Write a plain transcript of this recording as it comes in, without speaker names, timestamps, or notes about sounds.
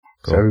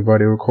Is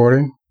everybody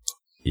recording?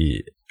 Yeah.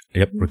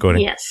 Yep,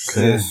 recording. Yes.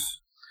 Yes.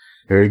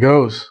 Here it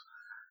goes.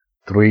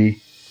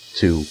 3,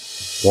 2,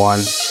 1.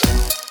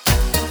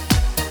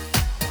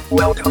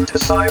 Welcome to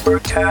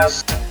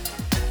Cybercast,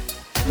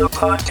 the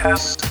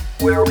podcast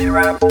where we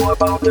ramble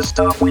about the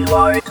stuff we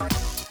like,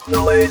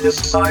 the latest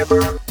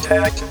cyber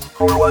tech,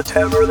 or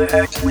whatever the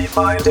heck we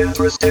find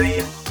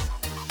interesting.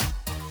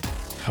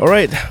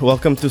 Alright,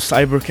 welcome to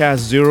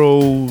Cybercast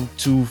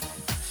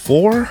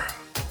 024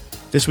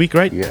 this week,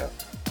 right? Yeah.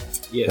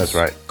 Yes. That's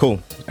right. Cool.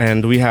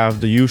 And we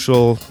have the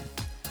usual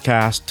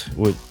cast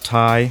with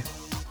Ty,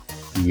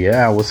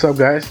 Yeah, what's up,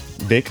 guys?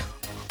 Dick,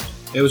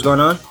 Hey, what's going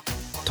on?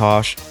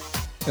 Tosh,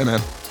 Hey,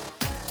 man.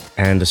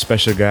 and the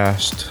special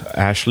guest,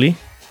 Ashley.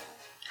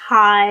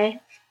 Hi.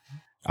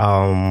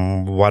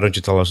 Why don't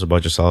you tell us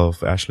about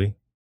yourself, Ashley?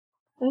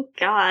 Oh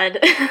God.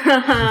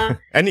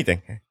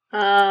 Anything.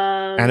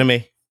 um,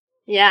 Anime.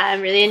 Yeah,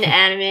 I'm really into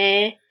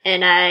anime,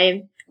 and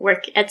I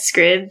work at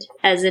Scribd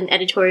as an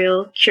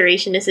editorial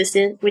curation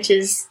assistant, which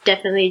is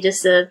definitely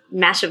just a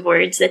mash of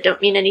words that don't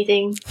mean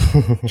anything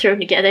thrown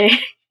together.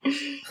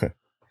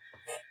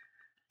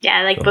 Yeah,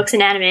 I like books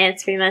and anime.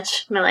 It's pretty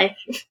much my life.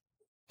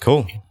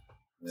 Cool.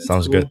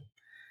 Sounds cool. good.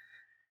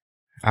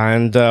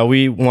 And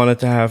we wanted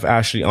to have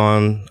Ashley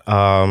on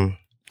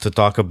to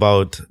talk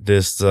about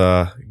this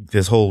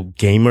whole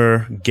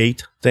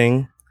Gamergate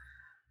thing.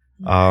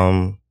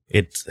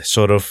 It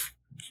sort of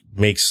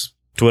makes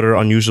Twitter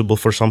unusable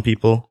for some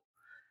people.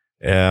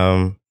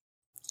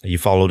 You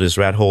follow this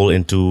rat hole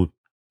into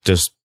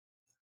just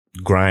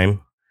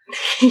grime.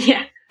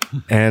 Yeah.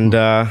 And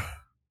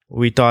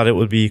we thought it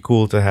would be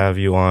cool to have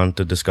you on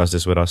to discuss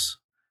this with us.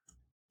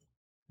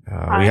 We have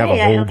a Alright,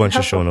 I whole hope bunch of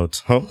it's show helpful.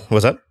 notes. Huh?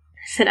 What's that?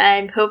 Said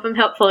I hope I'm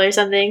helpful or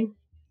something.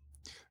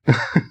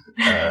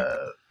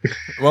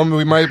 Well,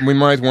 we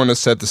might want to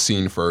set the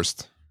scene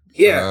first.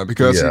 Yeah.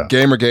 Because Yeah.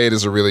 Gamergate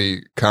is a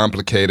really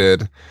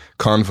complicated,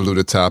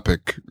 convoluted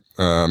topic,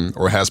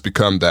 or has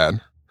become that.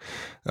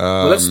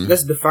 Well,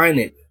 let's define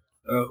it.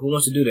 Who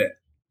wants to do that?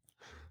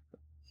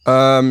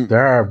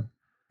 There are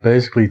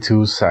basically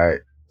two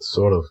sides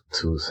to it,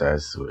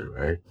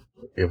 right?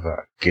 If I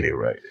get it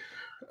right.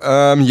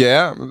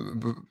 Yeah.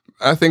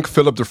 I think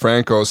Philip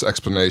DeFranco's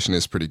explanation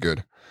is pretty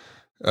good.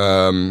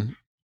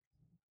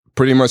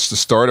 Pretty much the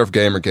start of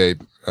Gamergate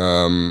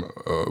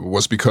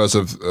was because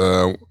of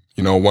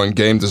one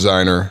game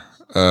designer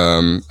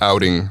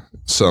outing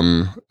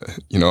some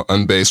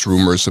unbased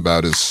rumors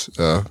about his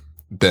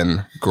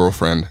then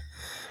girlfriend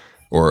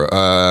or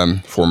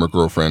former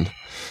girlfriend,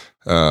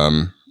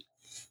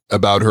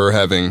 about her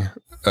having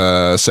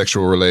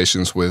sexual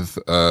relations with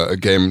a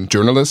game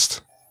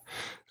journalist,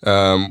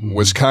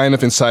 which kind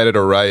of incited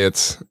a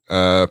riot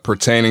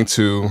pertaining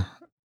to,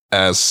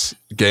 as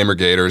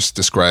Gamergaters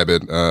describe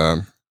it,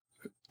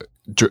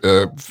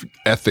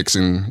 ethics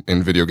in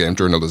video game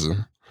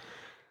journalism.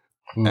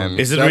 And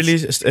Is it that's-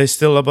 really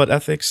still about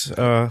ethics?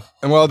 And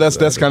well, that's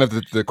kind of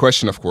the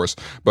question, of course.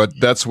 But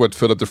that's what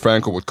Philip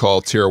DeFranco would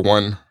call tier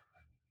 1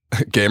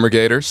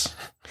 Gamergaters.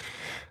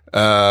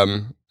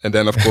 And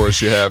then, of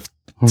course, you have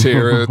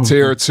tier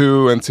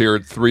 2 and tier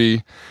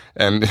 3,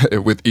 and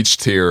with each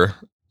tier,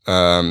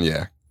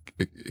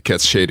 it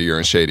gets shadier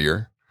and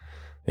shadier.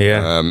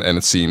 Yeah. And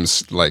it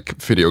seems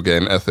like video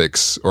game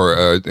ethics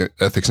or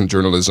ethics in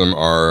journalism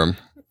are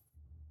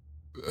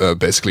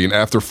basically an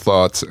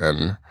afterthought,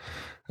 and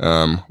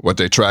what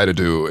they try to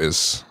do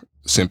is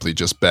simply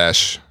just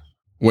bash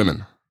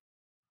women.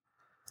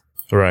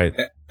 Right.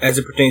 As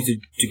it pertains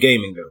to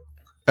gaming, though.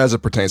 As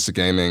it pertains to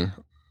gaming,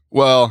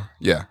 well,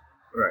 yeah.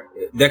 Right.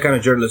 That kind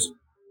of journalism.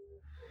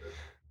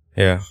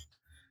 Yeah.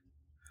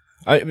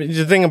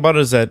 The thing about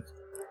it is that,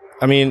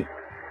 I mean,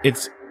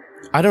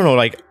 I don't know,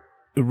 like,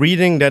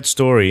 reading that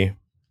story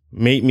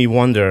made me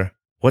wonder,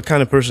 what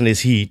kind of person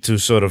is he to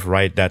sort of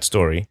write that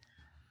story?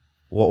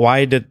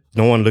 Why did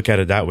no one look at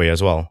it that way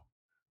as well?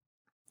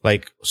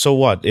 Like, so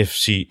what if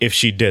she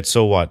did?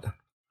 So what?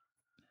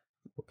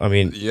 I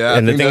mean, Yeah,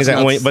 and I the think thing is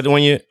that's that not-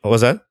 when you, what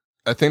was that?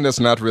 I think that's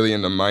not really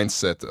in the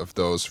mindset of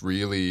those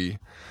really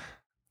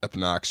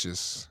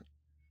obnoxious.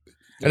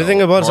 And the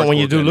thing about it is that when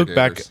hardcore you do look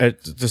back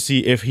Gamergaters. to see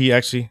if he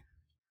actually,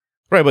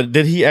 right? But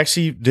did he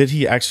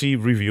actually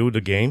review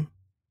the game?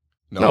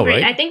 No,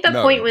 right? I think the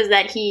No. point was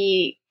that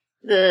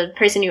the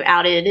person who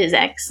outed his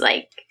ex,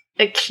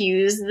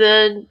 accused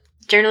the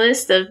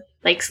journalist of,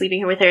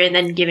 sleeping with her and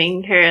then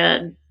giving her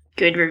a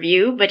good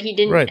review, but he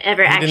didn't Right.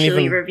 ever He didn't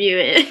actually even- review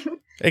it.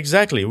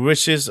 Exactly,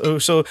 which is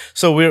so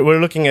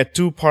we're looking at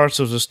two parts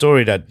of the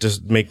story that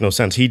just make no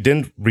sense. He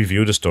didn't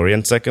review the story,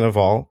 and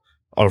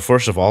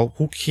first of all,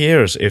 who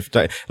cares if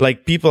that,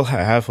 people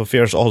have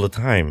affairs all the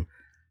time.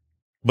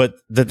 But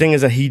the thing is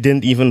that he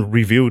didn't even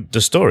review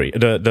the story,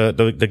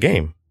 the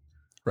game.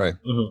 Right.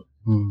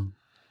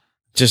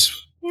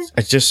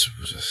 It's just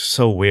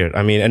so weird.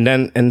 I mean,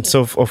 and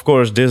so of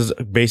course this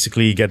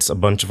basically gets a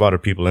bunch of other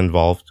people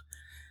involved.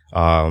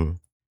 And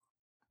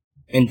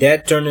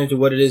that turned into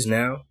what it is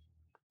now?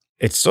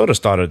 It sort of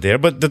started there,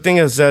 but the thing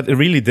is that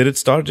did it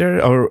start there,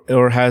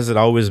 or has it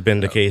always been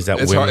the case that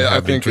It's women hard,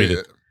 have been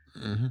treated?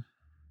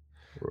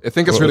 I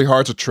think it's really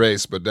hard to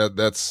trace, but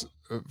that's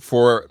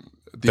for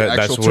the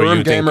actual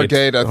term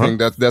Gamergate. I think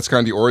that's kind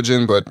of the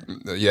origin, but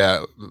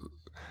yeah,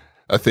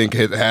 I think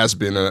it has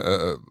been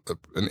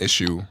an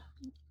issue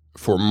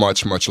for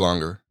much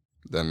longer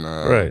than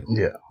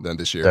than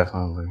this year.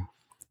 Definitely.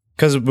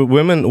 Because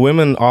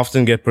women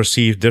often get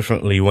perceived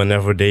differently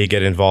whenever they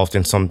get involved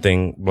in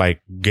something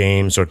like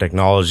games or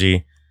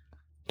technology.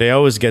 They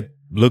always get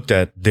looked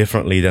at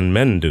differently than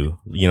men do.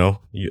 You know,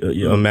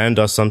 a man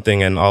does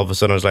something and all of a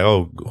sudden it's like,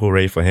 oh,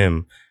 hooray for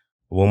him.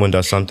 A woman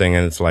does something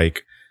and it's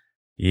like,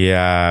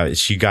 yeah,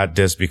 she got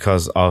this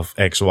because of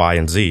X, Y,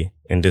 and Z.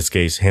 In this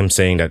case, him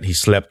saying that he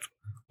slept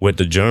with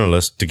the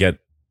journalist to get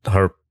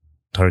her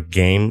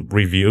game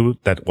reviewed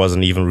that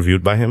wasn't even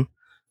reviewed by him.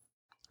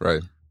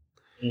 Right.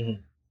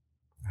 Mm-hmm.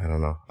 I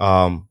don't know.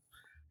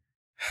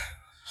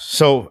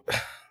 So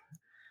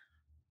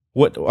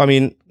what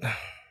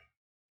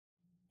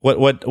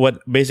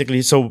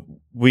basically, so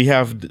we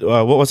have,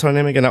 what was her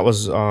name again? That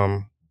was,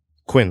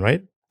 Quinn,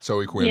 right?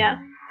 Zoe Quinn. Yeah.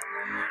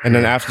 And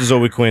then after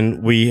Zoe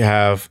Quinn, we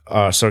have,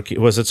 was it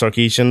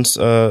Sarkeesian's,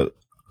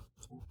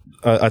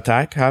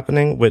 attack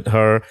happening with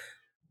her,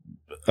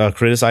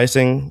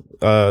 criticizing,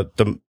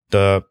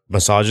 the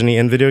misogyny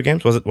in video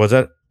games?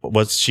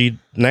 Was she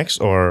next,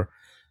 or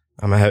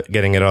am I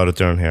getting it out of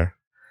turn here?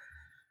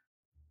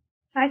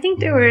 I think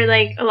there were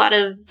like a lot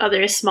of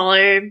other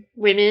smaller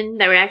women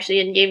that were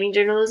actually in gaming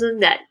journalism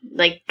that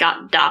like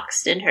got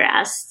doxxed and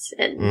harassed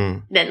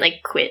and then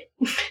like quit.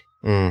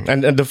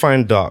 And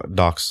define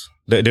dox.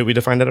 Did we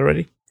define that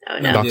already? Oh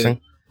no.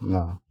 Doxing?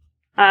 No.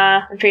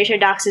 I'm pretty sure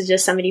dox is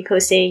just somebody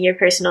posting your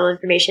personal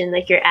information,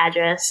 like your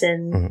address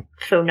and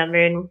phone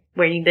number and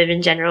where you live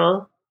in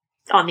general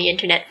on the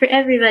internet for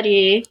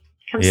everybody.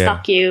 Come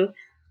stalk you.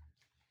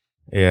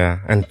 Yeah,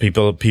 and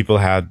people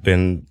had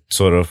been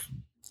sort of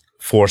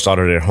forced out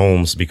of their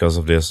homes because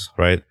of this,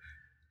 right?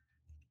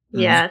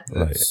 Yeah.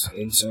 That's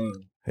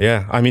insane.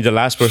 Yeah, I mean, the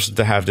last person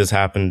to have this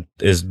happen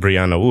is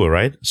Brianna Wu,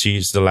 right?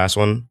 She's the last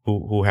one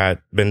who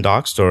had been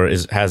doxxed, or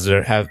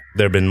have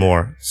there been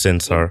more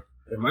since her?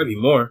 There might be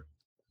more.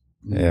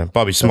 Yeah,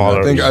 probably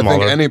smaller. I think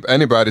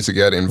anybody to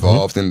get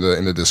involved in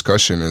the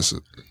discussion is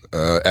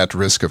at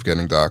risk of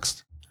getting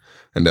doxxed,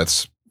 and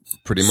that's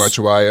pretty much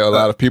why a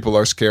lot of people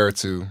are scared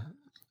to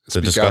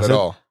speak out at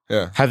all.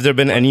 Yeah. Have there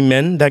been any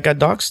men that got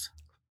doxxed?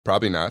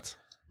 Probably not.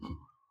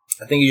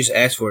 I think you just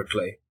asked for it,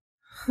 Clay.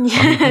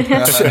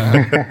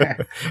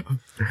 The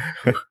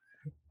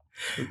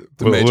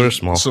major we're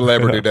small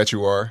celebrity that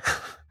you are.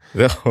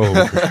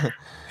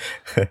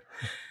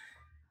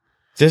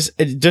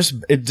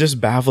 It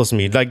just baffles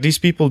me. Like, these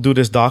people do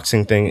this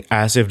doxing thing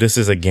as if this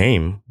is a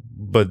game,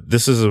 but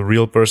this is a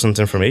real person's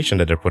information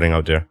that they're putting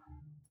out there.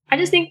 I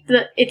just think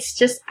that it's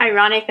just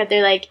ironic that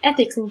they're like,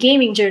 ethics in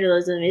gaming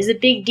journalism is a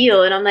big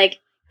deal. And I'm like,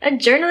 a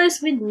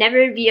journalist would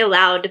never be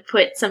allowed to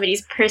put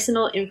somebody's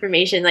personal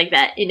information like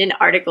that in an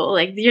article.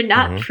 Like, you're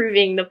not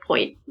proving the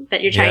point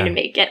that you're trying to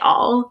make at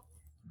all.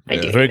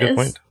 Very good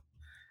point.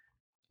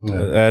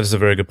 That is a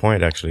very good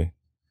point, actually.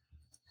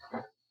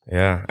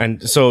 Yeah,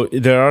 and so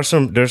there are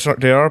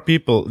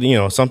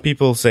people, some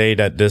people say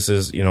that this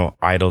is,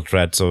 idle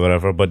threats or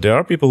whatever, but there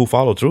are people who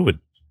follow through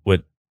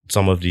with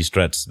some of these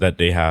threats that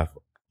they have,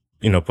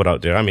 put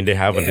out there. I mean, they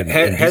haven't.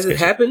 Has it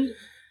happened?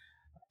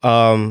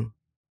 I'm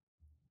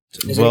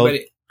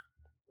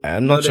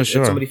not so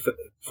sure. Somebody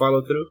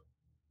follow through?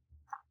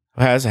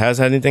 Has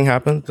anything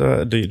happened?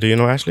 Do you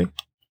know, Ashley?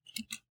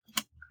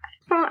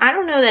 Well, I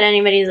don't know that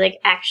anybody's like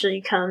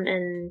actually come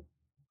and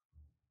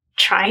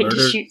tried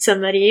to shoot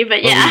somebody,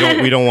 but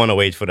we don't want to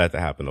wait for that to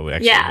happen. Though,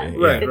 actually. Yeah,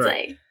 right. It's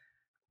like,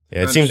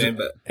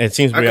 it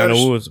seems Brianna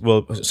Wu was,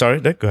 well,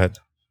 sorry, Dick, go ahead.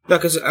 No,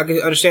 because I can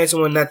understand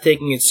someone not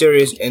taking it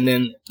serious, and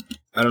then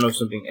I don't know if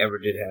something ever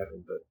did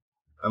happen, but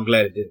I'm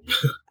glad it did.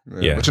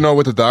 Yeah. But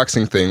with the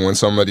doxing thing, when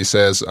somebody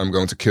says, I'm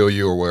going to kill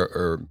you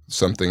or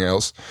something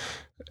else,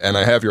 and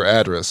I have your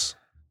address,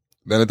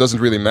 then it doesn't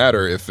really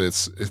matter if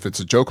it's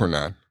a joke or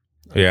not.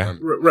 Yeah.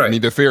 Right. I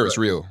mean, the fear is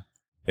real.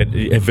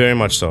 It very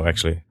much so,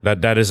 actually.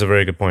 That is a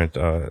very good point,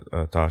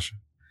 Tosh.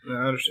 I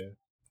understand.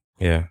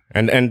 Yeah.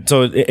 And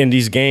so in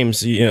these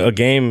games, a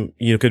game,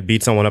 you could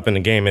beat someone up in a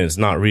game and it's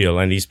not real.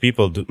 And these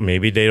people,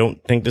 maybe they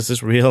don't think this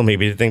is real.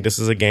 Maybe they think this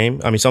is a game.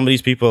 I mean, some of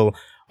these people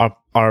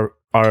are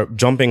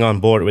jumping on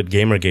board with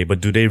Gamergate, but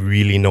do they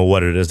really know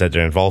what it is that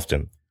they're involved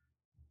in?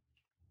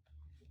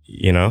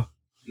 Yeah,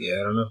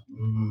 I don't know.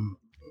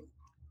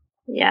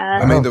 Yeah.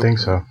 I don't think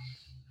so.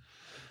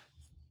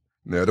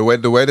 Yeah, the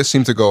way they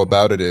seem to go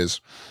about it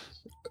is,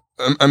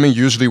 I mean,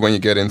 usually when you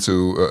get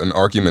into an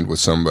argument with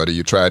somebody,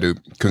 you try to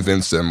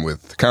convince them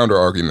with counter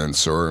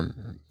arguments or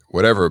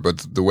whatever.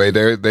 But the way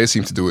they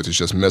seem to do it is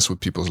just mess with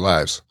people's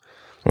lives,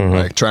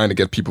 like trying to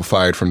get people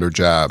fired from their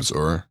jobs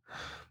or,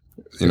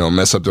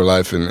 mess up their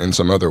life in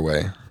some other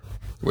way,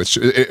 which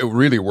it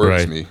really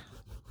worries me.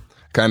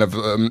 Kind of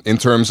in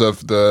terms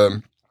of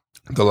the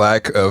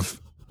lack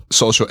of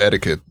social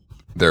etiquette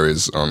there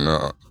is in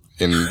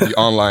the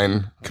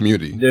online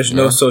community. There's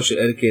no social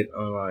etiquette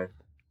online.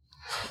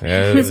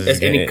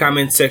 As any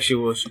comment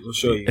section will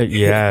show you.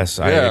 Yes,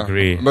 I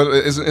agree. But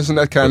isn't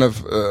that kind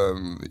of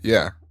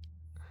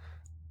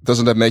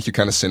doesn't that make you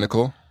kind of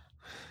cynical?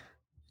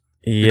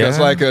 Yeah, Because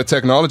like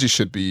technology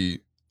should be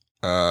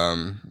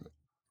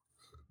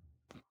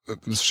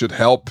should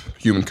help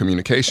human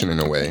communication in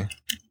a way.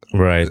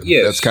 right.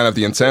 Yes. That's kind of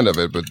the intent of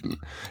it, but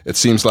it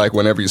seems like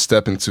whenever you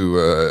step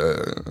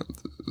into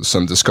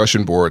some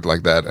discussion board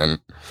like that, and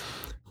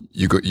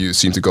you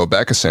seem to go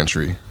back a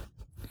century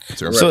in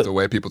terms of the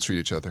way people treat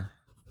each other.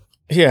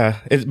 Yeah,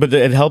 but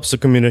it helps to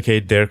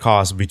communicate their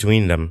cause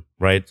between them,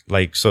 right?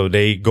 Like, so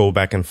they go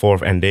back and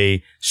forth, and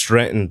they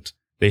strengthen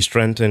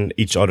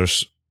each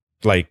other's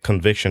like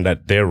conviction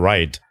that they're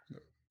right.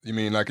 You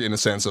mean like in a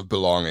sense of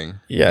belonging?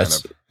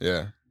 Yes. Kind of,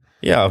 yeah.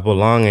 Yeah, of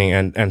belonging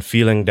and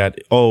feeling that,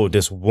 oh,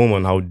 this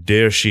woman, how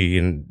dare she,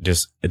 and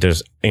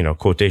there's,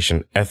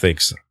 quotation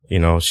ethics,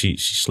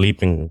 she's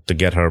sleeping to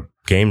get her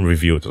game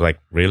reviewed. Like,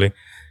 really?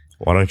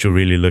 Why don't you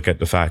really look at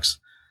the facts?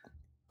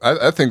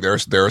 I think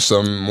there are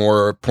some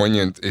more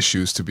poignant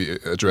issues to be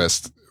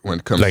addressed when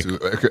it comes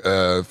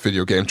to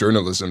video game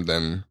journalism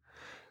than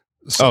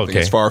something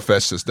as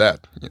far-fetched as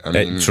that. I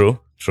mean, true.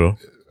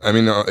 I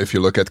mean, if you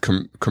look at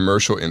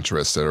commercial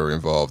interests that are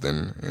involved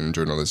in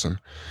journalism,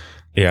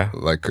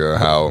 like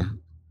how,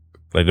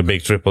 like the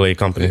big AAA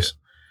companies,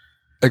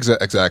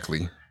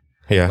 exactly,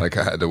 like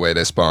the way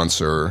they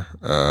sponsor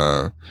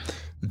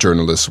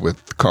journalists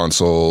with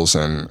consoles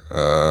and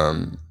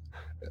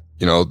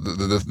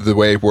the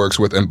way it works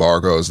with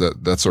embargoes,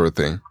 that sort of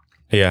thing.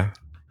 Yeah.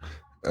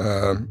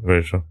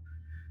 Very true.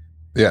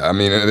 Yeah, I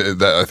mean,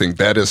 I think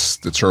that is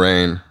the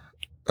terrain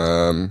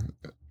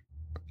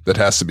that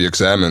has to be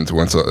examined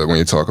when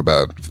you talk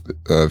about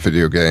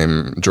video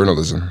game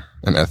journalism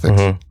and ethics.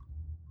 Mm-hmm.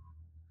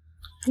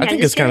 I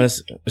think it's kind of...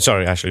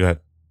 Sorry, Ashley, go ahead.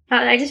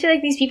 I just feel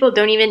like these people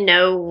don't even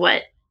know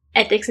what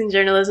ethics in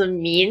journalism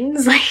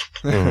means. Like,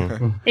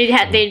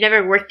 they've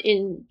never worked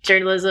in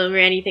journalism or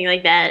anything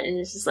like that, and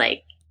it's just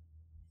like,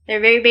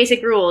 they're very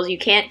basic rules. You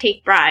can't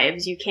take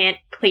bribes. You can't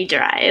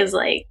plagiarize.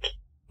 Like,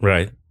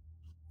 right.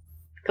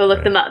 Go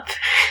look them up.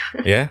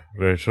 Yeah,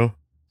 very true.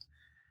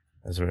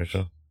 That's very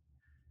true.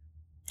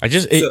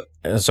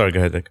 Sorry, go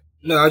ahead, Dick.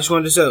 No, I just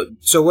wanted to say.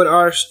 So, what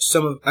are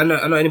some of? I know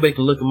anybody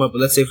can look them up,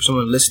 but let's say for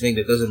someone listening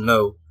that doesn't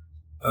know,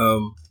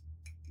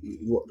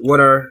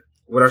 what are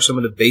some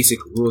of the basic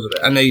rules of it?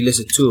 I know you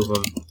listed two of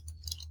them.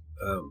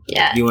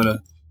 Yeah. You want to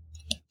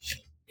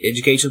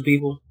educate some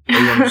people, or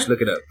you want to just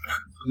look it up?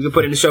 You can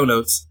put it in the show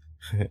notes.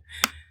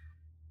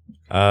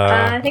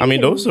 I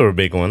mean, those are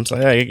big ones.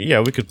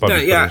 Yeah, we could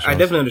probably. Yeah, I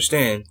definitely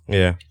understand.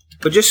 Yeah.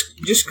 But just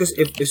because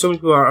if so many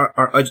people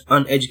are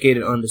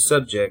uneducated on the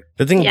subject.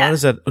 The thing about it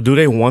is that, do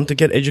they want to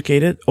get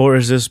educated, or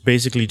is this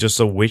basically just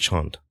a witch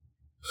hunt?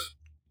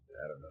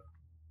 I don't know.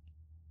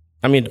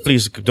 I mean,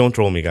 please don't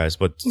troll me, guys,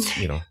 but,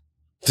 I'm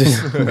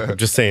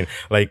just saying,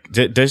 like,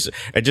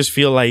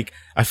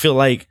 I feel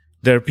like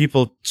there are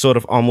people sort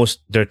of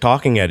they're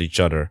talking at each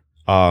other.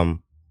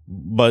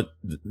 But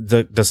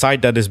the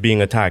side that is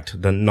being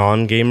attacked, the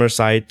non-gamer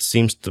side,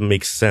 seems to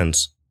make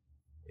sense,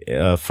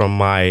 from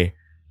my,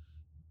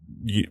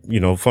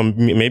 from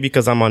maybe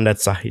because I'm on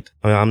that side.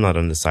 I mean, I'm not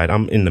on the side.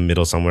 I'm in the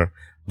middle somewhere.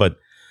 But,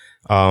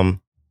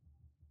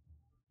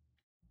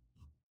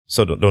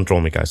 so don't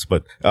troll me, guys.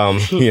 But, Well,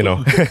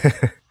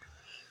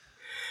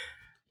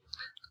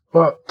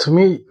 to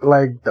me,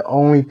 like, the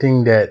only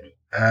thing that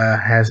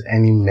has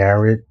any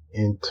merit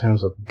in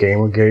terms of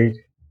Gamergate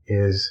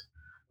is,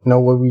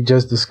 what we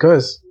just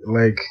discussed,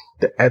 like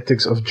the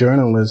ethics of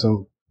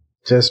journalism,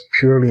 just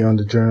purely on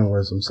the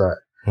journalism side,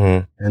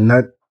 and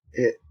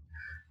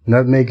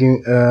not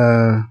making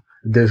a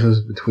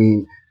difference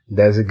between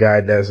that's a guy,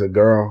 that's a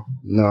girl.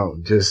 No,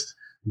 just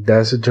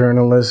that's a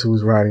journalist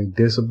who's writing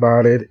this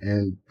about it,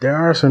 and there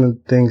are certain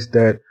things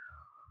that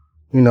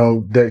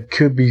that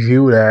could be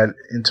viewed at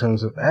in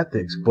terms of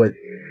ethics, but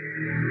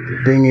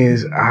the thing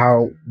is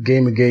how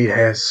Gamergate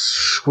has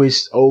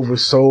switched over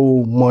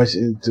so much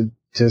into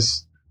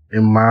just,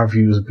 in my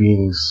views,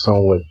 being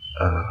somewhat,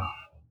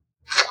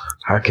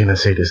 how can I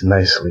say this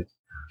nicely?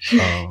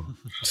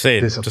 Say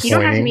it. You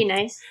don't have to be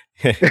nice.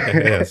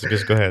 Yeah, so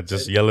just go ahead.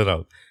 Just yell it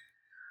out.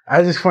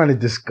 I just find it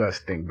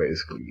disgusting,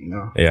 basically,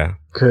 Yeah.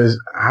 Because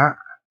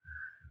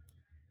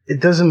it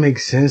doesn't make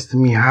sense to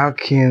me. How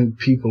can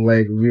people,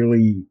 like,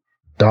 really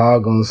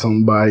dog on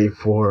somebody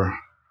for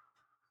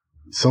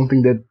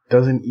something that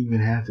doesn't even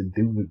have to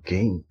do with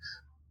games?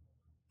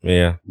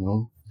 Yeah.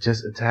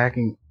 Just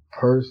attacking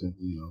person,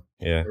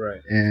 Yeah.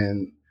 Right.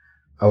 And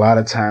a lot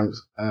of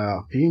times,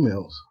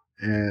 females.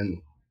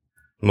 And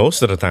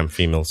most of the time,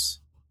 females.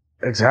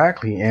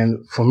 Exactly.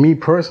 And for me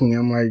personally,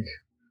 I'm like,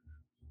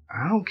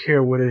 I don't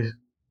care what it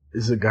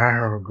is a guy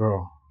or a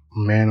girl, a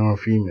man or a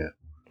female.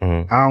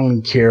 Mm-hmm. I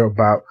only care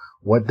about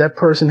what that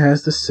person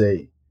has to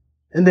say.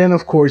 And then,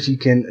 of course, you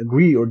can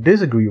agree or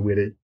disagree with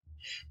it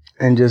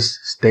and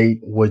just state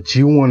what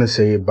you want to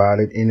say about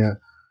it in a,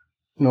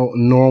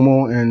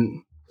 normal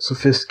and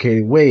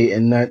sophisticated way,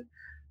 and not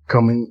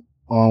coming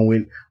on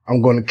with,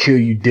 I'm going to kill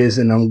you this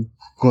and I'm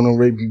going to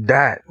rape you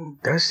that.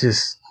 That's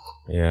just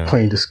Yeah.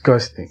 plain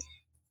disgusting.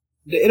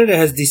 The internet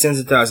has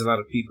desensitized a lot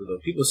of people, though.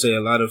 People say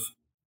a lot of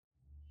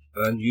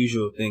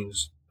unusual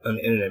things on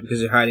the internet because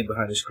they're hiding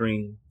behind the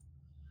screen.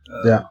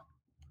 Yeah.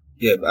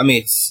 Yeah, I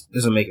mean, it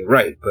doesn't make it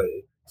right, but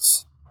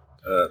it's,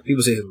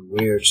 people say some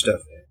weird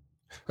stuff. Man.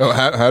 Oh,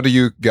 how do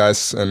you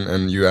guys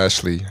and you,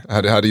 Ashley,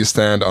 how do you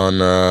stand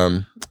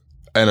on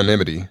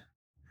anonymity?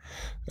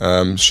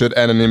 Should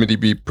anonymity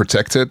be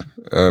protected,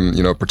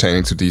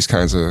 pertaining to these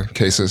kinds of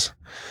cases?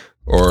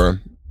 Or...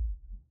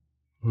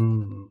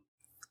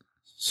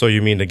 So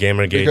you mean the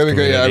Gamergate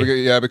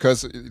community?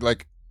 Because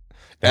like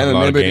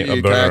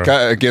anonymity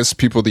gives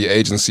people the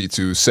agency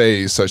to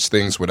say such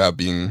things without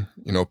being,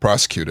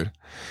 prosecuted.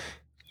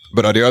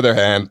 But on the other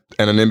hand,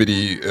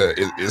 anonymity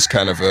is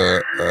kind of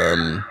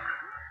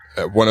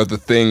one of the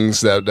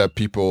things that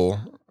people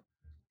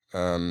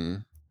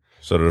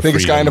sort of think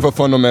is kind of a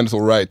fundamental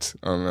right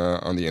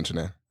on the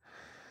internet.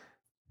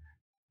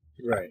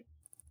 Right.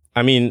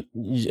 I mean,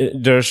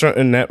 there are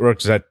certain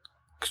networks that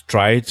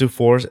try to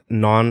force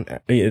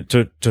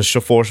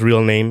force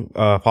real name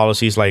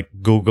policies, like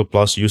Google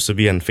Plus used to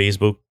be and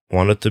Facebook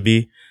wanted to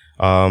be,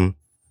 and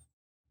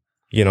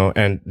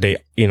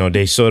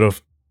they sort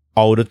of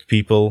outed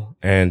people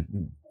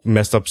and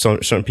messed up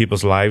certain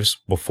people's lives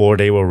before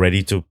they were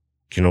ready to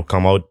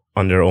come out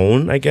on their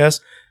own. I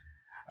guess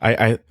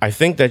I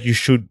think that you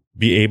should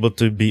be able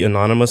to be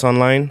anonymous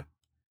online.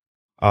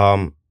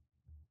 I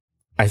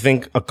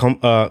think a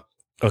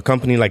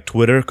company like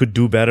Twitter could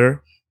do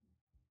better.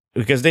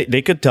 Because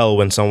they could tell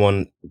when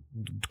someone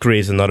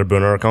creates another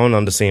burner account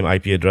on the same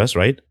IP address,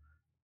 right?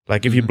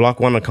 Like if you block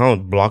one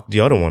account, block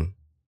the other one.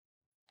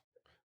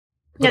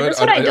 Yeah, that's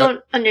what I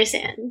don't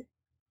understand.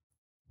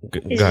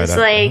 It's just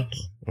like,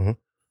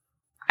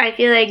 I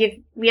feel like if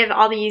we have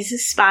all these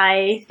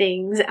spy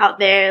things out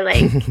there,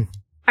 like,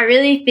 I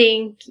really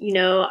think,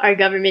 our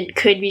government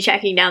could be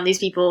tracking down these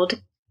people to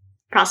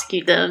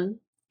prosecute them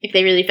if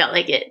they really felt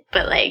like it.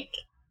 But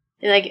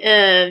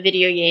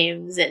video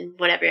games and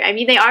whatever. I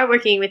mean, they are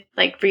working with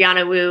like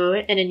Brianna Wu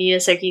and Anita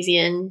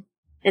Sarkeesian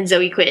and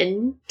Zoe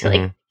Quinn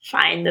to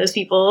find those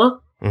people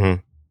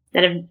that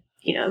have,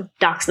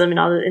 doxed them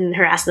and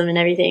harassed them and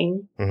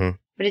everything.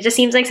 But it just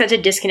seems like such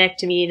a disconnect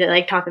to me to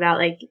like talk about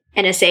like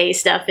NSA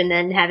stuff and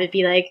then have it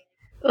be like,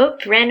 oh,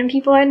 random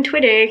people on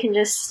Twitter can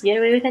just get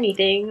away with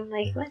anything. I'm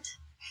like, what?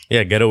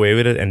 Yeah, get away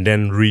with it and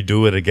then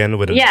redo it again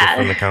with a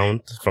different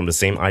account from the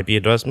same IP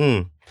address.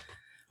 How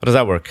does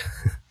that work?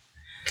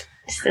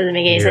 Just doesn't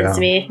make any sense to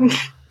me.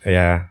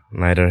 Yeah,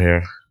 neither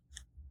here.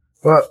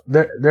 Well,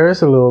 there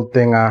is a little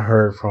thing I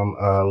heard from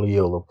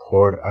Leo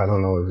Laporte. I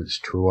don't know if it's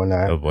true or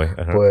not. Oh boy!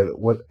 But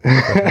what?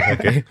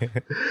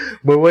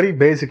 But what he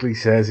basically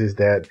says is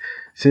that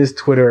since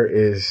Twitter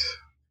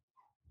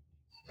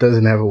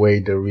doesn't have a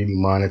way to really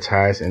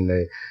monetize, and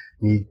they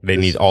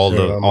need all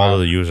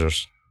the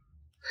users.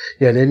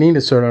 Yeah, they need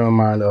a certain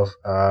amount of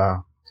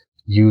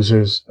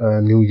users,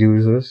 new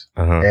users,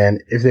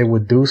 and if they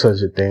would do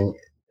such a thing,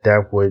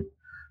 that would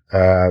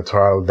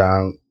throttle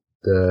down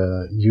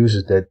the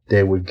users that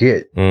they would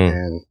get.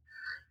 And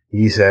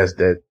he says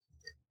that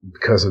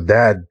because of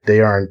that, they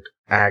aren't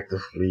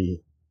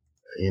actively,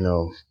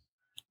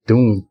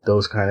 doing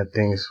those kind of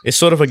things. It's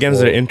sort of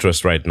against their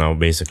interest right now,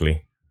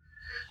 basically.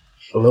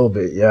 A little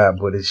bit, yeah,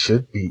 but it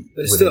should be.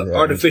 But it's still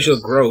artificial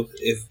growth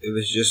if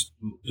it's just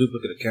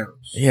duplicate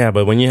accounts. Yeah,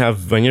 but when you're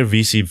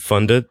VC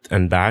funded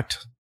and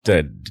backed,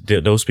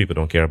 those people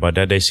don't care about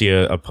that. They see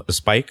a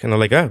spike and they're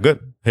like, good,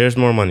 here's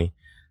more money.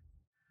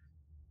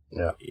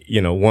 Yeah.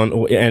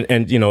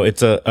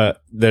 It's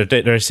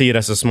they see it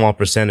as a small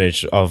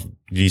percentage of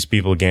these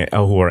people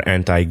who are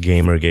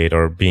anti-Gamergate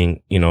or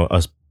being,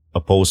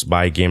 opposed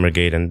by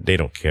Gamergate, and they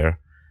don't care.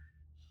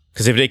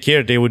 Because if they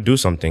cared, they would do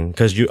something.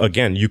 Because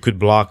you could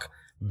block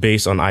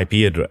based on IP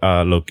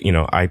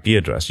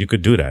address. You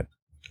could do that.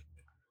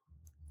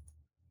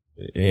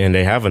 And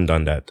they haven't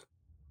done that.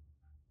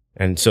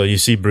 And so you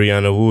see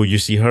Brianna Wu, you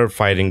see her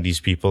fighting these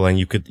people, and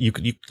you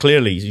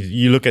clearly,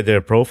 you look at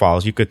their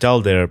profiles, you could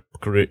tell they're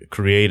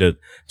created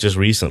just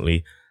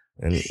recently,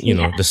 and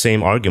the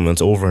same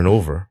arguments over and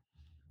over.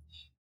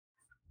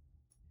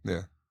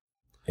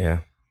 Yeah.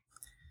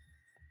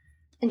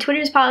 And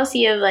Twitter's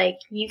policy of like,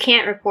 you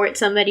can't report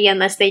somebody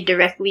unless they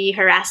directly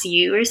harass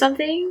you or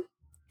something.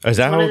 Is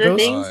that how it goes?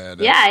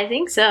 Yeah, I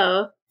think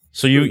so.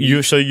 So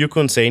you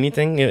couldn't say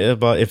anything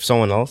about if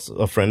someone else,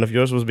 a friend of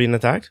yours, was being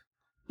attacked?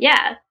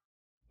 Yeah.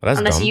 Well,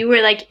 unless dumb. you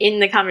were like in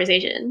the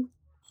conversation.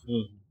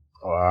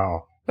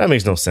 Wow. That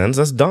makes no sense.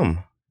 That's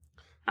dumb.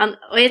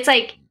 It's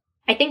like,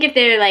 I think if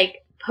they're like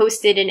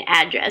posted an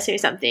address or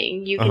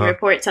something, you can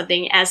report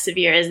something as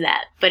severe as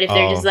that. But if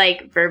they're just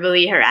like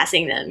verbally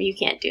harassing them, you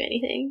can't do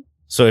anything.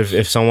 So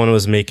if someone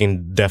was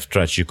making death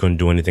threats, you couldn't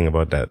do anything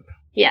about that?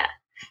 Yeah.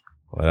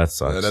 Well, that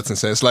sucks. That's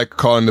insane. It's like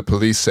calling the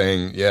police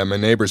saying, yeah, my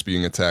neighbor's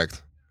being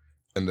attacked.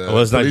 And the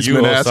it's not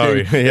you. asking,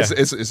 sorry. Yeah.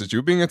 Is it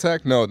you being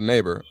attacked? No, the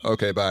neighbor.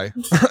 Okay, bye.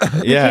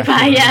 Yeah.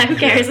 Bye. Yeah, who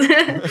cares?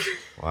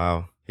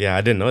 Wow. Yeah,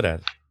 I didn't know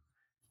that.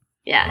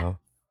 Yeah. Wow.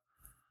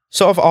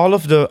 So of all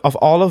of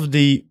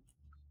the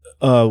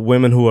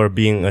women who are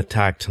being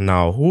attacked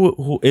now?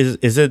 Who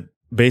is it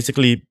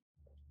basically?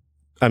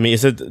 I mean,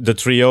 is it the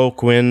trio,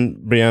 Quinn,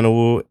 Brianna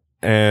Wu,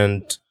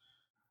 and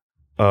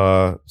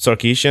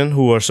Sarkeesian,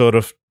 who are sort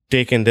of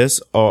taking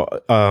this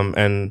or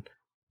and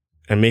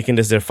making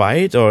this their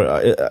fight, or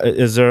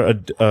is there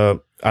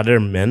other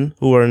men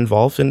who are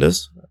involved in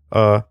this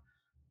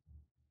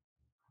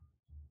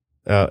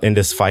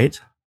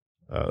fight?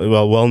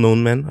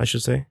 Well-known men, I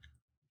should say.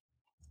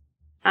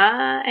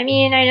 I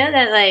mean, I know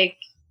that like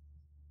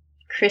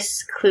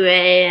Chris Kluwe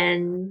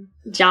and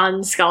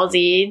John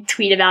Scalzi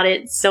tweet about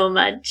it so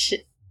much.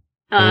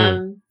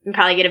 And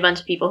probably get a bunch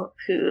of people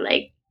who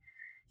like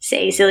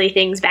say silly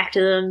things back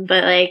to them,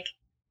 but like,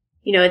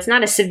 you know, it's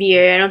not as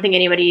severe. I don't think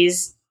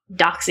anybody's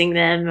doxing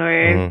them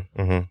or,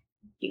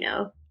 you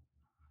know,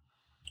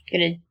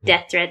 gonna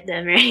death threat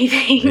them or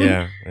anything.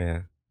 Yeah.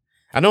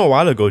 I know a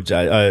while ago,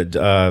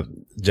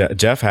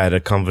 Jeff had a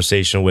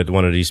conversation with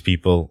one of these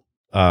people.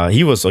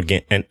 He was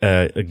again,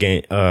 what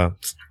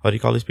do you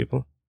call these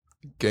people?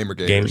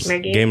 Gamergaters.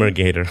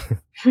 Gamergator.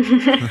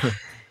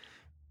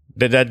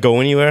 Did that go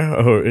anywhere,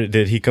 or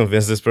did he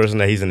convince this person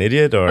that he's an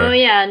idiot? Or oh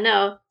yeah,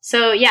 no.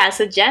 So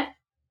Jeff,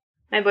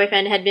 my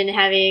boyfriend, had been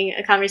having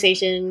a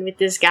conversation with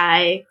this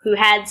guy who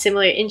had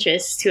similar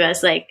interests to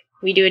us. Like,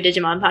 we do a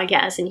Digimon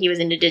podcast, and he was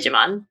into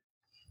Digimon.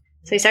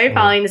 So he started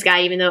following this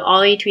guy, even though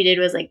all he tweeted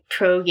was like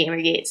pro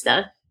Gamergate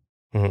stuff.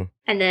 And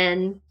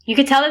then you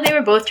could tell that they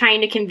were both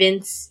trying to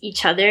convince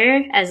each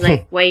other as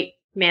like white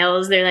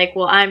males. They're like,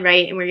 well, I'm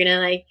right, and we're gonna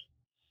like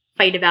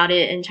fight about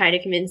it and try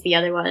to convince the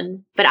other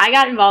one. But I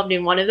got involved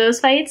in one of those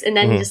fights, and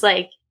then just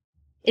like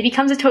it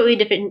becomes a totally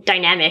different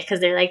dynamic because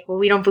they're like, well,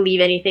 we don't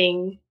believe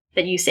anything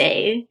that you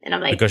say, and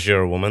I'm like, because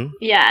you're a woman.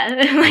 Yeah,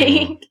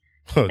 like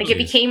it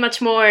became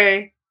much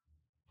more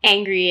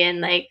angry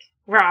and like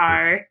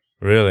rawr.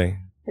 Really?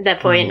 At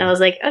that point, and I was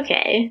like,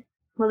 okay,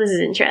 well, this is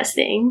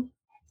interesting.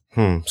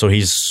 So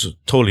he's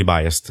totally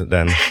biased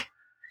then.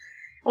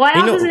 Well,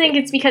 I also think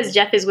it's because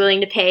Jeff is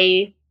willing to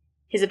pay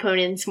his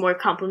opponents more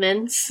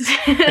compliments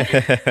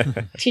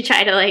to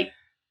try to like,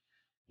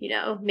 you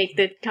know, make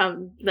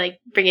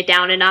bring it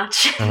down a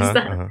notch.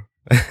 I'm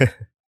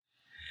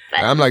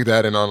like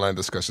that in online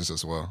discussions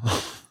as well.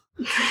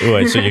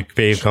 Right, so you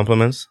pay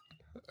compliments?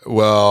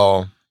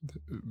 Well,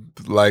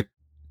 like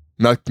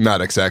not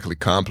exactly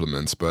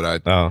compliments,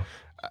 but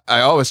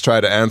I always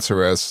try to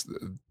answer as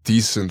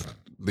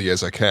decently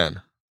as I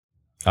can.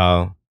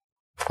 Oh,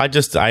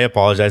 I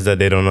apologize that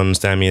they don't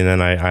understand me, and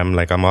then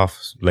I'm off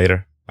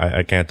later.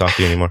 I can't talk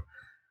to you anymore.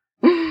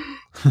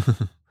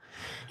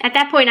 At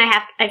that point,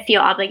 I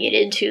feel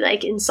obligated to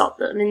like insult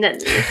them, and then.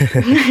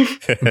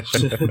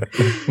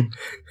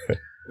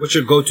 What's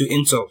your go-to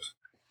insult?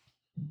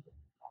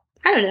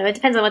 I don't know. It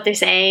depends on what they're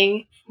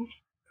saying.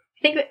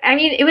 I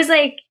mean, it was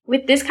like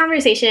with this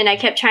conversation, I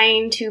kept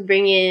trying to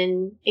bring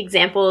in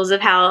examples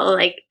of how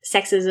like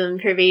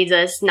sexism pervades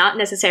us, not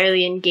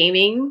necessarily in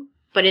gaming,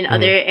 but in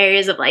other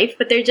areas of life.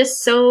 But they're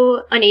just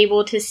so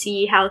unable to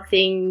see how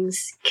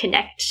things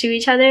connect to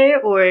each other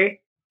or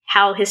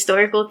how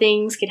historical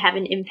things could have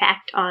an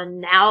impact on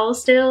now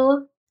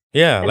still.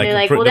 Yeah. And they're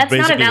like, well, that's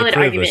not a valid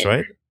argument.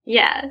 Right?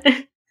 Yeah.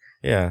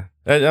 Yeah.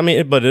 I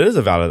mean, but it is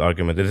a valid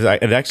argument.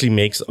 It actually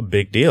makes a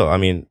big deal. I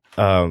mean,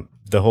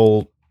 the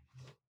whole,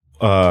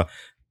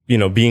 you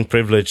know, being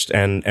privileged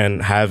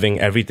and having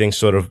everything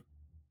sort of,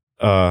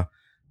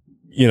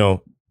 you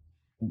know,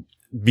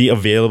 be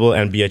available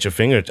and be at your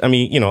fingertips. I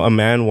mean, you know, a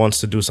man wants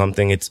to do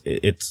something.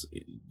 It's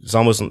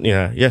almost, you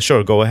know, yeah,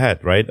 sure, go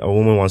ahead, right? A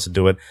woman wants to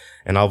do it.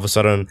 And all of a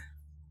sudden,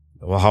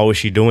 well, how is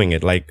she doing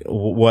it? Like,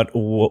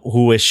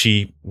 who is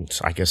she,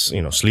 I guess,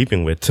 you know,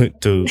 sleeping with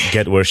to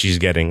get where she's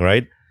getting,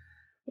 right?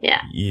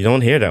 Yeah. You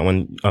don't hear that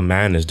when a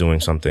man is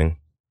doing something.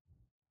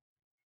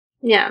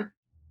 Yeah.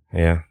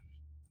 Yeah.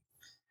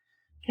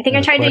 I think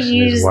I tried to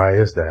use. Why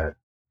is that?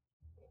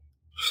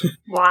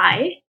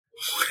 Why?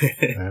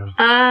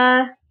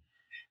 Yeah.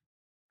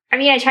 I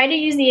mean, I tried to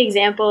use the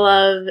example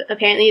of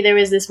apparently there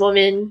was this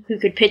woman who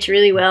could pitch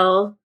really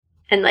well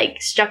and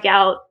like struck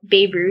out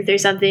Babe Ruth or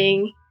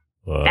something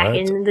back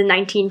in the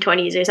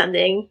 1920s or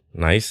something.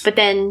 Nice. But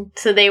then,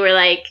 so they were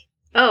like,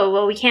 oh,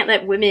 well, we can't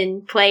let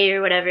women play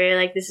or whatever.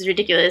 Like, this is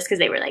ridiculous because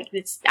they were like,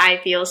 I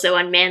feel so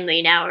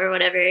unmanly now or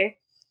whatever.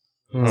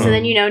 So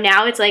then, you know,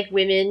 now it's like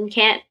women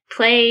can't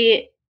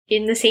play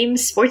in the same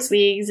sports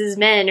leagues as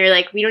men, or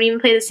like we don't even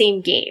play the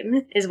same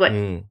game is what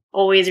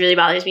always really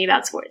bothers me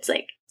about sports.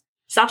 Like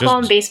softball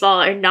and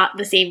baseball are not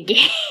the same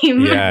game.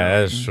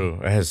 Yeah, that's true.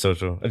 That is so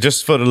true.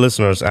 Just for the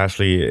listeners,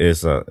 Ashley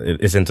is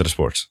into the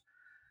sports.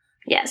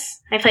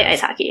 Yes, I play ice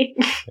hockey.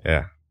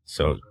 Yeah,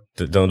 so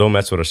don't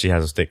mess with her. She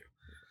has a stick.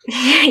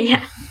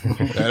 Yeah,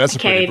 that's a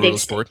pretty brutal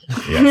sport.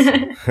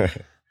 Yes.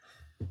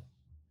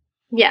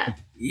 Yeah.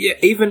 Yeah,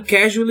 even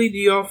casually, do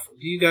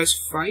you guys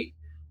fight,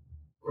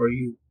 or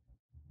you?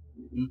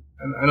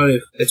 I know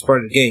it's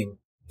part of the game,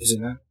 is it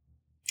not?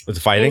 With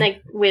fighting, in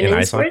like women's in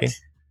ice sports.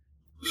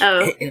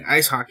 Hockey? Oh, in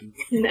ice hockey.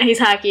 In ice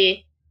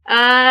hockey.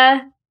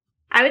 I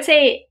would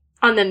say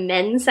on the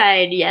men's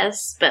side,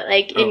 yes, but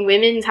like in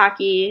women's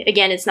hockey,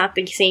 again, it's not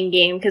the same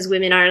game because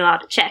women aren't allowed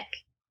to check.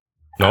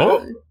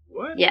 No?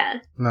 What? Yeah.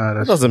 No,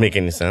 That doesn't make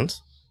any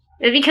sense.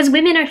 Because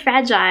women are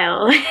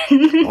fragile.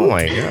 Oh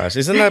my gosh.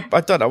 Isn't that,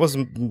 I thought that was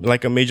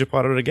like a major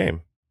part of the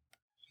game.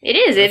 It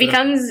is. It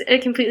becomes a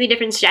completely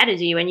different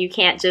strategy when you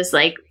can't just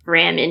like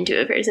ram into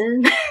a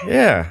person.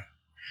 Yeah.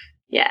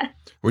 Yeah.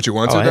 Would you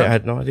want Oh, to? I Though?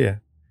 had no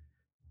idea.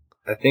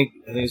 I think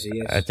it's a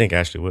yes. I think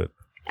Ashley would.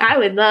 I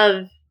would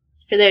love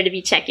for there to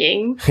be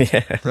checking.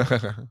 Yeah.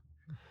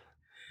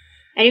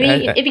 I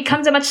mean, it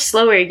becomes a much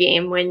slower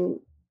game when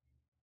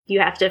you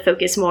have to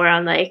focus more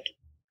on like,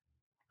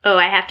 oh,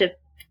 I have to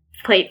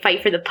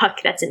fight for the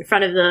puck that's in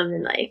front of them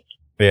and like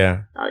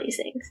Yeah. all these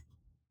things.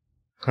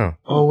 Huh.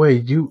 Oh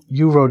wait, you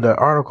wrote that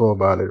article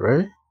about it,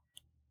 right?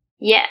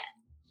 Yeah.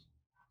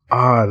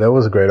 Ah, that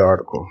was a great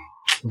article.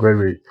 Great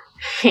read.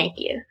 Thank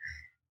you.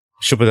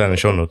 Should put that in the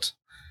show notes.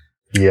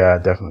 Yeah,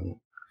 definitely.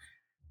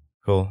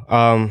 Cool.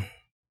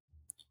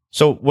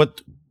 So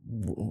what?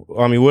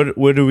 I mean,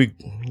 where do we?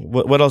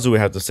 What else do we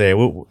have to say?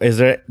 Is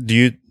there? Do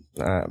you,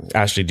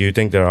 Ashley? Do you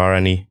think there are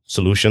any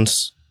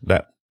solutions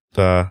that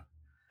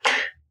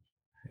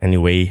any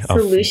way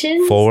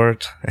Solutions? of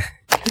forward?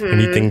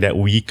 Anything that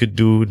we could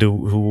do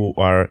who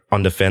are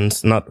on the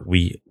fence? Not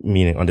we,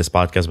 meaning on this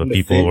podcast, but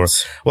people who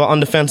are on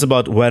the fence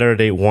about whether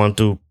they want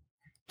to.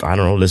 I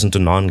don't know. Listen to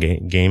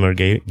non-gamer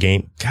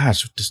game.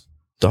 Gosh, this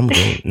dumb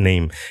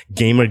name.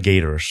 Gamer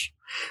Gators.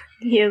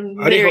 The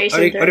Are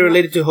they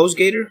related to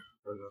HostGator?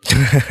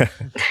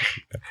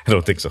 I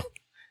don't think so.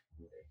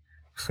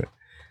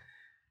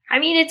 I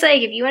mean, it's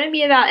like, if you want to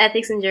be about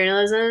ethics and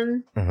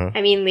journalism,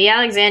 I mean, Lee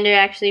Alexander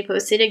actually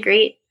posted a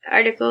great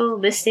article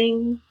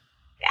listing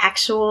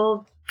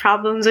actual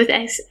problems with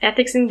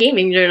ethics and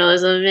gaming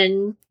journalism.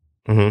 And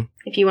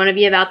if you want to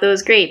be about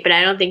those, great. But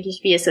I don't think you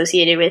should be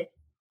associated with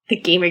the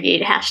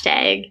Gamergate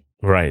hashtag.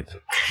 Right.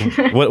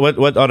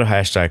 What other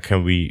hashtag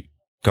can we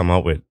come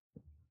up with?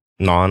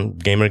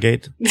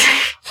 Non-Gamergate?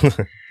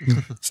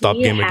 Stop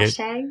Gamergate?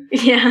 Hashtag?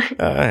 Yeah.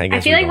 I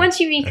feel like once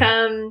you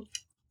become,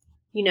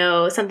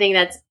 something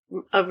that's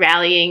a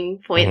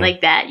rallying point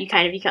like that, you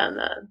kind of become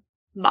a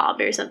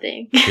mob or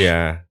something.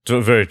 Yeah,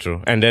 very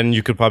true. And then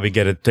you could probably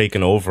get it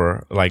taken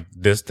over, like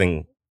this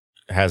thing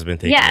has been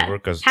taken over.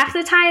 Because half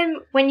the time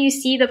when you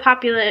see the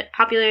popular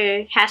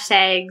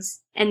hashtags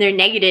and they're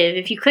negative,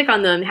 if you click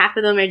on them, half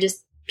of them are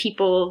just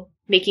people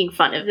making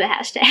fun of the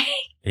hashtag.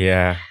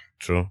 Yeah,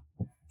 true.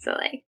 So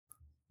like,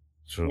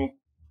 true. Yeah.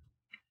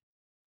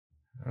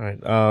 All right.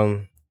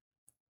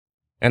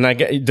 And I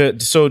get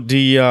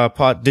the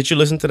pod. Did you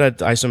listen to that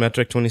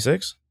Isometric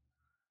 26?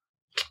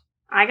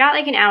 I got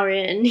like an hour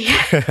in.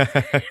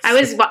 I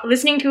was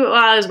listening to it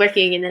while I was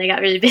working, and then I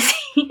got really busy.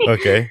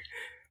 Okay.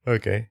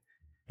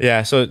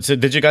 Yeah. So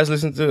did you guys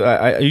listen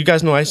to? You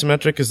guys know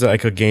Isometric is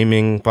like a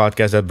gaming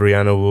podcast that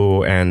Brianna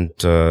Wu and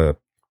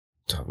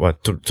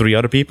three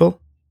other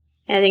people?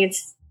 I think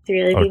it's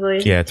 3 other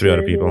people. Yeah, 3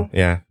 other people.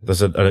 Yeah,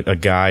 there's a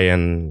guy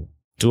and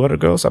 2 other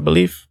girls, I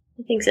believe.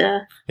 I think so.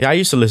 Yeah, I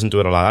used to listen to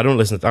it a lot. I don't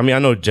listen to, I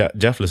know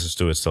Jeff listens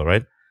to it still,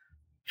 right?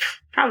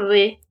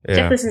 Probably. Yeah.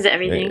 Jeff listens to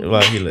everything.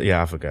 Well,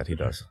 I forgot he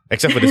does.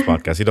 Except for this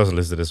podcast. He doesn't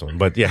listen to this one.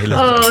 But yeah, he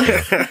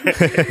listens to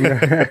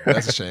it.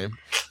 That's a shame.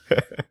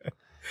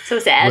 So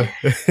sad.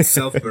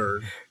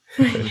 Self-burn.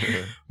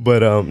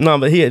 But no,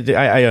 but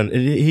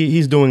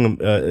he's doing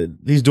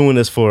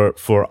this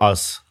for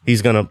us.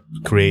 He's gonna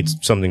create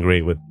something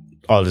great with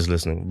all this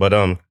listening. But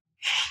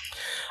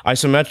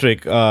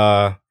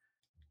Isometric,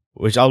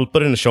 which I'll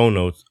put in the show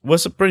notes,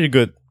 was a pretty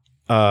good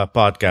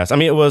podcast. I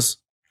mean, it was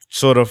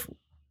sort of.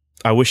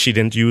 I wish she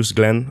didn't use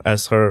Glenn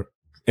as her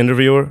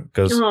interviewer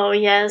because. Oh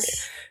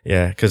yes.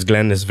 Yeah, because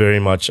Glenn is very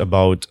much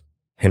about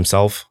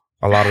himself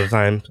a lot of the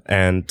time,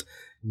 and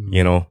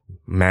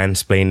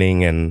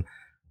mansplaining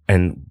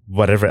and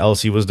whatever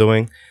else he was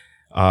doing.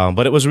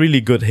 But it was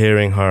really good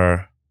hearing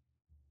her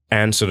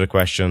answer the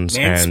questions.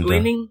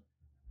 Mansplaining?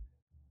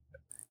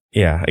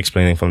 And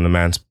explaining from the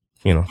man's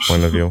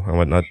point of view and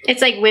whatnot.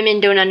 It's like women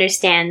don't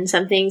understand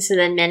something, so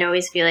then men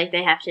always feel like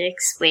they have to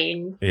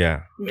explain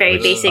very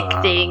basic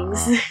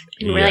things.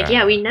 And we're like,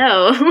 yeah, we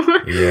know.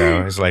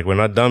 Yeah, it's like, we're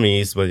not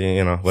dummies, but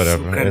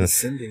whatever. So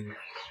condescending.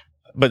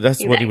 But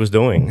that's what he was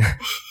doing.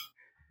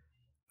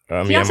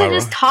 He also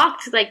just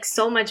talked like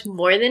so much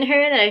more than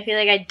her that I feel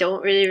like I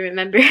don't really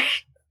remember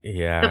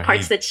the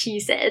parts that she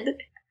said.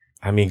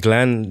 I mean,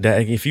 Glenn,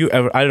 if you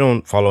ever, I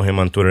don't follow him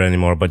on Twitter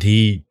anymore, but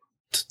he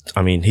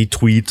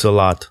tweets a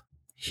lot.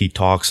 He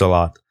talks a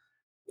lot.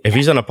 If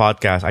he's on a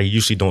podcast, I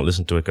usually don't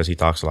listen to it because he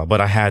talks a lot,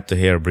 but I had to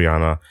hear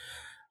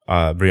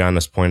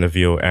Brianna's point of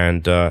view.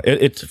 And,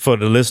 it for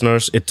the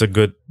listeners, it's a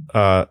good,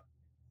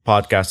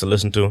 podcast to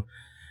listen to.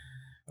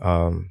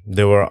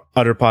 There were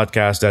other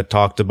podcasts that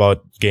talked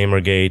about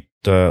Gamergate,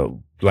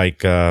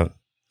 like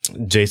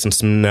Jason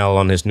Snell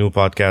on his new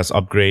podcast,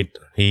 Upgrade.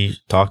 He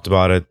talked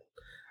about it.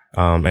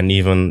 And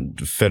even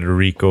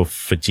Federico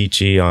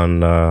Fetici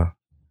on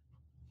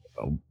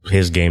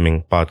his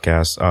gaming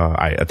podcast.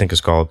 I think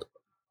it's called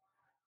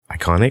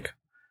Iconic.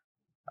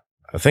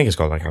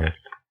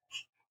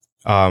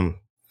 And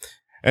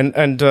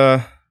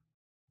if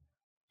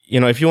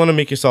you want to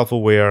make yourself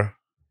aware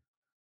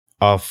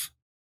of,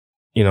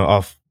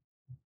 if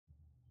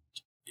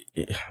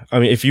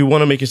you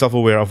want to make yourself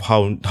aware of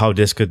how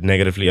this could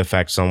negatively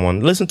affect someone,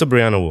 listen to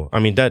Brianna Wu. I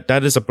mean,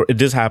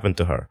 this happened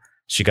to her.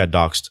 She got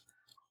doxxed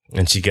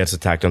and she gets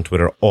attacked on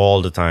Twitter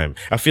all the time.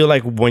 I feel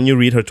like when you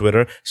read her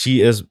Twitter,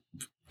 she is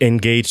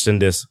engaged in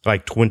this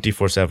like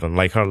 24/7.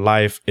 Like her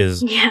life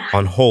is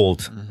on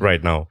hold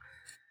right now.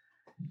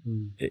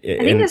 I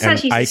think that's how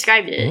she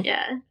described it.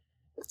 Yeah.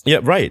 Yeah,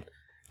 right.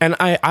 And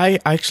I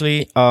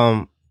actually,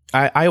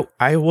 I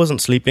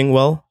wasn't sleeping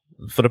well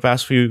for the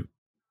past few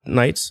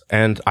nights,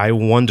 and I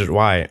wondered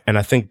why. And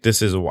I think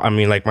this is,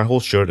 like my whole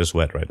shirt is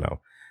wet right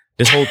now.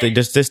 This whole thing,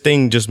 this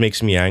thing just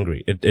makes me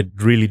angry. It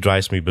really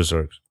drives me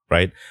berserk,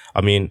 right? I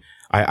mean,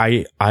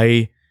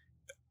 I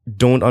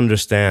don't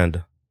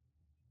understand.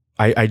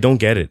 I don't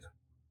get it.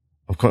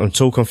 I'm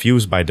so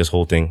confused by this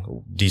whole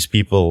thing. These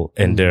people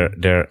and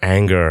their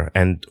anger,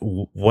 and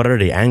what are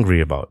they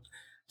angry about?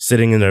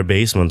 Sitting in their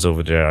basements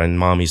over there in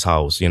mommy's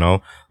house,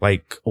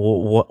 like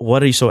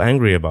what are you so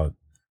angry about?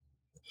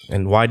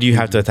 And why do you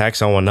have to attack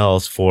someone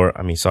else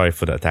sorry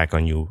for the attack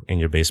on you in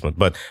your basement,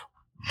 but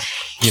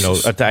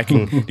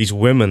attacking these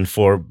women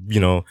for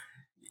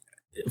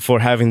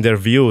having their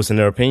views and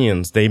their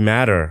opinions. They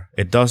matter.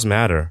 It does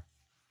matter.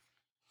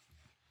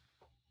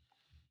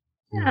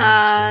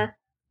 Yeah,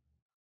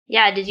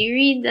 did you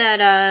read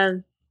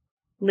that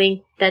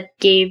link that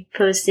Gabe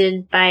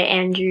posted by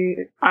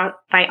Andrew,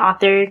 by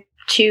author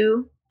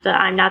 2, the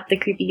I'm Not the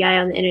Creepy Guy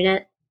on the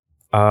Internet?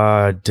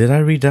 Did I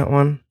read that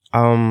one?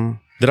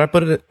 Did I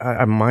put it?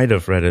 I might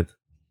have read it.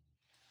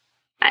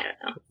 I don't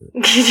know.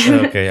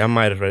 Okay, I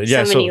might have read it.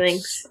 Yeah, so many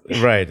links.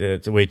 Right,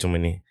 it's way too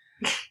many.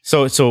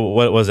 So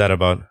what was that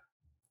about?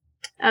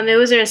 It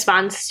was a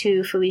response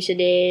to Felicia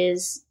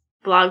Day's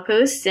blog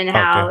post and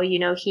how,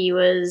 he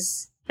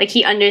was, like,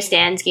 he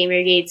understands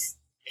Gamergate's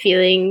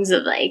feelings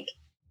of, like,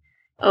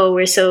 oh,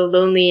 we're so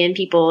lonely and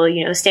people,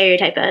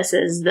 stereotype us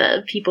as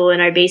the people in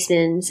our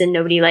basements and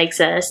nobody likes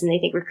us and they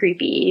think we're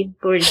creepy,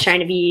 but we're just trying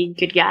to be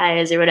good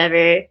guys or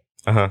whatever.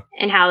 Uh-huh.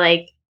 And how,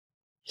 like,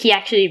 he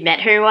actually met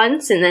her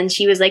once and then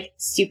she was, like,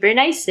 super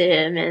nice to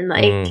him and,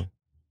 like,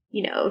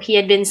 he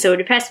had been so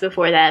depressed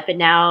before that, but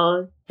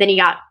then he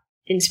got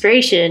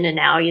inspiration and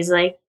now he's,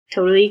 like,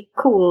 totally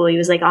cool. He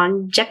was, like,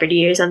 on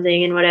Jeopardy or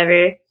something and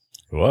whatever. It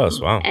was,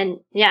 wow. And,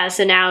 yeah,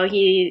 so now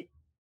he's,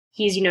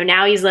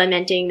 now he's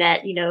lamenting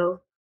that,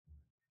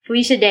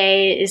 Felicia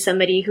Day is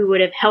somebody who would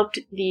have helped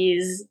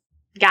these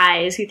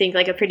guys who think,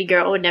 like, a pretty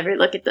girl would never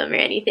look at them or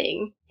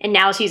anything. And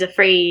now she's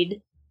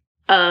afraid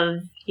of,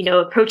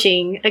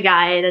 approaching a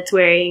guy that's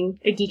wearing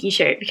a geeky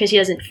shirt because she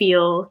doesn't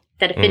feel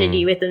that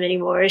affinity with them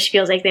anymore. She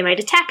feels like they might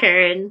attack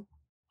her and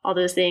all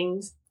those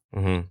things.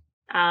 Mm-hmm.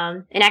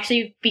 And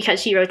actually,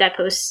 because she wrote that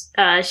post,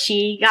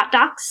 she got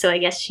doxxed, so I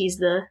guess she's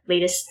the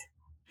latest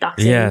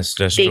doxing. Yes,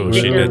 that's true.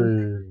 She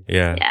did.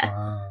 Yeah.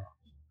 Wow.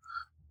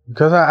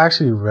 Because I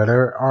actually read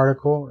her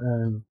article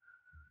and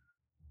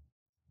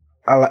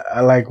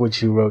I like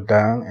what you wrote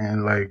down,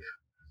 and like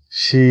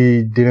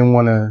she didn't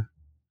want to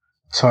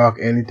talk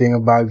anything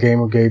about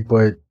Gamergate,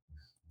 but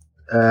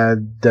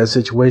that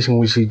situation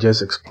which she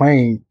just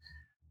explained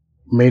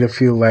made her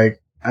feel like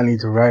I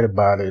need to write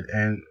about it,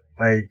 and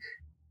like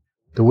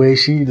the way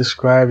she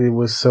described it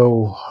was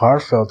so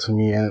heartfelt to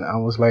me, and I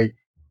was like,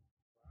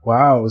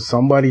 wow,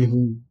 somebody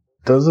who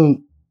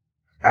doesn't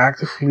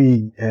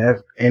actively have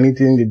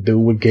anything to do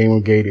with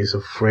Gamergate is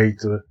afraid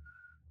to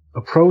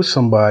approach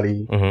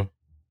somebody. Mm-hmm.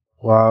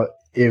 While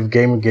if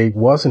Gamergate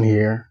wasn't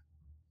here,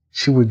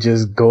 she would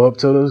just go up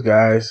to those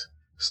guys,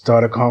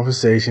 start a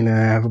conversation, and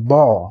have a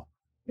ball.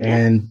 Yeah.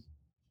 And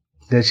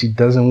that she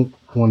doesn't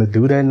want to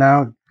do that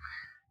now,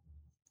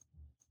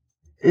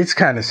 it's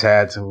kind of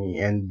sad to me.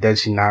 And that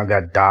she now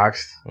got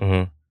doxxed.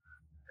 Mm-hmm.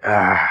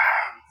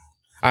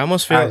 I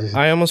almost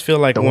feel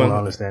like don't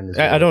understand this.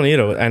 I don't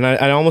either, and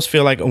I almost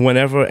feel like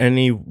whenever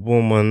any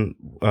woman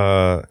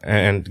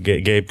and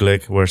Gabe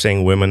Glick, we're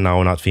saying women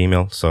now, not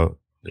female, so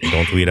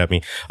don't tweet at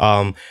me.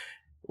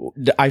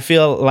 I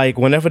feel like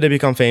whenever they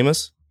become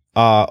famous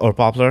or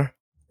popular,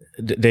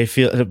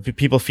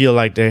 people feel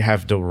like they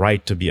have the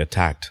right to be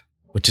attacked,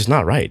 which is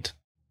not right.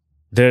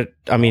 They're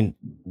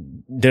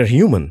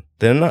human.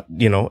 They're not.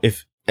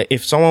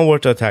 If someone were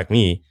to attack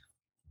me,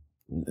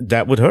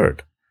 that would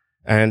hurt.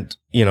 And,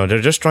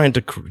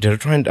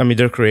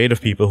 they're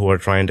creative people who are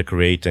trying to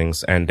create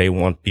things and they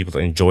want people to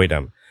enjoy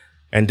them.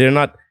 And they're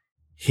not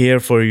here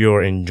for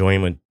your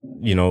enjoyment.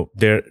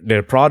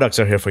 Their products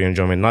are here for your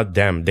enjoyment, not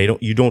them.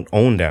 You don't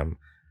own them.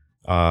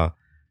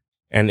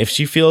 And if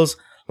she feels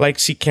like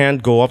she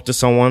can't go up to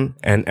someone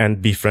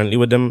and be friendly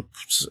with them,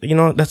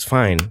 that's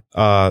fine.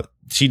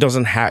 She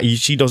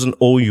doesn't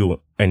owe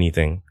you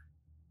anything.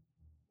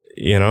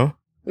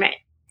 Right.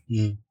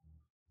 Mm.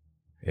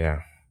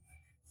 Yeah.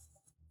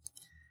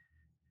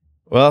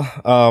 Well,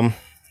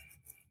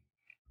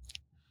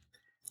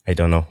 I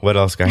don't know. What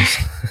else, guys?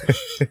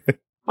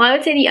 Well, I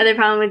would say the other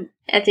problem with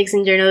ethics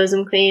and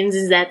journalism claims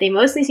is that they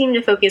mostly seem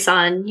to focus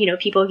on,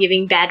 people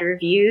giving bad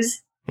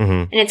reviews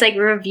And it's like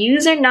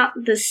reviews are not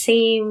the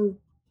same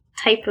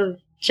type of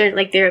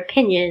like their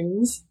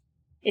opinions.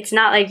 It's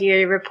not like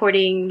you're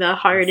reporting the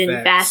hard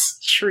and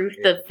fast truth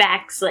of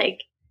facts.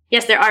 Like,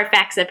 yes, there are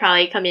facts that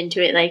probably come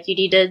into it. Like, you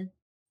need to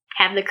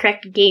have the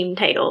correct game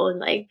title and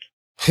like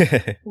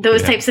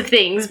those types of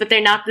things, but they're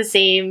not the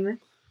same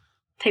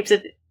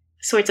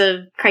sorts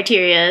of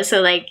criteria.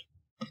 So like,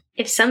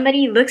 if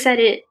somebody looks at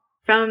it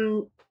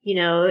from,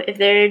 if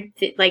they're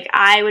like,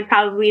 I would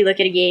probably look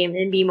at a game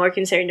and be more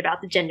concerned about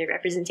the gender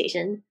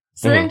representation.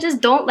 So then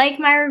just don't like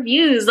my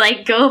reviews.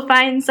 Like, go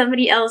find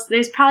somebody else.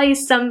 There's probably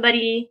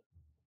somebody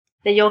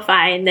that you'll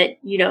find that,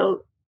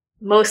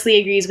 mostly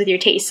agrees with your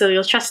taste, so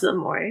you'll trust them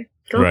more.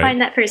 Go find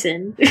that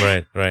person.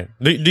 Right.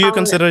 Do you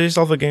consider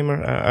yourself a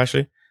gamer,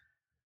 Ashley?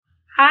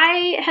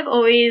 I have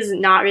always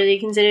not really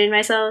considered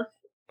myself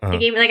a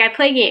gamer. Like, I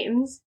play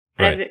games,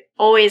 but I've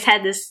always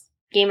had this,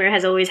 gamer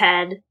has always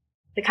had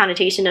the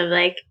connotation of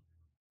like,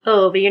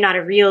 oh, but you're not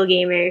a real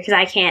gamer because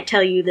I can't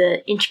tell you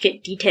the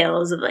intricate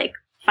details of like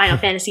Final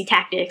Fantasy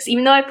Tactics,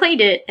 even though I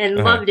played it and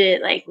loved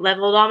it, like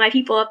leveled all my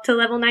people up to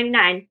level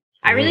 99.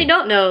 I really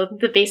don't know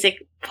the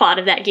basic plot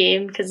of that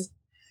game because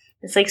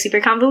it's like super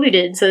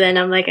convoluted. So then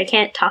I'm like, I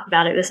can't talk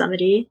about it with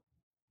somebody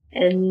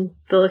and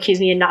they'll accuse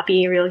me of not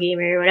being a real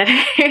gamer or whatever.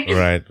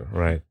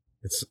 Right.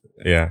 It's,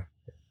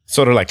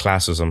 sort of like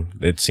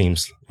classism, it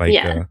seems like.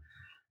 Yeah.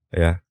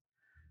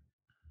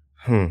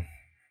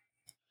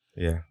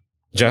 Yeah.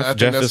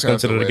 Jeff is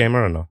considered a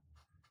gamer or no?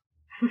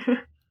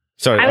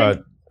 Sorry,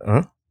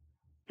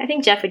 I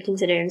think Jeff would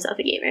consider himself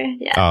a gamer.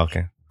 Yeah. Oh,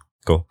 okay.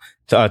 Cool.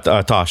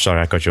 Tosh,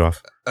 sorry, I cut you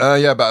off.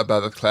 About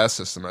the class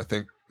system. I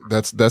think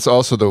that's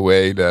also the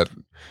way that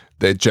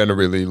they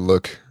generally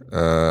look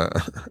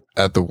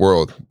at the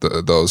world.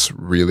 Those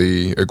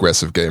really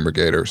aggressive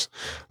gamergaters.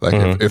 Like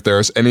if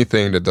there's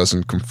anything that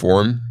doesn't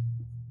conform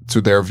to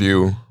their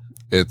view,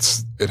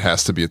 it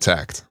has to be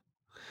attacked.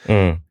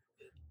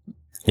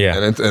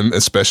 Yeah, and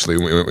especially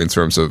in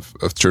terms of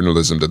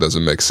journalism that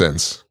doesn't make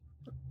sense.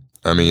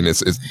 I mean,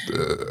 it's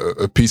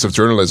a piece of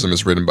journalism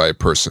is written by a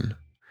person,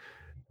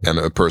 and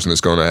a person is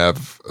going to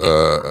have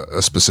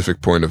a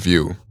specific point of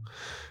view.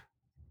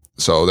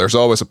 So there's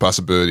always a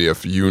possibility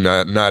of you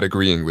not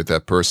agreeing with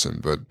that person.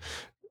 But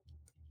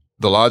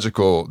the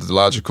logical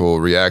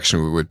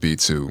reaction would be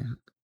to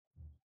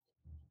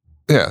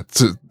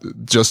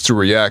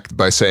react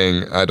by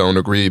saying, I don't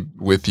agree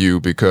with you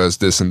because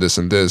this and this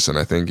and this, and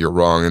I think you're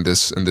wrong in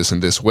this and this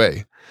and this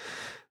way.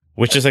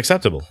 Which is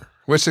acceptable.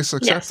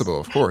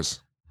 Of course.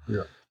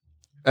 Yeah.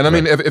 And I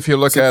mean, if you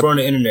look at on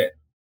the internet.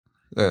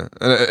 Yeah,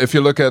 and if you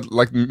look at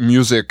like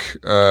music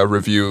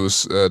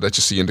reviews that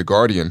you see in The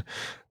Guardian,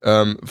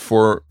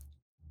 for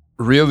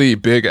really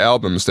big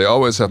albums, they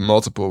always have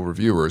multiple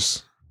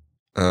reviewers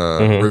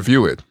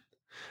review it.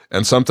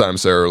 And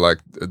sometimes they're like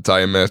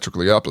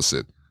diametrically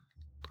opposite.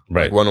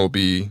 Right. Like one will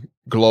be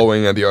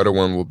glowing and the other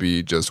one will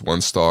be just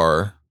 1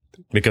 star.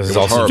 Because it's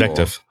all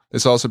subjective.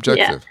 It's all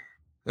subjective.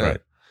 Yeah. Right.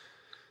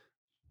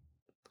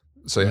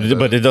 So, yeah,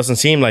 but it doesn't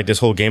seem like this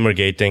whole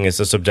Gamergate thing is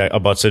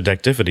about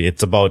subjectivity.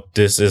 It's about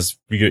they're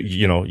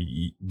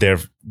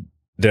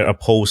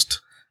opposed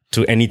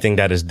to anything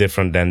that is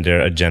different than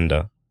their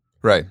agenda.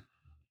 Right.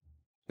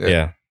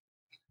 Yeah.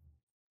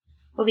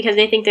 Well, because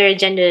they think their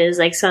agenda is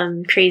like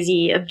some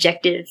crazy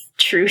objective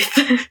truth.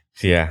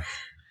 Yeah.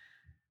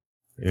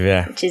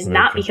 Which is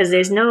not because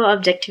there's no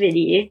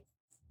objectivity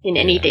in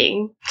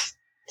anything.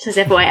 Just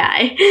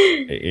FYI.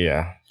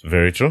 Yeah.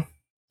 Very true.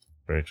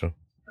 And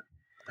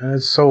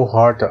it's so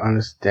hard to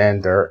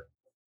understand their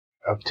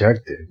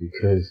objective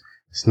because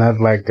it's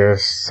not like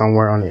there's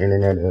somewhere on the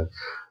internet an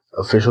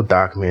official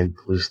document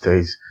which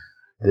states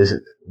this,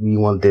 we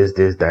want this,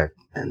 that,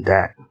 and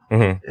that.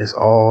 It's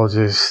all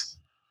just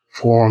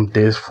form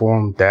this,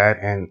 form that,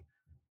 and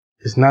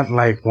it's not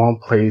like one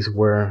place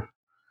where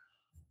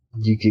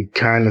you could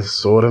kind of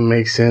sort of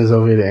make sense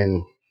of it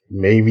and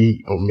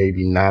maybe or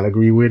maybe not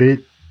agree with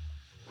it,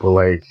 but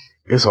like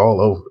it's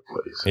all over the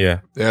place. Yeah,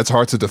 it's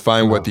hard to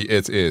define what the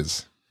it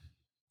is.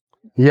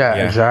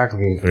 Yeah,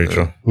 exactly. Very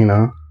true.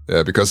 Yeah,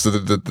 because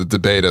the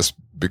debate has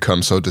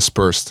become so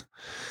dispersed,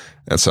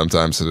 and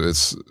sometimes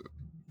it's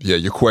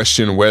you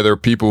question whether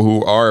people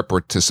who are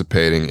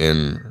participating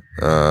in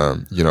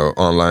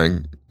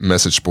online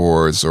message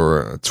boards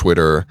or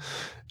Twitter,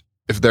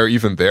 if they're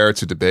even there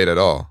to debate at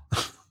all.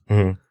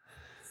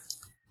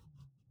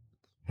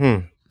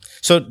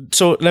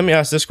 So let me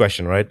ask this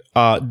question, right?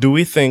 Do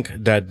we think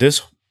that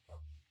this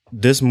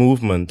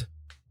movement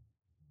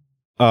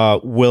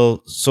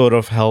will sort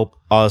of help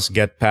us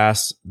get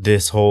past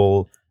this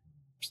whole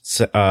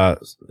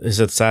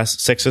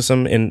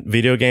sexism in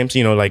video games?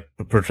 Like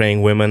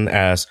portraying women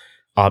as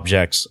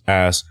objects,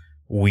 as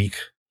weak.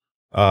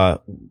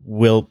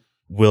 Will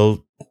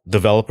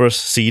developers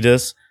see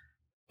this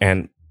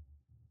and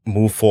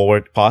move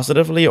forward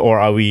positively,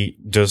 or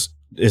is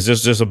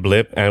this just a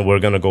blip and we're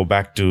gonna go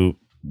back to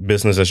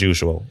business as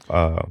usual?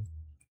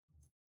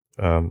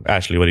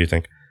 Ashley, what do you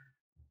think?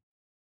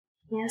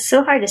 Yeah, it's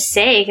so hard to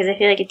say because I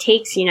feel like it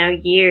takes,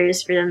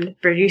 years for them to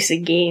produce a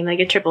game, like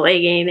a AAA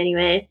game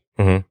anyway.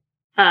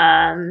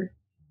 I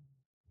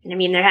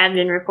mean, there have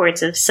been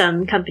reports of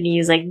some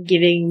companies like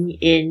giving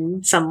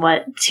in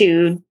somewhat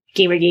to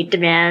Gamergate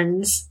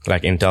demands,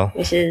 Like Intel.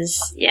 which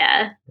is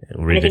I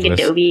Ridiculous. think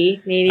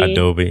Adobe maybe.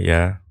 Adobe,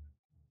 yeah.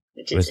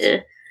 Which is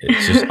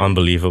It's just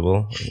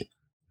unbelievable.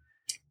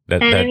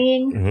 And I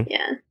mean, mhm.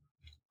 yeah.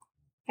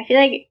 I feel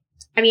like,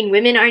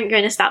 women aren't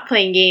going to stop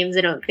playing games,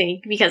 I don't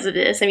think, because of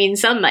this. I mean,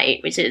 some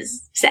might, which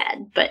is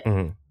sad, but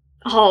Mhm.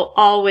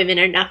 all women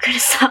are not going to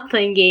stop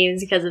playing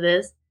games because of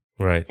this.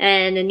 Right.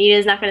 And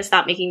Anita's not going to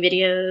stop making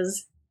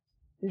videos.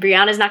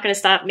 Brianna's not going to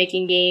stop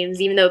making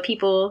games, even though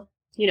people,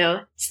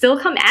 still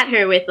come at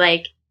her with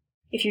like,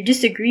 if you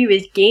disagree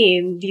with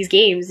these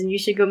games, then you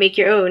should go make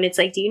your own. It's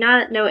like, do you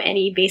not know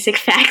any basic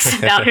facts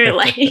about her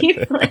life?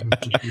 Like,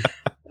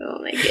 oh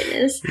my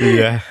goodness.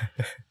 Yeah.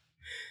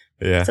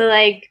 Yeah. So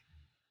like,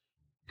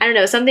 I don't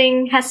know,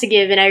 something has to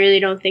give, and I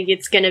really don't think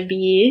it's going to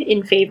be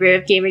in favor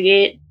of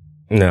Gamergate.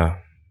 No,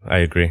 I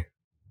agree.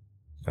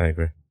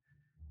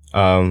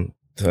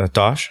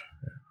 Tosh?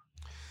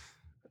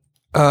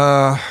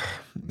 Yeah,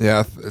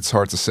 it's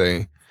hard to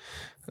say.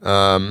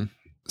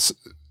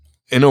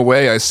 In a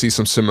way, I see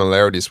some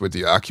similarities with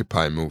the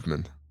Occupy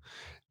movement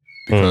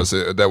because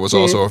that was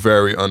also a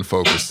very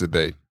unfocused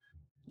debate,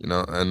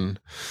 and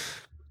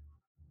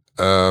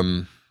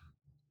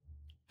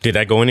Did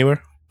that go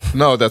anywhere?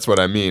 no, that's what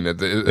I mean.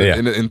 Yeah.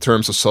 In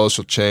terms of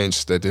social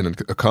change, they didn't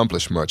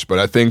accomplish much. But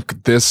I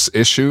think this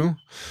issue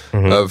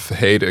of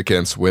hate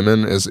against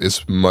women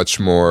is much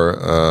more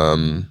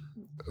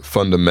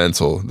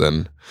fundamental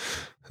than,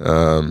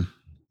 the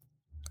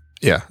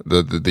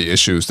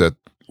issues that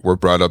were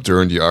brought up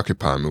during the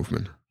Occupy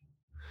movement.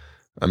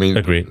 I mean,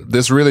 Agreed.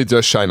 This really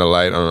does shine a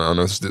light on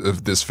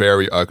this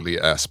very ugly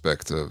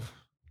aspect of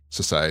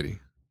society.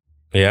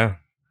 Yeah.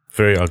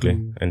 Very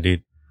ugly,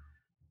 indeed.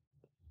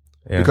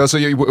 Yeah. Because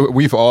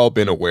we've all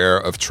been aware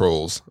of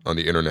trolls on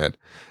the internet,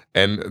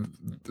 and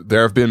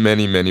there have been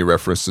many, many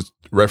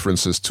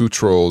references to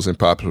trolls in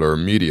popular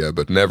media,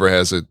 but never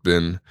has it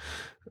been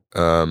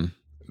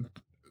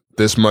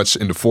this much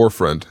in the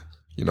forefront.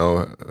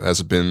 Has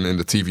it been in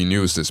the TV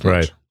news this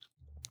much?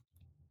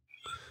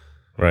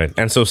 Right.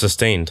 And so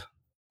sustained.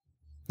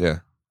 Yeah.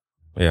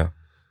 Yeah.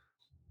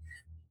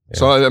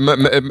 So I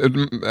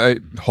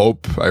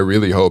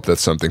really hope that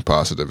something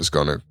positive is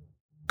going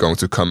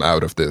to come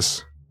out of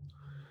this.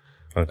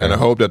 Okay. And I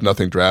hope that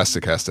nothing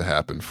drastic has to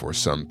happen for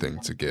something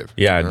to give.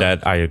 Yeah,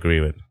 that I agree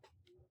with.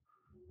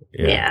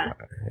 Yeah,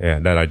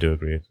 that I do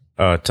agree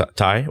with.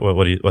 Ty,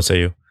 what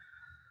say you?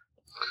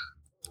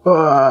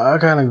 Well, I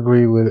kind of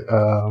agree with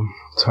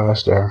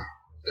Tosh there,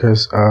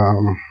 because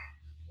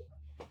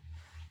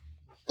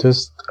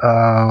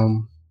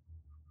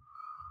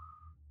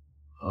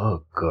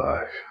oh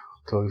gosh,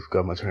 totally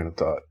forgot my train of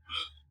thought.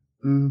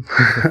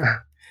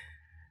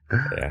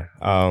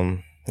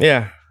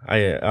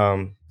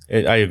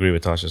 I agree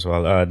with Tosh as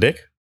well. Dick?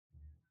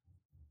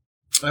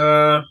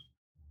 My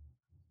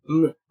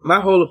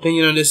whole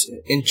opinion on this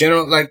in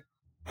general, like,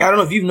 I don't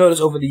know if you've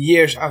noticed over the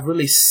years, I've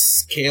really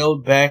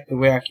scaled back the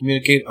way I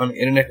communicate on the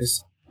internet,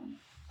 because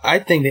I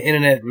think the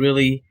internet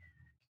really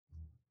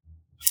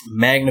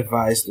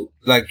magnifies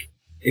like,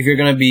 if you're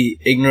gonna be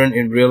ignorant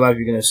in real life,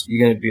 you're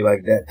gonna be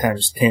like that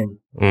times 10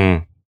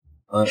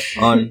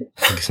 on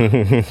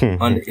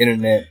the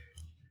internet.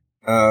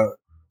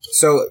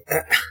 So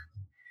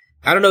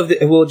I don't know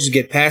if we'll just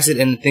get past it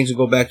and things will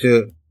go back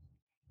to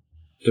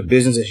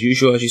business as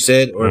usual, as you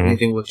said, or if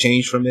anything will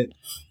change from it.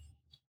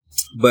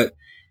 But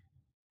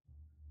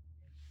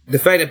the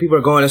fact that people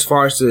are going as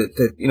far as to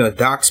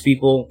dox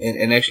people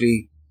and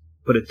actually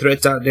put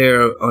threats out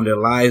there on their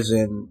lives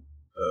and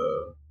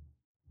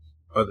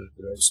other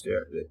threats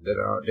that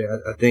are out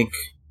there, I think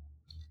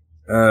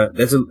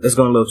that's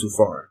going a little too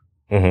far.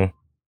 I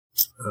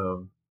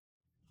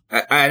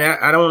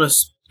don't want to.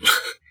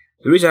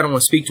 The reason I don't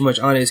want to speak too much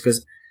on it is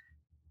because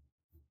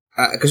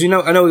I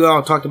know we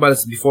all talked about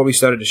this before we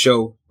started the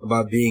show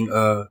about being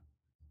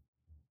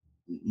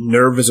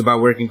nervous about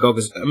working code.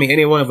 Because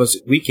any one of us,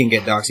 we can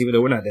get doxxed, even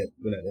though we're not that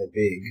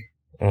big.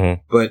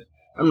 But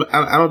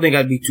I don't think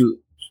I'd be too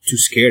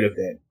scared of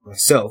that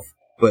myself.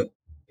 But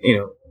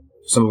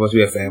some of us,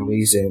 we have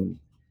families, and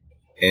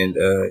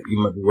you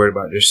might be worried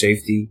about their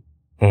safety.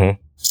 But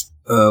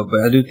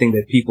I do think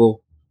that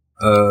people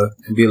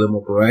can be a little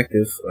more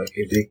proactive. Like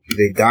if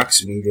they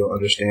dox me, they'll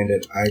understand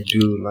that I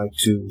do like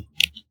to.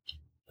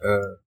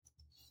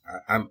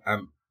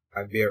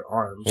 I bear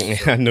arms.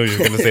 So. I knew you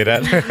were going to say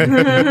that.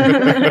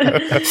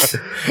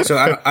 So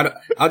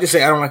I'll just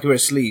say I don't like to wear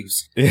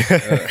sleeves.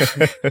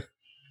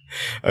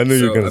 I knew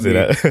you were going to say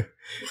that.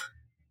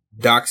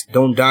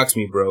 Don't dox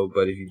me, bro.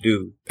 But if you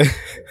do,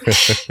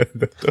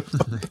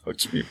 don't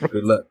dox me, bro.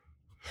 Good luck.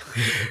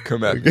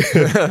 Come at me.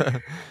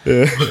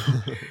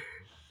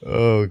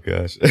 Oh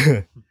gosh.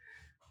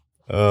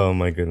 Oh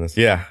my goodness.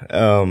 Yeah.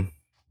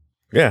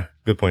 Yeah.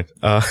 Good point.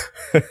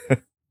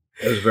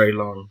 It was very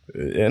long.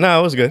 Yeah, no,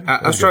 it was good.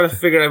 I was trying to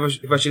figure out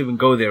if I should even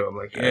go there. I'm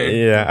like,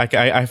 yeah,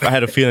 I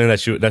had a feeling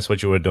that's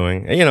what you were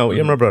doing. And,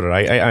 you're my brother.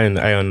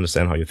 I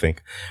understand how you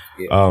think.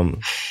 Yeah.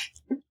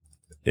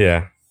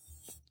 Yeah.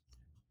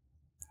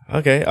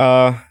 Okay.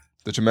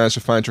 Did you manage to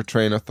find your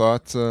train of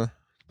thought,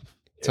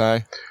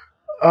 Ty?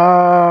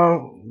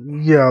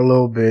 Yeah, a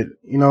little bit.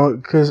 You know,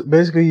 because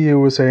basically you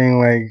were saying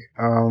like,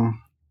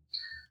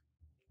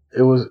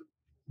 it was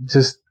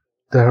just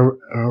the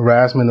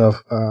harassment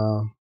of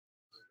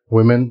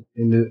women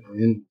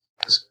in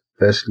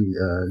especially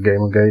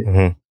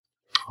Gamergate,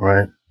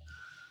 right?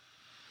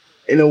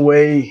 In a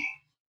way,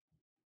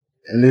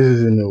 and this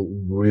is in a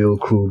real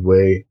crude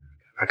way,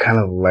 I kind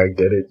of like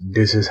that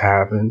this has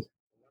happened,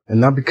 and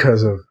not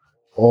because of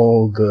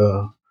all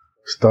the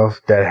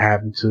stuff that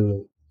happened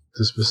to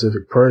the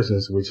specific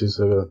persons, which is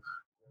a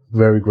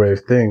very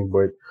grave thing,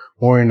 but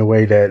more in a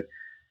way that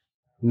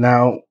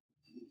now,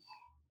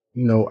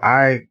 you know,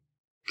 I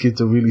get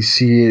to really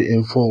see it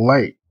in full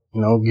light,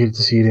 you know, get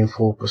to see it in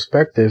full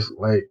perspective,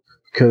 like,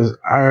 because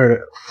I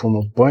heard from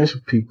a bunch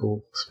of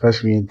people,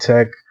 especially in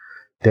tech,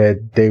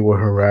 that they were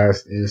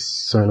harassed in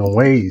certain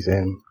ways.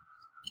 And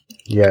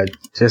yeah,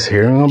 just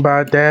hearing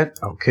about that,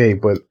 okay,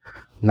 but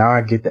now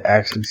I get to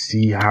actually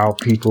see how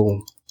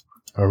people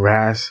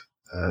harass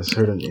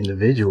certain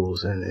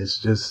individuals, and it's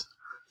just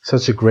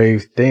such a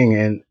grave thing.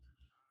 And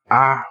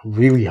I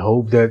really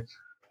hope that,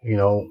 you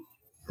know,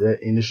 the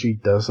industry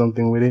does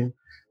something with it.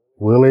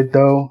 Will it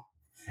though?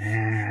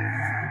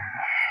 Yeah,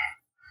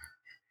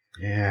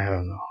 I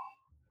don't know.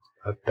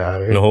 I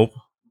doubt it. No hope?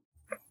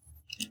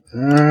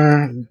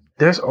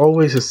 There's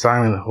always a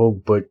silent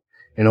hope, but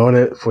in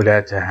order for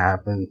that to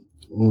happen,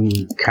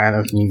 we kind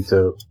of need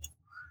to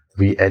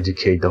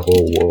re-educate the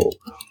whole world.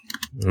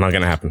 Not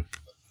gonna happen.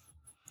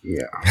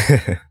 Yeah.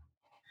 Exactly.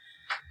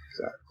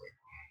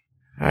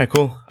 All right,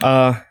 cool.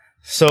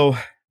 So,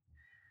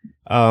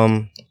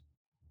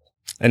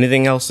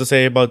 anything else to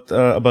say about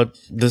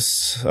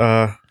this?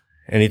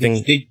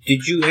 Anything?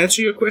 Did you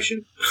answer your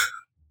question?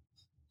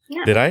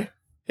 Yeah. Did I?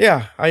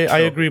 Yeah, I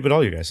agree with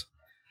all you guys.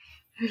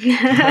 I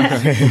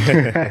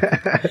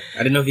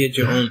didn't know if you had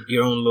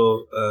your own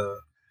little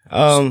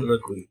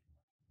soliloquy.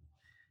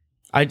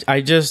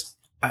 I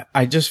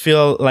just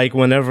feel like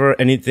whenever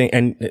anything,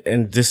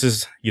 and this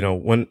is, you know,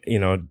 when, you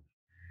know,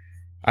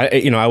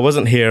 I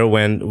wasn't here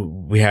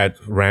when we had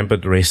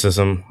rampant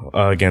racism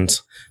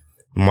against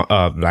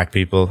black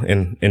people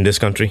in this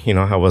country. You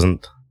know, I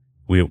wasn't.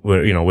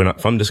 We're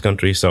not from this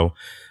country, so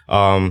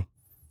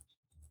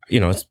you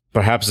know, it's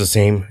perhaps the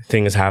same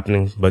thing is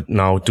happening, but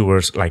now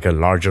towards like a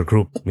larger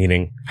group,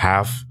 meaning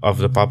half of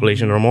the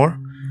population or more.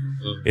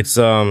 It's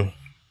you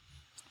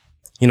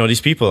know,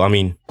 these people. I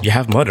mean, you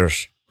have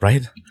mothers,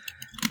 right?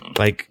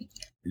 Like,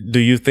 do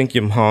you think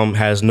your mom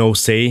has no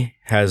say,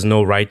 has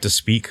no right to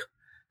speak,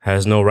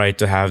 has no right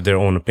to have their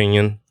own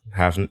opinion,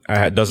 doesn't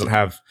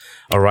have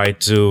a right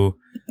to,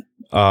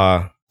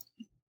 I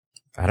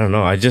don't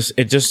know. It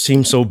just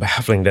seems so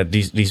baffling that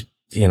these,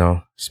 you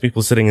know, these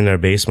people sitting in their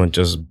basement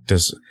just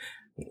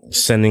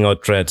sending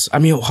out threats. I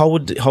mean, how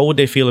would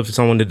they feel if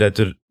someone did that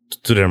to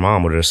their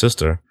mom or their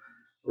sister?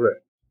 Right.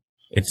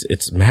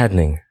 It's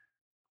maddening.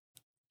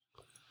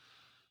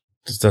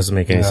 This doesn't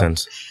make any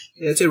sense.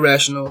 Yeah, it's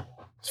irrational.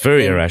 It's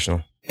very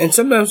irrational. And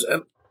sometimes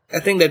I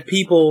think that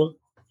people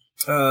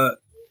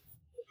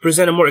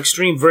present a more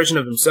extreme version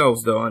of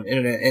themselves, though, on the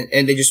internet.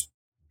 And they just,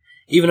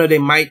 even though they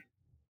might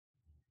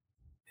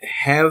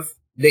have,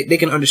 they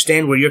can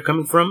understand where you're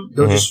coming from,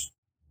 they'll just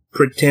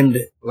pretend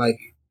like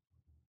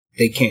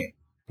they can't.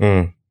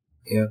 Yeah.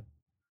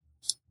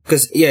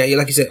 Because, yeah,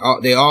 like you said,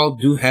 they all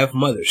do have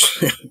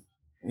mothers.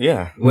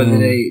 Yeah. Whether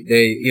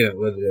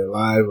whether they're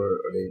alive or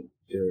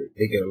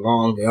they get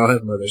along, they all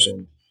have mothers,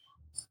 and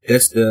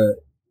that's the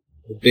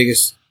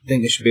biggest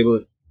thing. They should be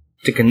able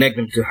to connect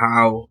them to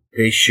how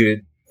they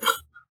should,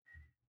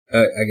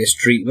 I guess,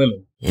 treat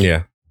women.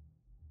 Yeah.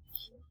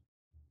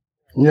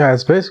 Yeah,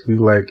 it's basically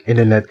like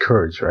internet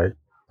courage, right?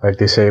 Like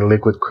they say,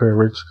 liquid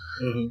courage,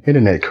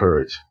 internet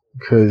courage.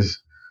 Because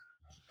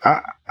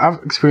I've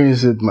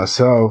experienced it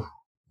myself.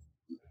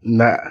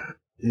 Not,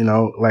 you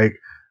know, like,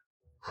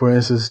 for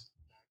instance,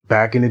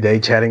 back in the day,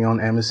 chatting on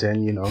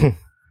MSN, you know,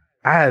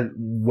 I had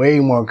way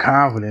more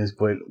confidence,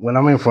 but when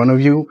I'm in front of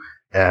you,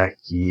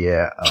 you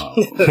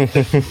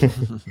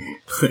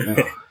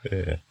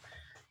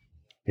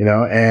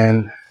know,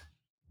 and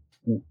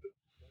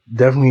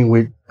definitely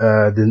with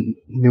the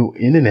new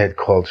internet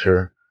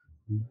culture,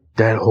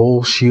 that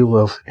whole shield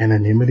of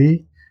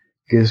anonymity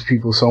gives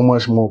people so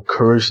much more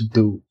courage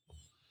to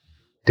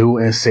do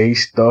and say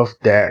stuff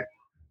that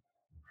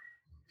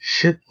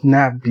should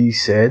not be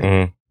said,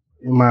 in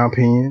my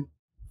opinion.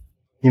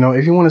 You know,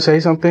 if you want to say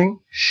something,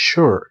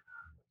 sure,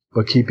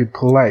 but keep it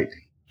polite.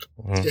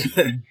 Keep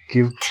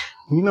it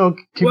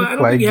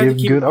polite. Give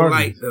good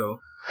arguments.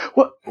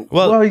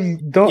 Well, you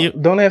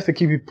don't have to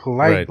keep it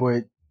polite,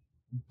 but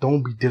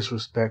don't be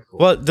disrespectful.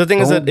 Well, the thing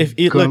is that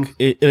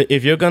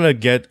if you're gonna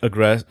get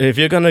aggressive, if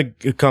you're gonna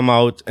come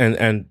out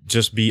and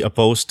just be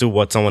opposed to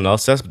what someone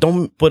else says,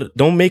 don't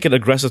make it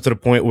aggressive to the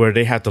point where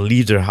they have to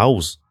leave their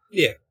house.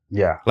 Yeah.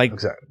 Yeah, like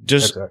exactly.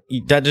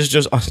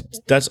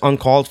 That's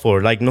uncalled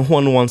for. Like, no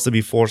one wants to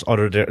be forced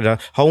out of their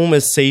home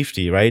is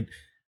safety, right?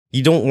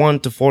 You don't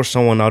want to force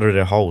someone out of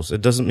their house.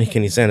 It doesn't make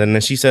any sense. And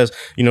then she says,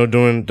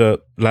 during the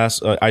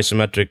last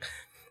isometric,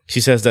 she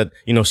says that,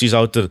 she's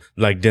out to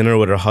like dinner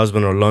with her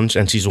husband or lunch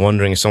and she's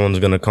wondering if someone's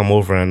going to come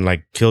over and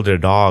like kill their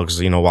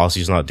dogs, while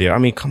she's not there. I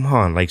mean, come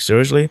on, like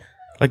seriously?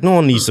 Like no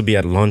one needs to be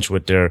at lunch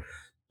with their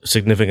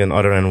significant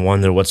other and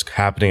wonder what's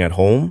happening at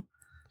home.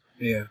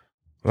 Yeah.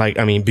 Like,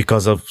 I mean,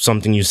 because of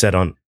something you said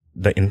on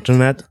the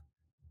internet.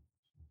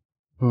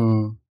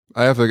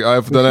 I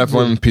have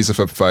one piece of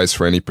advice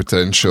for any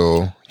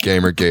potential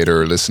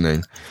Gamergator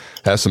listening.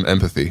 Have some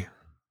empathy.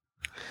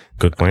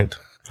 Good point.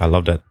 I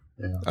love that.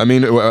 Yeah. I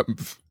mean,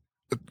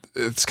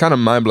 it's kind of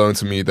mind-blowing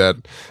to me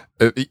that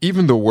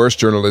even the worst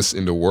journalists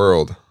in the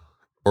world,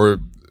 or,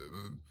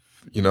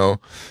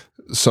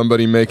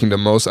 somebody making the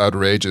most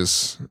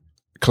outrageous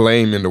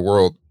claim in the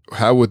world,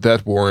 how would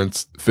that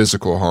warrant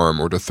physical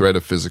harm or the threat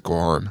of physical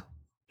harm?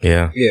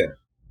 Yeah. Yeah.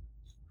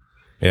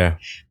 Yeah.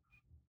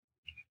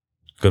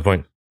 Good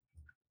point.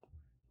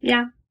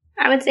 Yeah.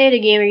 I would say to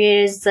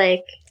Gamergate is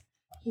like,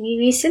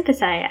 we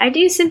sympathize. I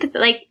do sympathize.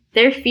 Like,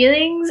 their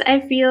feelings,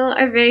 I feel,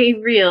 are very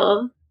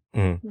real.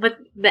 But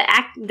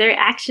their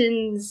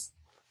actions,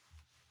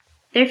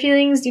 their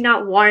feelings do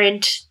not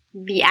warrant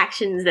the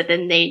actions that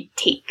then they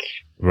take.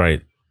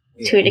 Right.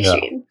 To an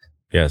extreme.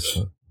 Yes.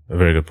 A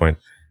very good point.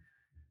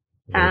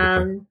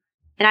 And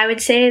I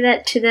would say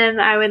that to them,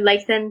 I would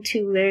like them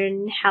to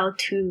learn how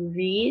to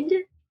read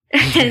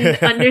and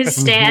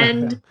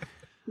understand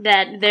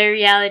that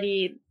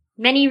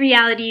many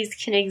realities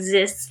can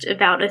exist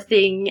about a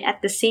thing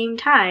at the same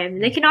time.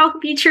 They can all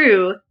be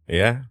true.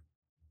 Yeah.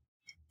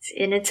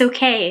 And it's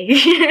okay.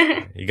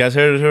 You guys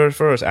heard it here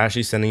first.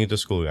 Ashley's sending you to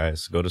school,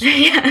 guys. Go to school.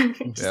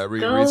 Yeah,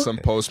 read some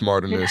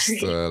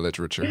postmodernist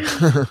literature.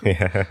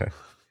 Yeah.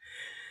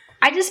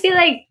 I just feel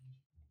like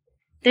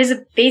there's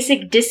a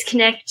basic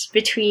disconnect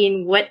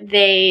between what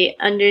they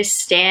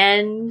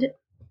understand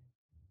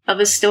of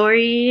a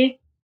story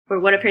or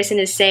what a person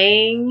is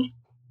saying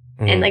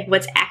and like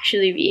what's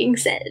actually being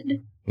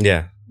said.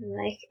 Yeah.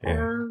 Like,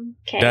 yeah.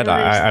 Okay. That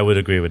I would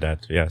agree with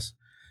that. Yes.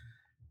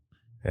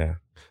 Yeah.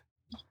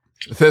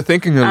 They're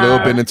thinking a little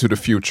bit into the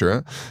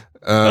future.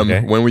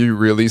 Okay. When we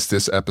release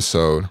this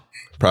episode,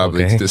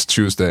 probably this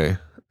Tuesday,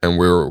 and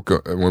when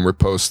we're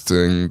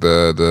posting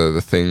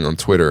the thing on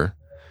Twitter.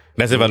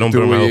 That's if I don't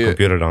burn my whole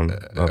computer down.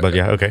 But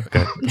yeah, okay.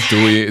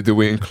 Do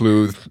we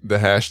include the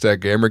hashtag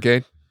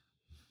Gamergate?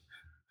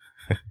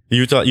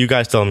 You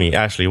guys tell me,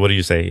 Ashley. What do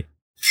you say?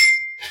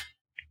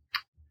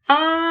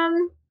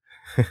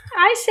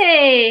 I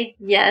say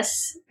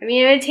yes. I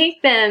mean, it would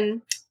take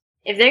them,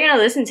 if they're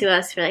gonna listen to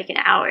us for like an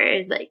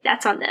hour, like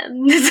that's on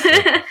them.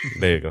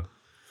 There you go.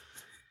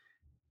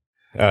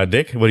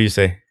 Dick, what do you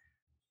say?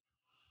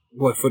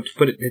 What,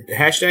 put it the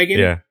hashtag in?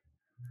 Yeah.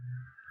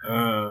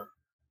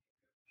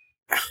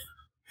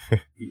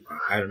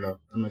 I don't know.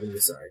 I'm not gonna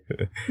decide.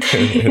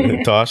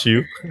 Tosh,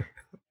 you?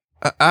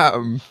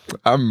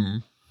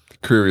 I'm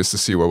curious to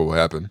see what will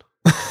happen.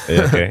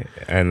 Yeah, okay.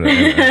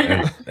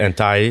 And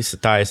Ty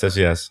says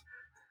yes.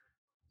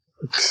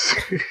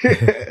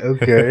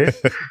 Okay.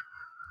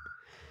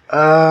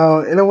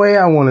 In a way,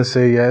 I want to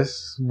say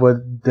yes, but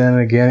then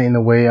again, in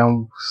a way,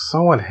 I'm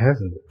somewhat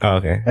hesitant. Oh,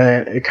 okay.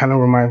 And it kind of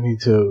reminds me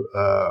to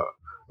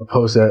a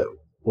post that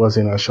was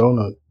in our show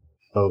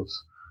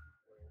notes,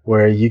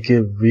 where you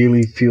could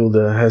really feel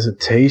the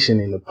hesitation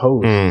in the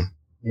post,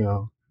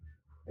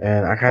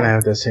 And I kind of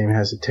have that same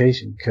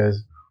hesitation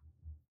because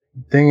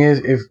the thing is,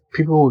 if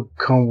people would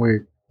come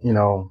with,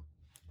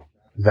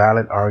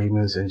 valid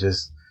arguments and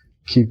just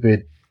keep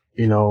it,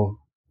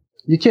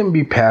 you can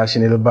be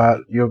passionate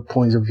about your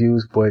points of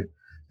views, but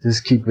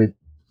just keep it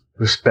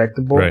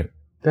respectable. Right.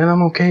 Then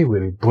I'm okay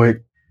with it. But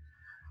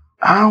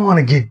I don't want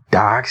to get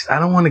doxxed. I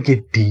don't want to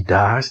get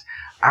DDoSed.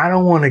 I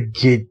don't want to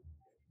get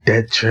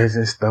death threats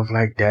and stuff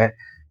like that.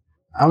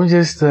 I'm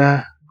just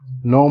a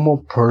normal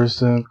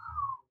person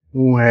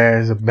who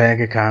has a bank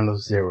account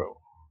of 0.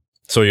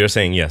 So you're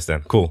saying yes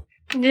then. Cool.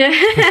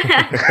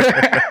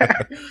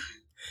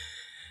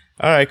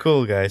 All right,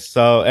 cool, guys.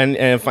 So, and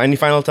any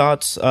final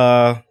thoughts?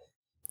 Because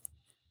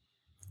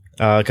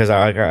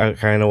I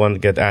kind of want to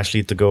get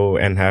Ashley to go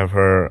and have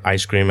her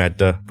ice cream at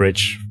the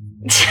bridge.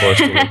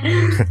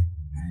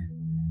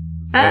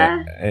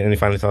 Any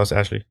final thoughts,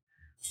 Ashley?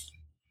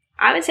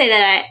 I would say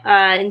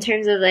that in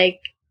terms of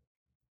like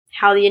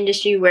how the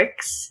industry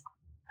works,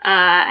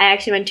 I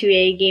actually went to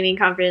a gaming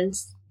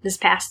conference this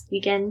past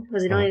weekend.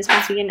 Was it only this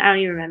past weekend? I don't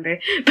even remember.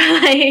 But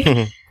like,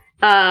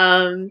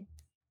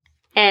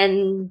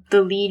 and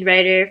the lead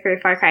writer for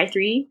Far Cry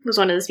 3 was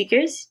one of the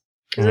speakers.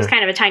 It was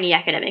kind of a tiny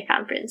academic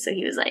conference, so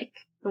he was like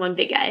the one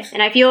big guy.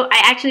 And I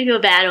actually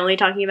feel bad only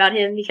talking about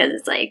him because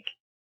it's like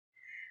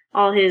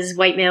all his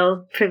white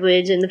male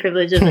privilege and the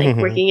privilege of like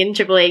working in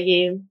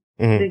AAA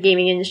the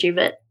gaming industry.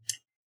 But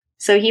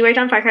so he worked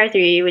on Far Cry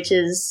 3, which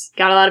has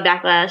got a lot of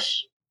backlash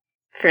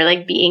for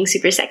like being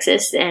super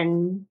sexist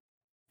and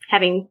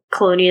having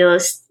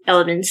colonialist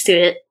elements to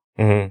it.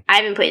 I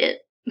haven't played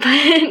it,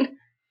 but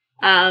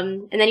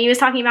and then he was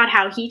talking about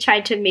how he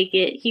tried to make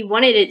it. He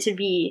wanted it to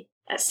be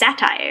a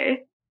satire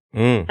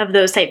of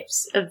those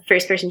types of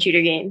first-person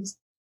shooter games.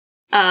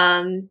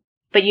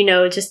 But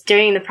just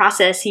during the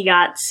process, he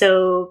got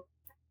so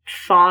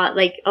fought,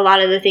 like a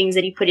lot of the things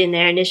that he put in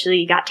there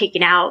initially got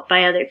taken out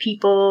by other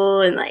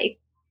people, and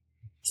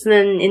so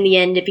then in the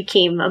end it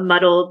became a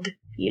muddled,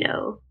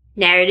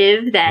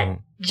 narrative that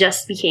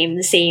just became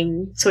the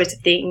same sorts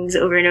of things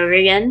over and over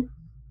again.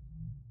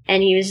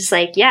 And he was just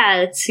like, yeah,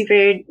 it's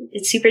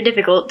super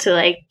difficult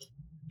to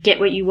get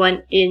what you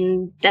want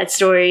in that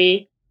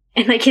story.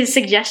 And his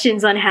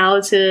suggestions on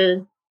how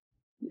to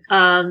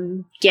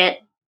get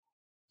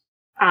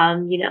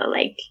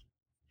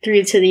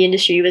through to the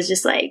industry was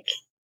just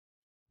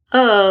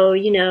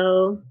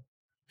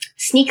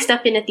sneak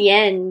stuff in at the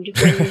end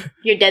when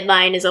your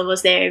deadline is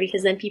almost there,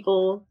 because then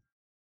people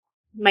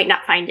might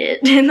not find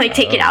it and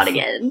take it out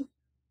again.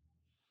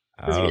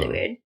 It was really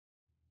weird.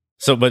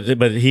 So,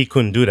 but he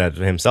couldn't do that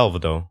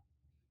himself, though.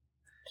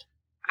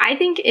 I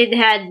think it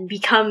had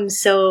become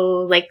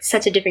so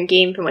such a different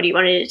game from what he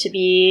wanted it to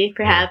be,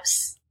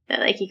 perhaps,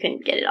 that he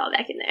couldn't get it all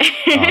back in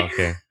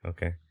there.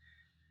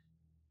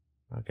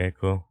 Okay,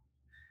 cool.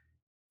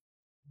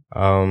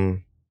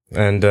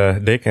 And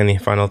Dick, any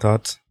final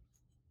thoughts?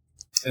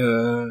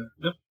 No.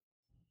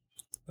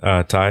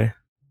 Ty?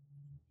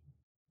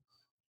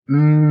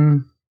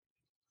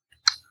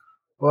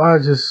 Well, I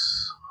just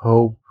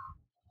hope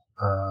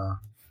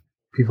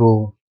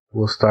people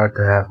will start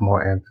to have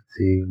more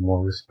empathy,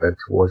 more respect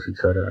towards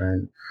each other,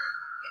 and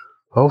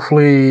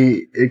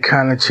hopefully it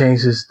kind of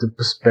changes the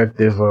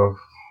perspective of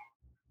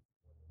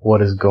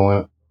what is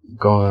going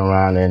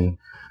around and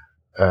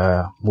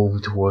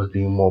moving towards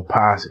being more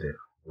positive,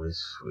 which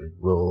it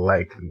will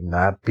likely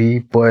not be,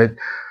 but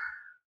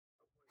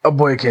a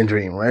boy can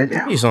dream, right?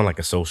 You sound like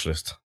a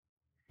socialist.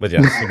 But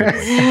yeah.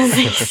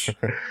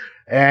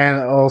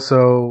 And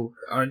also,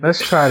 let's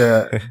try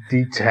to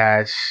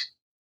detach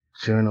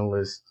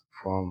journalists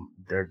from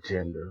their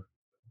gender.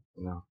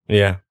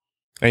 Yeah.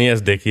 And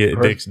yes, Dick,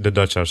 the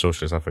Dutch are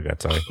socialists. I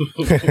forgot, sorry.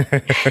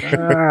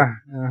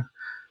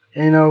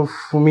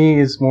 For me,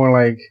 it's more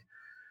like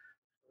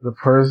the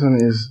person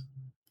is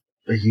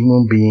a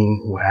human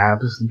being who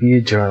happens to be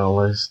a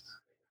journalist,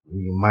 who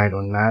you might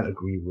or not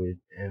agree with,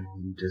 and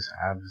who just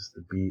happens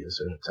to be a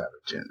certain type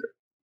of gender.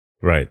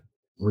 Right.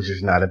 Which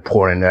is not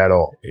important at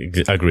all.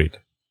 Agreed.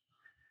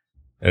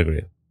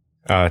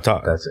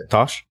 That's it.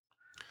 Tosh?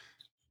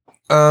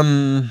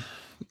 I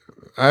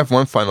have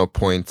one final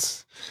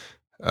point,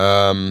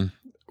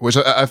 which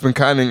I've been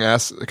kind of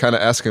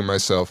asking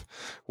myself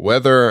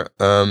whether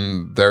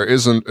there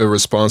isn't a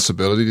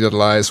responsibility that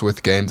lies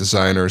with game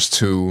designers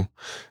to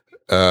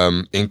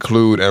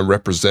include and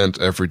represent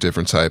every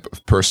different type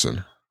of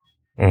person.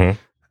 Mm-hmm.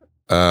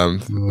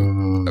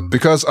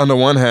 Because on the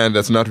one hand,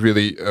 that's not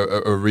really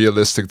a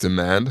realistic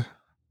demand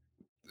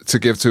to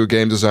give to a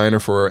game designer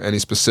for any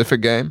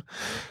specific game.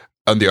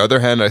 On the other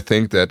hand, I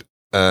think that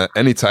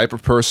any type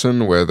of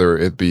person, whether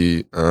it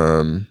be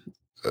a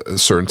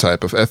certain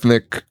type of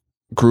ethnic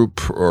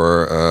group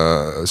or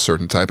a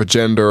certain type of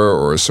gender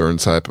or a certain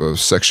type of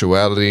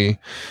sexuality,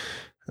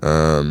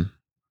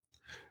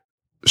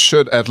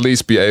 should at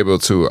least be able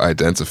to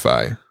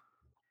identify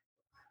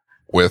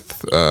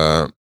with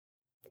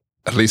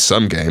at least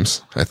some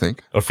games, I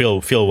think. Or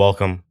feel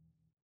welcome.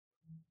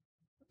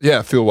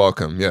 Yeah, feel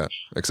welcome. Yeah,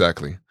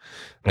 exactly.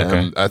 Okay.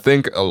 And I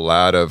think a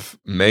lot of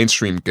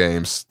mainstream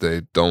games,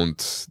 they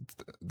don't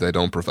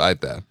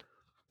provide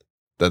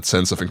that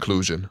sense of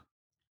inclusion.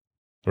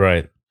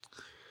 Right.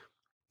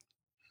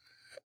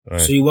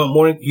 So you want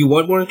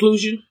more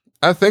inclusion?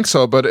 I think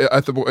so, but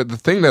the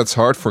thing that's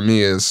hard for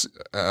me is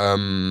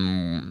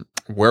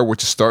where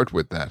would you start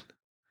with that?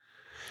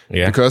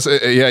 Yeah. Because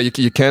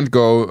you can't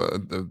go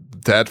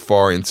that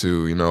far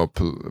into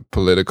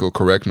political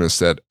correctness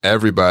that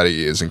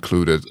everybody is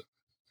included,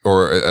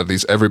 or at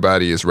least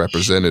everybody is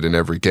represented in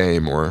every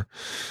game, or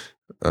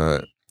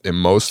in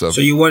most of.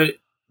 So you want it.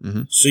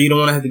 Mm-hmm. So you don't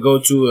want to have to go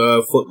to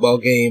a football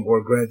game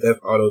or Grand Theft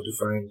Auto to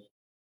find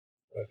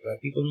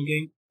black people in the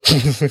game.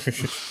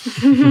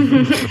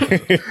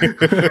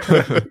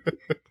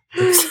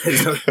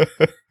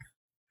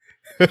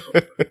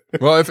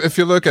 Well, if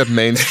you look at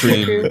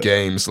mainstream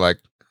games like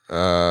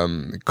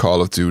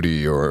Call of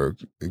Duty or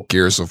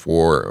Gears of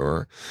War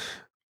or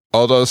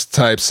all those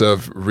types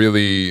of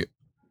really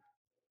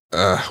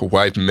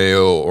white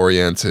male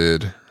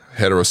oriented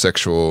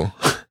heterosexual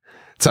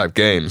type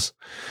games,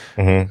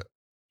 mm-hmm.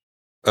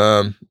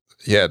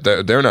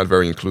 They're not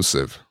very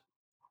inclusive,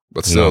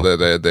 but still they're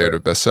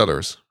the best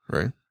sellers,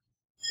 right?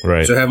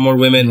 Right. So have more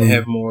women,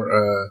 have more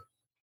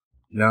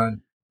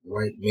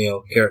non-white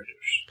male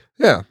characters.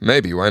 Yeah,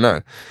 maybe. Why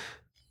not?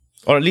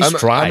 Or at least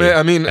try.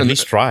 I mean, at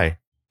least try.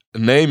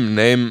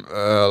 Name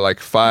like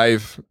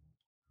 5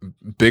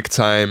 big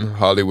time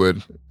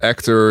Hollywood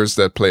actors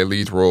that play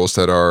lead roles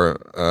that are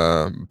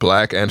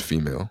black and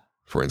female,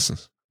 for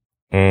instance.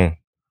 Mm.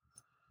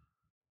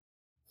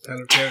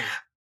 Tyler Perry.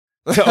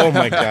 Oh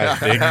my God,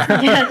 Dick.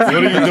 What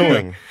are you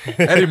doing?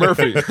 Eddie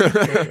Murphy.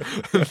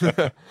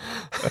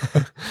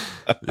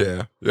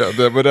 yeah,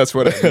 but that's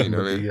what I mean.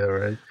 Yeah,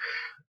 right.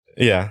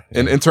 Yeah.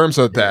 In terms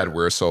of that,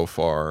 we're so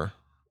far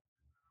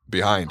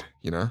behind,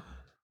 you know?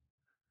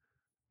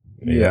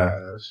 Yeah,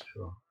 that's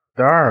true.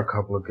 There are a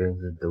couple of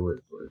games that do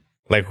it, but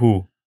Like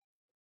who?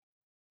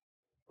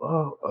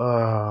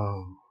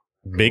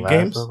 Big Last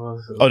games? of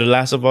Us. Oh, The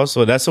Last of Us.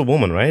 So that's a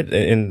woman, right?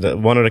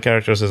 One of the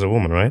characters is a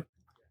woman, right?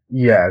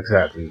 Yeah,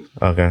 exactly.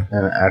 Okay.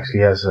 And it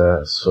actually has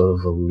a sort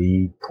of a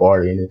lead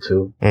part in it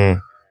too.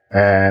 Mm.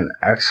 And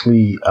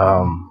actually,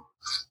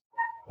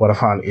 what I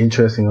found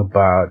interesting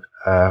about,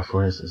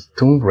 for instance,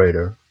 Tomb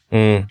Raider,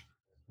 Mm.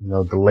 you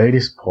know, the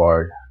latest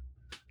part,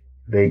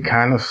 they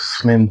kind of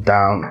slimmed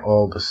down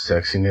all the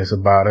sexiness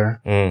about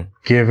her,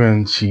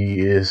 given she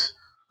is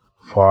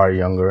far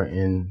younger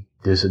in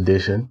this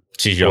edition.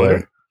 She's younger?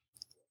 But,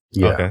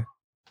 yeah. Okay.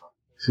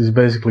 She's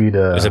basically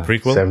the Is it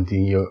prequel?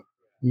 17-year.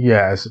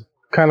 Yeah, it's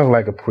kind of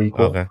like a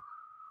prequel. Okay.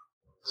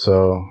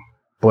 So,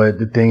 but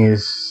the thing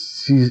is,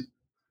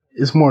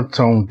 it's more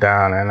toned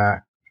down,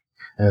 and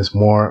it's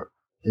more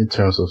in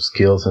terms of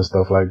skills and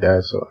stuff like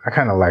that. So I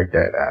kind of like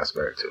that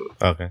aspect too.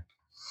 Okay.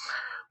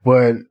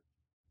 But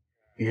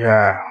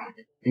yeah,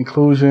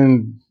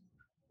 inclusion,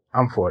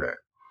 I'm for that.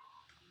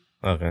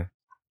 Okay.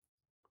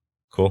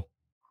 Cool.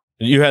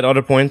 You had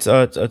other points,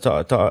 Tosh,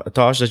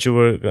 that you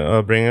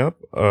were bringing up,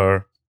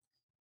 or?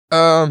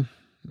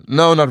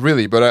 No, not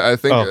really. But I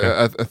think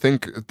okay. I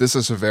think this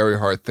is a very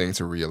hard thing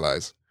to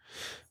realize.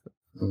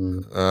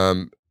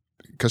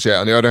 Because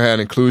on the other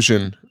hand,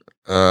 inclusion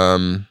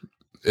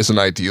is an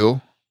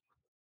ideal,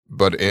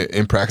 but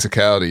in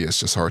practicality, it's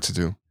just hard to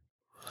do.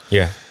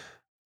 Yeah.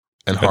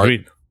 And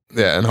Agreed.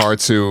 and hard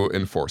to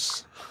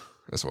enforce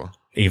as well.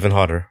 Even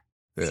harder.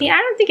 Yeah. See, I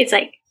don't think it's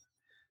like.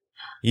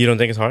 You don't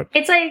think it's hard?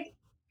 It's like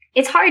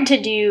it's hard to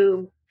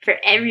do for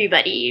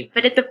everybody,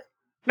 but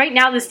right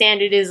now the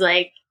standard is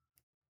like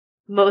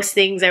most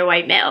things are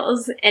white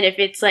males, and if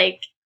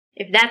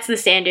that's the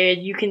standard,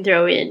 you can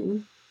throw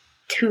in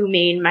 2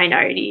 main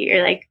minority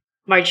or like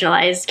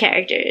marginalized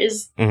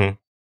characters. Mm-hmm.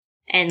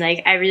 And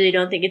like, I really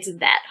don't think it's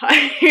that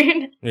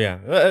hard. Yeah.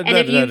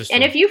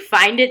 And if you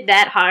find it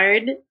that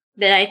hard,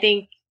 then I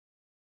think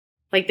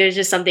like there's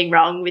just something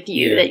wrong with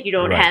you that you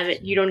don't have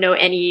it. You don't know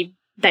any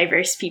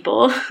diverse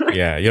people.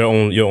 Yeah. Your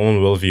own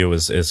worldview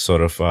is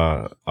sort of,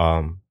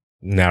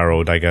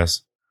 narrowed, I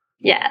guess.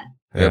 Yeah.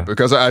 Yeah,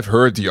 because I've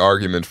heard the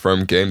argument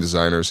from game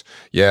designers,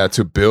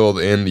 to build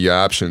in the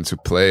option to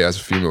play as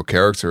a female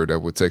character, that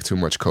would take too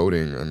much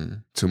coding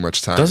and too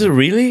much time. Does it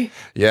really?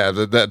 Yeah,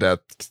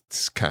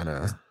 that's kind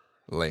of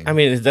lame. I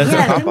mean, that's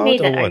I've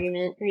made that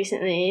argument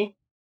recently.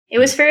 It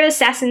was for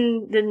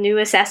the new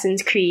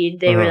Assassin's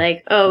Creed. They were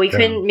like, oh, we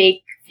couldn't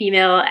make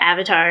female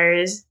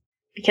avatars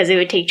because it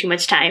would take too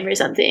much time or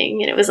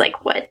something. And it was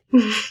like, what?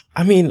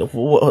 I mean,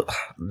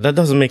 that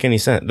doesn't make any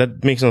sense.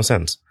 That makes no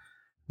sense.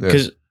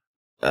 Because...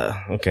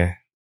 Okay,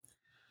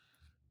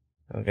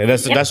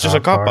 that's just a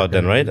cop out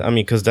then, right? I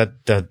mean, because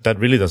that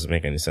really doesn't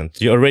make any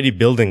sense. You're already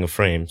building a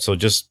frame, so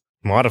just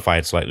modify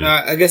it slightly.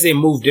 I guess they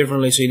move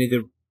differently, so you need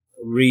to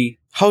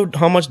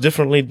How much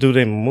differently do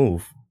they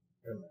move?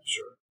 I'm not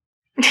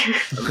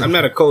sure. I'm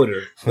not a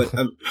coder, but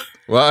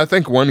well, I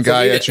think one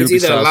guy at Ubisoft.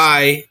 It's either a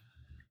lie.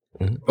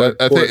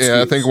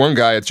 I think one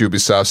guy at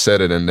Ubisoft said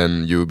it, and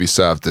then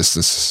Ubisoft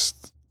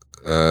distanced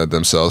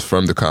themselves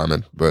from the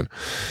comment. But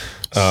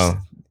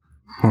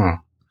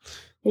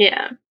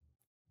yeah.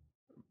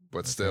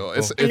 But still,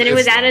 and then it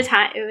was at a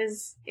time.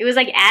 It was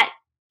like at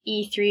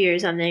E3 or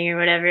something or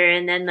whatever,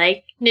 and then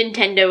like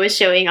Nintendo was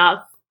showing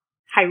off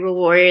Hyrule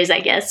Warriors,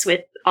 I guess,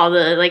 with all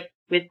the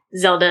with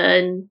Zelda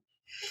and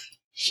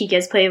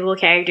Sheikah's playable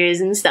characters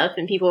and stuff,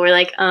 and people were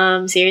like,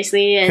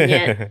 seriously, and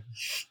yet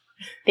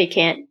they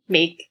can't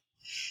make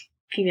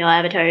female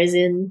avatars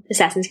in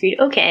Assassin's Creed.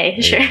 Okay,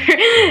 sure.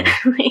 Yeah.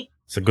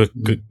 It's a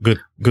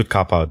good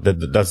cop out.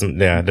 That doesn't.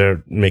 Yeah,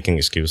 they're making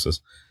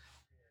excuses.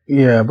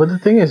 Yeah, but the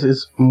thing is,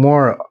 it's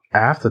more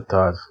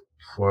afterthought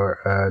for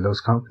those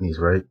companies,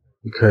 right?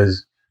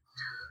 Because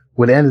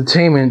with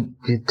entertainment,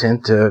 you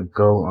tend to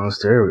go on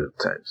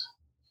stereotypes,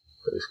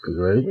 basically,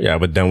 right? Yeah,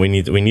 but then we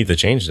need to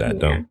change that,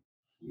 though.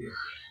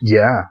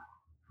 Yeah,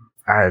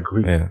 I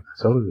agree. Yeah.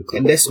 I totally agree.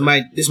 And this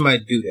might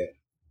do that,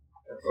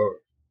 or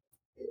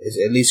it's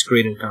at least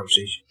creating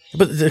conversation.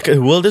 But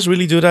will this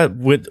really do that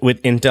with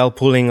Intel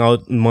pulling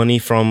out money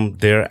from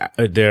their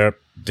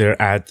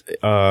ad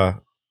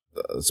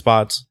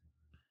spots?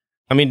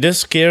 I mean, this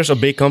scares a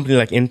big company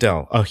like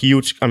Intel.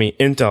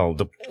 Intel,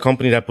 the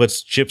company that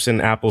puts chips in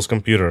Apple's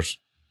computers,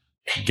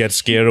 gets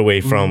scared away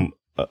from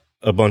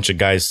a bunch of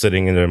guys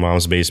sitting in their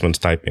mom's basements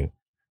typing.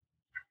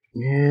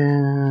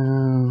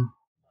 Yeah.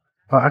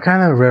 Well, I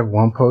kind of read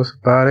one post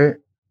about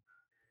it,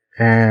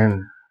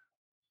 and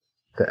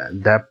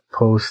that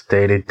post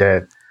stated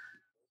that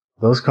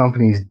those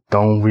companies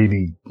don't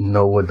really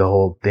know what the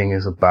whole thing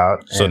is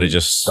about. So they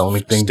just the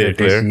only thing that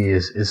they see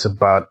is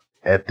about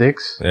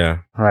ethics.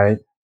 Yeah. Right.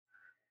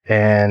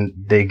 And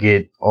they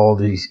get all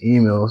these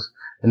emails.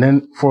 And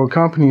then for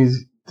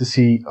companies to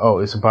see, oh,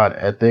 it's about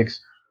ethics.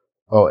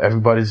 Oh,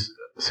 everybody's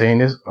saying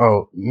this.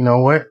 Oh, you know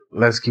what?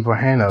 Let's keep our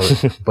hand on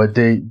it. But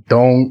they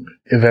don't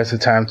invest the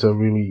time to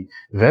really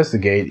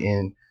investigate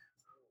in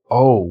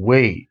oh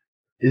wait,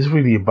 it's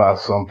really about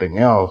something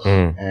else,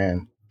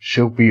 and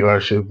should be or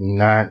should be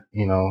not,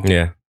 you know.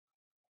 Yeah.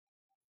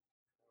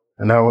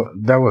 And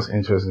that was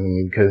interesting to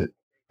me because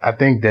I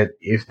think that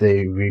if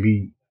they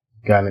really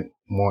got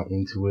more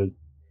into it,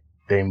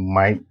 they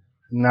might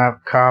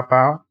not cop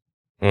out.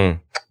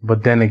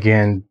 But then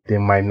again, they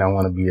might not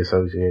want to be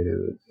associated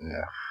with.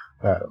 Yeah,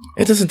 I don't know.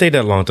 It doesn't take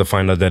that long to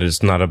find out that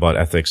it's not about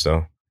ethics,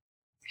 though.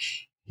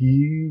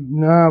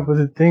 No, but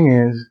the thing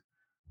is,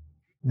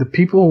 the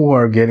people who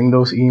are getting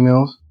those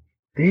emails,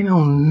 they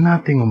know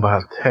nothing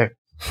about tech,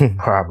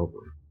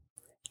 probably,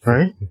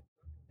 right?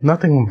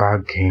 Nothing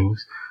about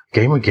games.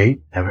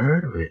 Gamergate, never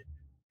heard of it.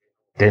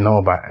 They know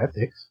about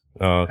ethics.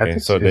 Oh, okay.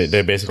 Ethics so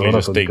they basically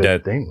just take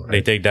that. Thing, right?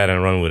 They take that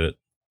and run with it.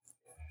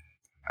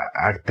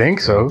 I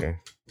think so. Okay.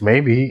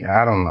 Maybe.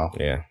 I don't know.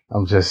 Yeah.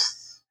 I'm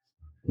just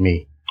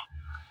me.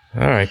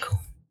 All right, cool.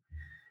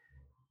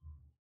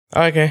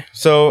 Okay,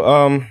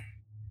 so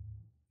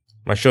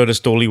my shirt is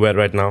totally wet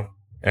right now,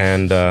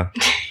 and Are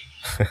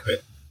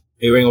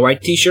you wearing a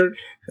white T-shirt?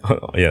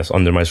 Yes,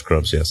 under my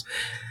scrubs. Yes.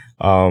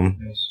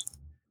 Nice.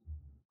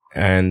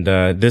 And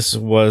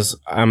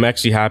I'm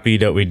actually happy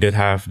that we did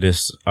have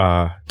this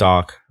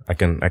talk. I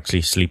can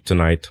actually sleep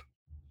tonight.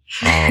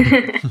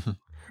 It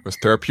was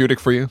therapeutic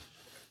for you?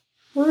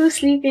 Ooh,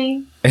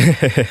 sleeping.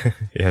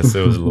 Yes,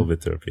 it was a little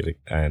bit therapeutic.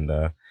 And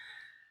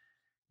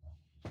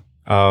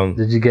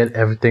did you get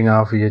everything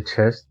off of your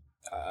chest?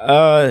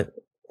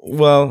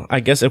 Well, I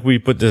guess if we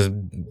put this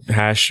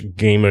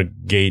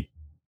 #Gamergate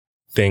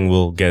thing,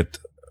 we'll get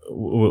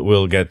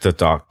to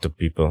talk to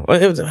people.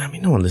 I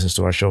mean, no one listens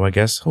to our show, I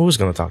guess. Who's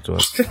going to talk to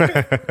us?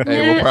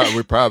 Hey,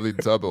 we'll probably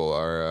double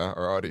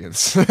our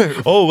audience.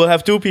 Oh, we'll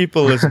have 2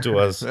 people listen to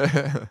us.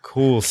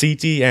 Cool.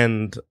 CT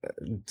and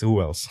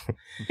who else?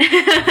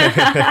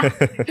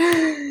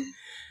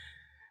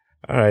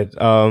 All right.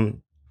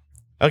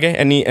 Okay.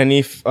 Any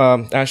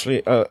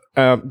Ashley,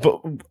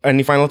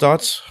 any final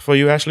thoughts for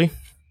you, Ashley?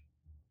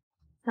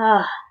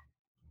 I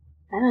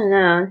don't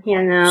know.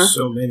 Yeah, no.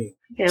 So many.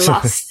 I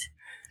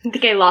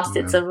think I lost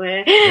it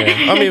somewhere.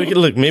 Yeah. I mean,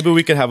 look, maybe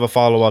we could have a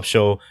follow-up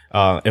show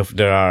if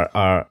there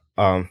are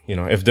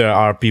if there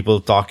are people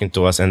talking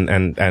to us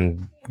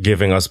and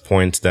giving us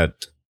points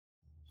that,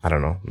 I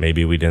don't know,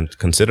 maybe we didn't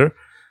consider.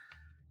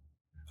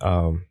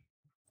 Who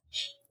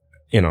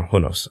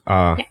knows?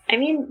 I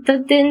mean,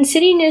 the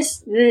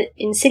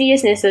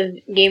insidiousness of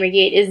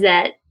Gamergate is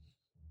that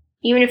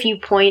even if you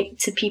point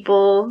to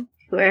people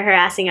who are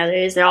harassing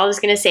others, they're all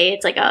just going to say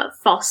it's like a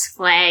false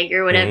flag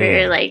or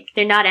whatever. Like,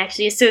 they're not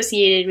actually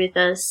associated with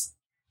us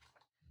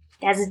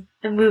as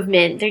a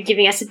movement. They're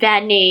giving us a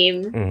bad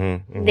name.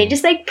 They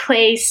just, like,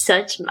 play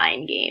such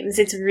mind games.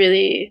 It's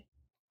really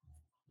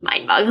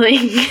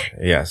mind-boggling.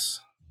 Yes.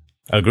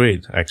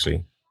 Agreed,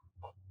 actually.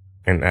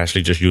 And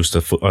Ashley just used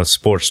a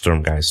sports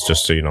term, guys,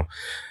 just so you know.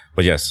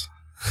 But yes.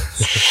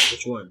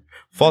 Which one?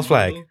 False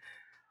flag.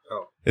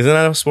 Oh. Isn't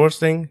that a sports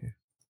thing?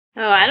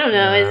 Oh, I don't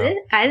know. Is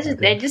it?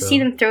 I just see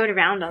them throw it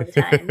around all the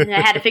time. And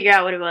I had to figure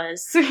out what it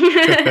was.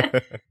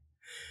 I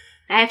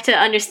have to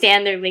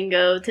understand their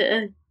lingo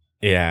to.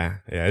 Yeah.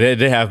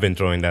 They have been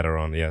throwing that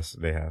around. Yes,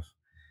 they have.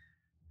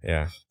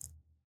 Yeah.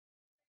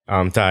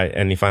 Ty,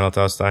 any final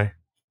thoughts, Ty?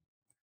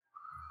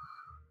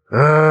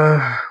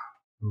 No.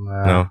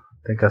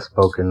 I think I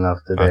spoke enough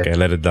today. Okay,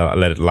 let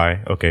it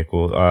lie. Okay,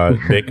 cool.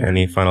 Dick,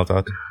 any final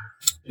thoughts?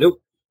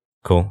 Nope.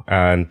 Cool.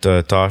 And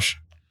Tosh?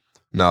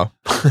 No.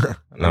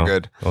 No.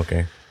 Good.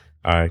 Okay.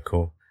 All right,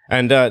 cool.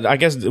 And I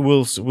guess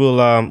we'll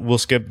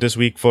skip this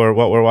week for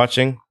what we're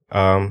watching.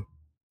 Or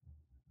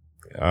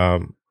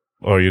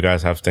you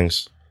guys have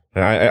things.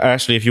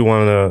 Actually, if you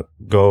want to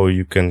go,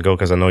 you can go,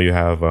 because I know you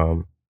have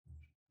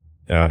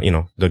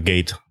the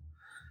gate,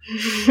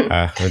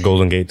 the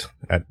Golden Gate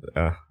at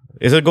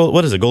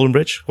what is it? Golden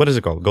Bridge? What is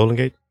it called? Golden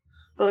Gate?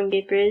 Golden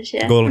Gate Bridge,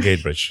 yeah. Golden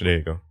Gate Bridge. There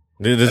you go.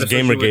 This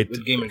Gamergate.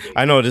 Gamergate.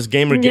 I know this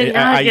Gamergate.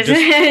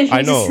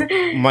 I know.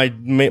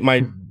 My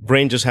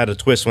brain just had a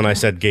twist when I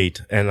said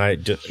gate, and I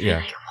just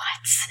Like,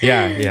 what?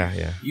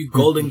 Yeah. You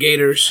Golden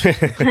Gators.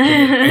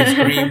 Ice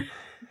cream.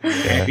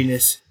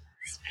 Happiness.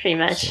 Pretty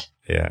much.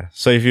 Yeah.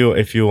 So if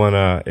you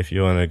wanna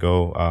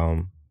go,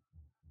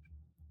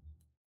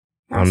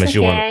 unless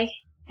you want.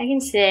 I can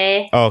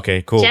stay. Oh,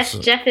 okay, cool.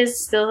 Jeff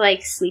is still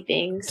like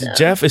sleeping. So.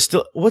 Jeff is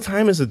still. What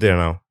time is it there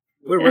now?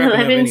 We're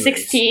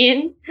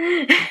 11:16.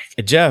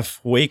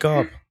 Jeff, wake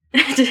up!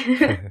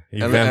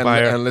 You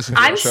vampire! And listen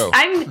to the show.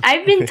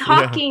 I've been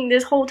talking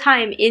this whole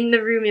time in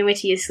the room in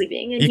which he is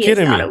sleeping, and he is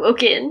not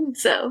awoken.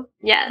 So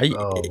yeah.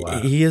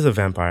 Wow. He is a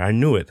vampire. I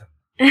knew it.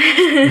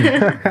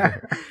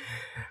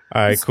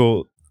 All right,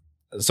 cool.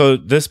 So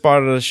this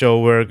part of the show,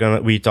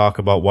 we talk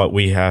about what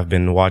we have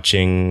been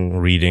watching,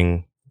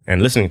 reading,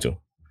 and listening to.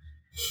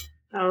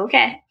 Oh,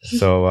 okay.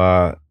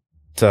 So,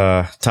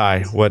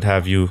 Ty, what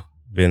have you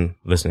been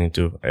listening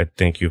to? I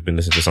think you've been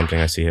listening to something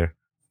I see here.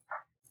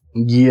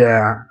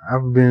 Yeah,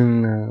 I've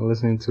been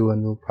listening to a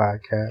new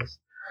podcast.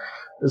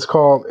 It's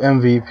called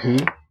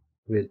MVP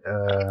with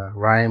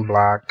Ryan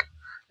Block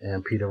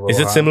and Peter Rojas.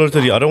 Is it similar to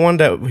the other one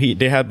that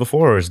they had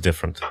before, or is it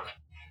different?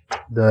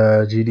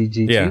 The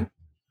GDGT? Yeah.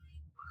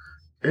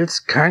 It's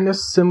kind of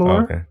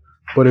similar, Okay.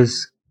 but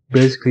it's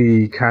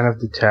basically kind of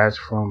detached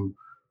from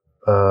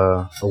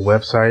a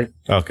website,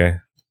 Okay.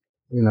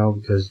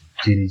 because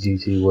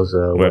GDGT was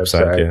a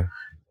Website, yeah.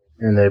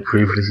 And they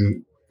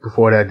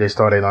before that, they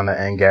started on the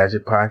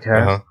Engadget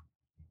podcast. Uh-huh.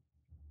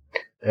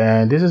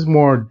 And this is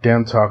more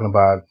them talking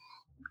about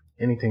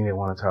anything they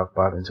want to talk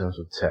about in terms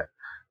of tech,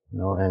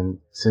 and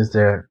since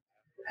they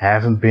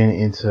haven't been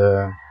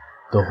into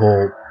the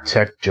whole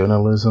tech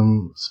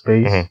journalism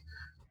space,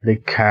 they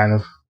kind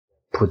of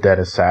put that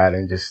aside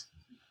and just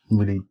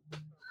really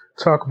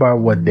talk about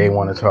what they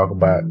want to talk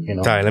about,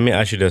 Ty, let me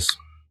ask you this.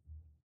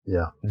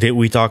 Yeah. Did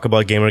we talk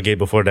about Gamergate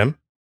before them?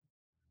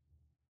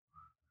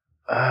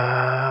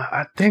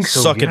 I think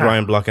so. Suck it, yeah.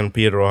 Ryan Block and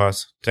Peter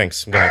Rojas.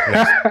 Thanks. Go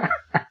ahead.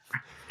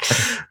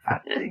 Next. I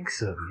think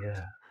so,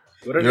 yeah.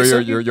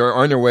 You're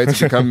on your way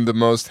to become the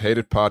most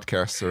hated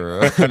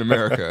podcaster in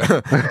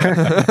America.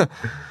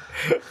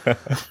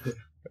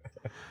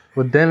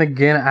 But then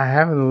again, I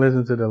haven't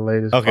listened to the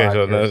latest. Okay,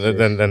 so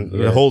then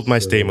hold my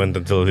statement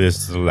until this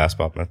is the last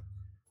part, man.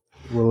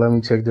 Well, let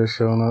me check their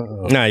show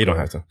notes. Nah, you don't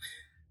have to.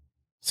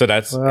 So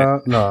that's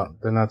no,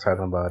 they're not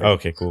talking about it.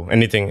 Okay, cool.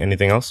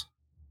 Anything else?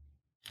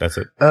 That's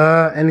it.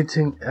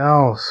 Anything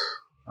else?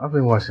 I've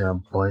been watching a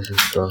bunch of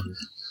stuff.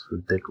 It's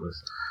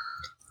ridiculous.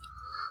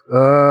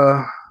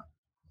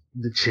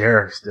 The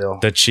Chair still.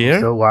 The Chair? I'm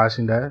still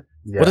watching that.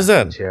 Yeah, what is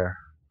that? The Chair.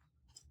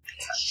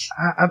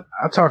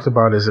 I talked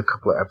about this a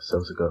couple of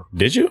episodes ago.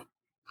 Did you?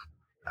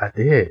 I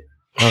did.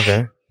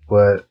 Okay.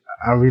 But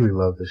I really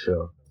love the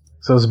show.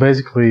 So it's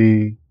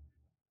basically,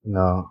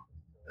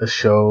 a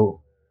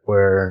show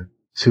where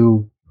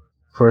two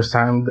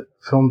first-time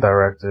film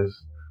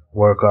directors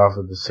work off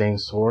of the same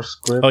source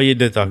script. Oh, you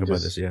did talk about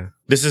this, yeah.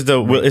 This is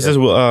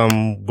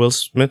Will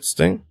Smith's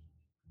thing?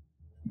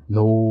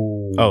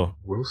 No. Oh.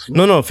 Will Smith?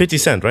 No, 50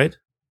 Cent, right?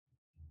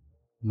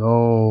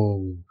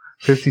 No.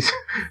 50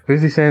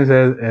 Cent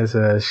as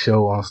a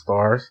show on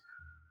Stars,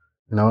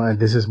 and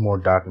this is more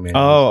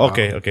documentary. Oh,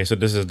 okay. So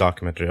this is a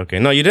documentary. Okay.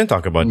 No, you didn't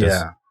talk about this.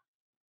 Yeah.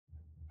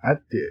 I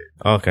did.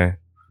 Okay.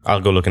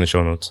 I'll go look in the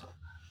show notes.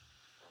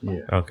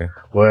 Yeah. Okay.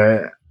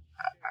 Well,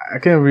 I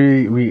can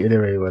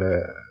reiterate what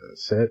I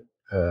said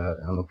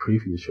on the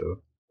previous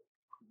show.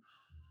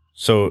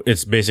 So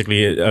it's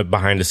basically a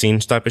behind the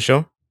scenes type of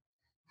show?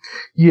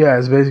 Yeah,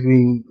 it's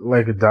basically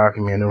like a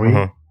documentary.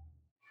 Uh-huh.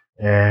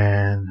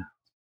 And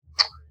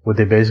what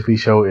they basically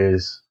show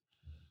is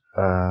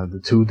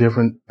the two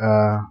different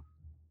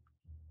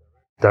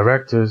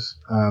directors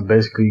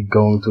basically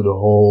going through the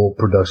whole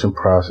production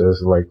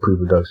process, like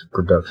pre-production,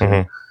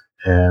 production,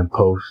 and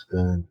post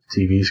and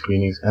TV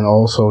screenings. And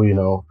also,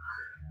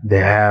 they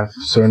have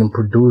certain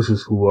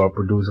producers who are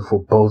producing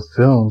for both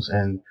films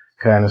and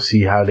kind of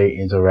see how they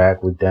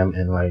interact with them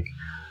and like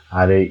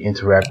how they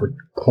interact with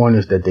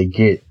pointers that they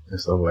get and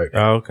stuff like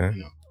that. Oh, okay.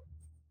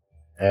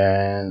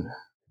 And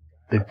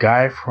the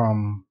guy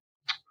from,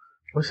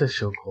 what's that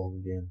show called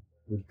again?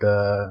 With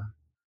the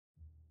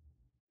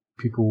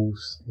people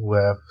who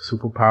have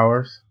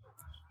superpowers?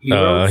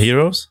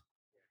 Heroes?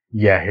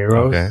 Yeah,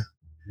 Heroes. Okay.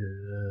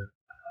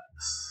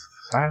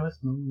 Silas?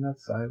 No, not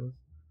Silas.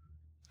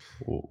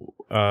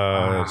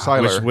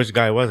 Sylar. Which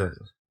guy was it?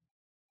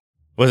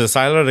 Was it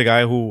Sylar, the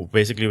guy who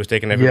basically was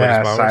taking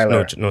everybody's powers?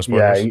 Sylar. No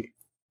spoilers.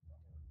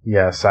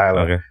 Yeah,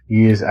 Sylar. Okay.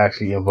 He is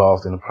actually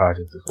involved in the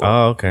project as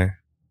well. Oh, okay.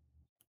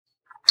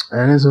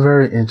 And it's a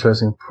very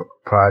interesting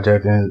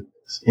project, and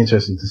it's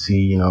interesting to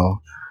see,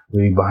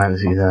 really behind the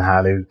scenes and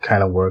how they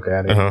kind of work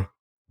at it. Uh-huh.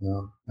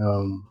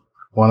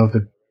 One of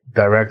the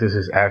directors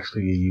is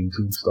actually a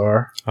YouTube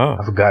star. Oh.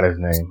 I forgot his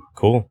name.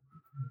 Cool.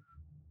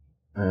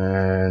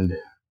 And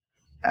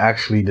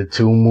actually, the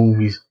two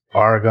movies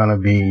are gonna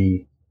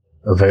be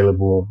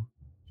available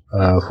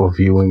for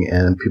viewing,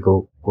 and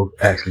people will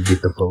actually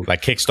get the vote.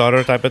 Like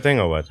Kickstarter type of thing,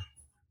 or what?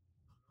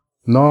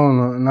 No,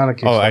 not a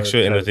Kickstarter. Oh,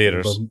 actually in the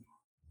theaters.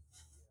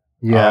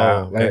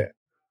 Yeah, okay. like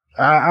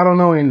I don't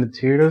know in the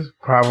theaters,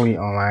 probably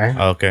online.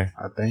 Okay.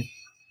 I think.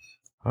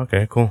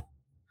 Okay, cool.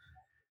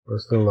 But I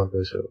still love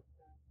this show.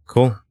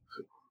 Cool.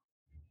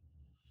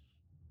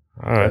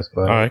 All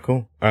right,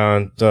 cool.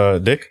 And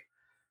Dick?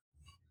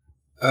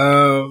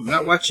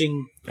 Not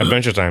watching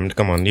Adventure Time.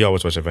 Come on, you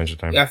always watch Adventure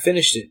Time. Yeah, I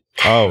finished it.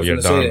 Oh, you're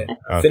done.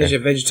 I finished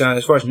Adventure Time.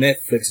 As far as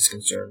Netflix is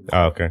concerned.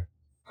 Oh, okay.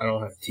 I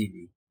don't have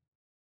TV.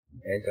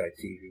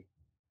 Anti-TV.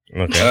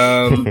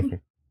 Okay.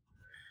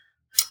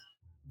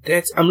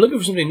 I'm looking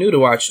for something new to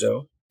watch,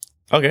 though.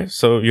 Okay,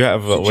 so you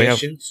have we have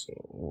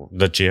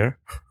The Chair.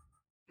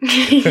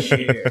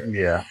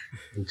 Yeah,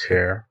 The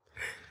Chair.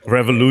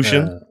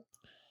 Revolution.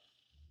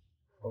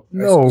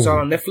 No, it's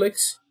on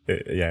Netflix.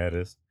 Yeah, it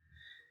is.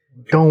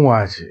 Don't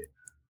watch it.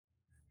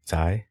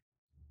 Ty.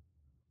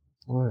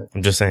 What?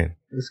 I'm just saying.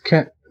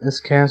 It's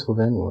canceled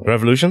anyway.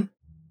 Revolution?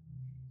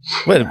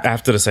 Well,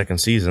 after the second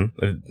season.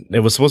 It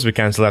was supposed to be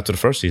canceled after the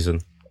first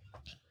season.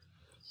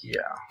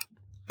 Yeah.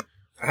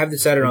 I have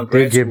decided on They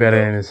grad get school,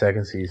 better though, in the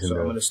second season, so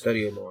though. I'm going to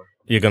study it more.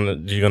 You're gonna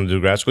do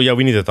grad school? Yeah,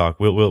 we need to talk.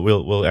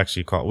 We'll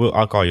actually call.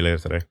 I'll call you later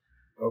today.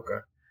 Okay.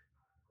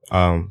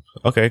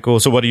 Okay, cool.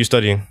 So what are you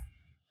studying?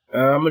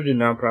 I'm gonna do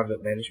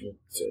nonprofit management.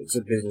 It's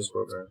a business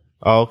program.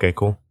 Oh, okay,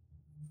 cool.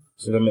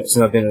 So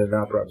I've been in a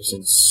nonprofit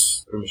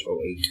since pretty much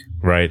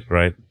 2008.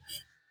 Right.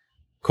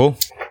 Cool.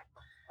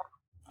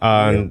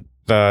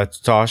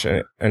 Tosh,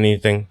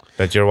 anything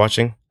that you're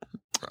watching?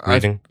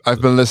 Reading?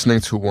 I've been listening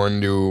to one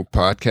new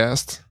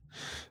podcast.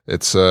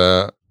 It's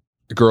Girl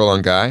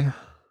on Guy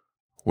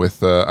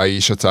with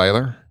Aisha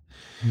Tyler.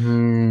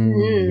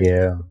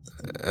 Yeah.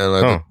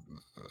 And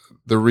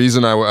the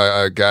reason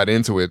I got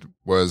into it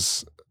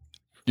was,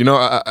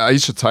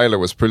 Aisha Tyler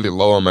was pretty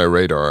low on my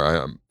radar.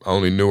 I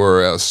only knew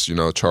her as,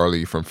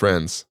 Charlie from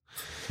Friends.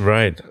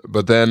 Right.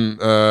 But then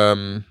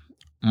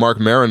Mark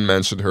Maron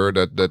mentioned her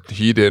that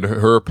he did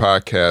her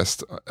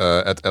podcast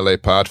at LA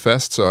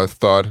Podfest. So I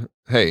thought,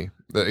 hey,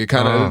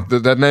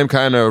 that name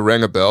kind of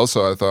rang a bell.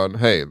 So I thought,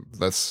 hey,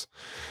 let's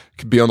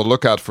be on the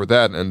lookout for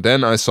that. And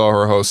then I saw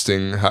her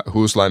hosting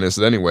Whose Line Is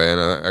It Anyway?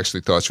 And I actually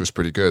thought she was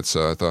pretty good.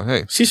 So I thought,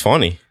 hey, she's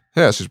funny.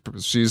 Yeah,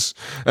 she's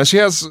and she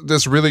has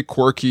this really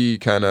quirky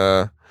kind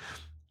of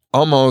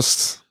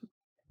almost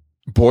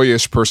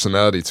boyish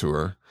personality to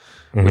her,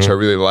 which I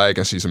really like.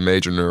 And she's a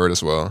major nerd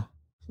as well.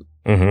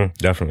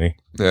 Definitely.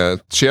 Yeah,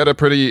 she had a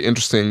pretty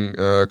interesting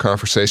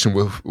conversation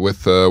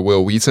with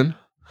Will Wheaton,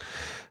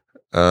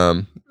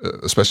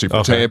 especially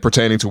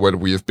pertaining to what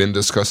we have been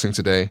discussing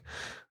today.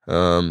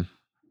 They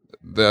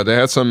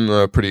had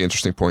some pretty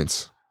interesting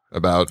points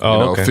about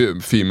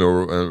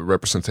female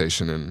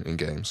representation in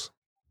games.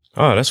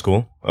 Oh, that's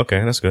cool.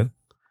 Okay, that's good.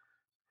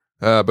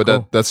 But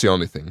cool. that's the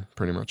only thing,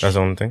 pretty much. That's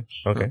the only thing.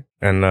 Okay.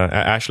 And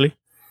Ashley?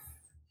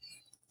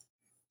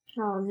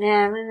 Oh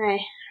man,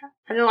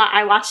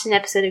 I watched an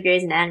episode of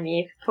Grey's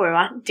Anatomy before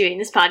doing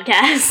this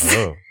podcast.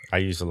 Oh, I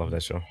used to love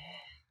that show.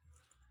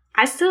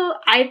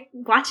 I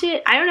watch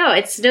it. I don't know.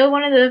 It's still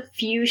one of the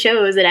few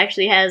shows that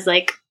actually has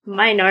like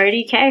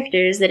minority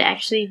characters that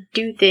actually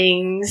do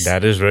things.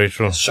 That is very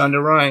true.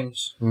 Shonda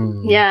Rhimes.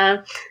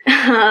 Yeah.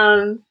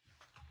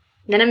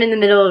 Then I'm in the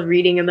middle of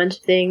reading a bunch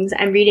of things.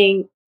 I'm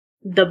reading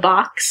The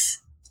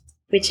Box,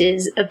 which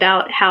is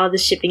about how the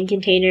shipping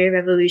container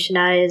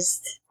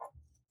revolutionized,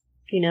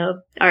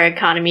 our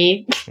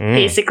economy,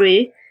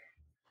 basically.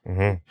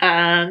 Then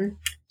I'm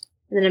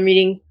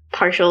reading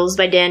Partials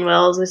by Dan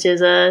Wells, which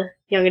is a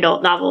young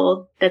adult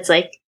novel that's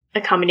like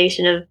a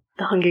combination of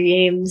The Hunger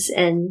Games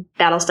and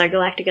Battlestar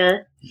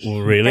Galactica.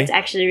 Really? That's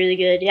actually really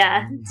good.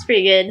 Yeah, it's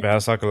pretty good.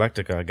 Battlestar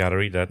Galactica, I gotta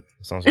read that.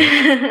 Sounds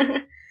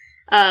good.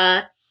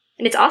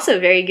 And it's also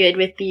very good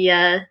with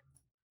the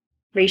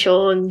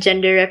racial and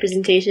gender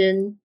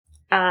representation.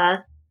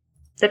 The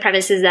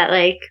premise is that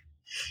like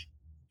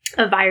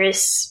a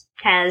virus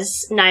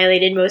has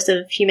annihilated most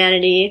of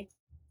humanity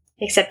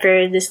except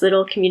for this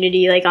little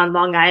community like on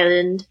Long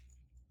Island.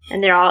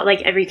 And they're all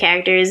like every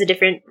character is a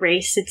different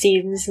race, it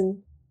seems,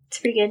 and it's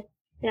pretty good.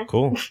 Yeah.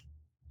 Cool.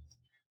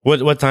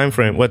 What time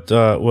frame? What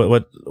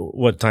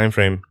time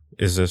frame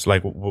is this?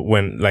 Like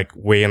when like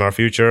way in our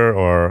future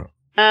or?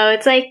 Oh,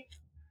 it's like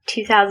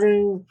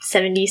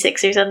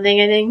 2076 or something,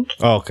 I think.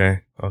 Oh, okay.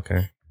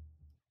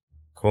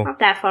 Cool. Not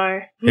that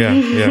far.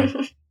 Yeah.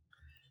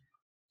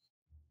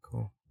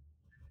 Cool.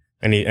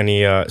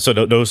 Any so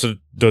those are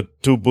the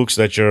two books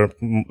that you're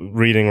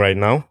reading right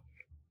now?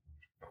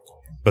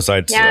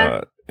 Besides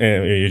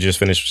you just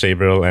finished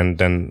Sabriel and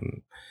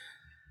then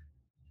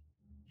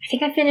I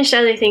think I finished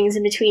other things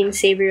in between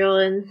Sabriel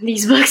and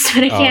these books,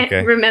 but I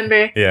can't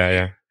remember.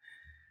 Yeah.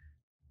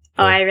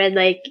 Oh, I read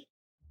like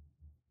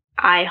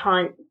I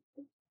Haunt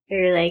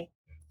or like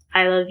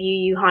I Love You,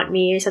 You Haunt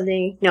Me or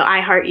something. No,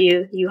 I Heart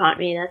You, You Haunt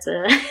Me. That's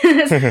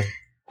a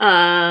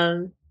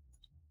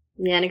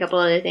and a couple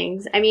other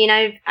things. I mean,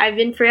 I've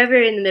been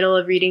forever in the middle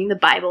of reading the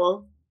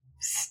Bible.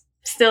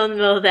 Still in the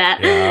middle of that.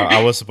 Yeah,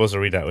 I was supposed to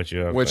read that with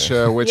you. Which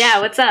yeah,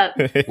 what's up?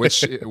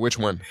 Which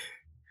one?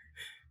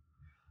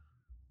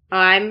 Oh,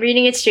 I'm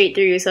reading it straight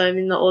through, so I'm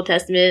in the Old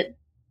Testament.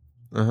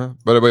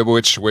 But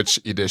which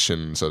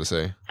edition, so to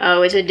say? Oh,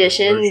 which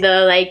edition?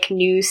 The like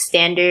new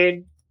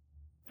standard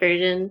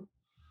version.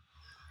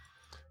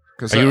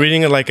 Are you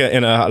reading it like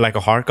in a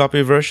hard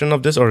copy version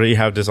of this, or do you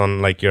have this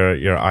on like your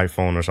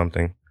iPhone or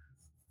something?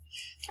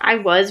 I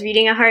was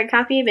reading a hard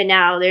copy, but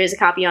now there's a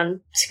copy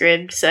on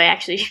Scribd, so I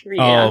actually read it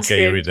on Scribd.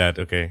 Okay, you read that.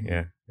 Okay,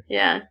 yeah.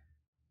 Yeah.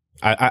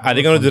 Are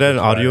they going to do that in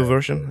audio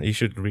version? You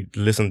should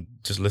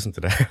just listen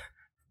to that.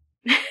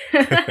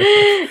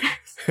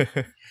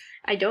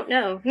 I don't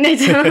know.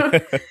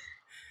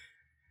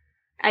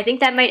 I think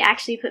that might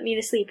actually put me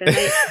to sleep.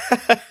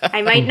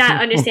 I might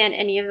not understand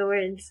any of the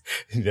words.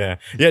 Yeah.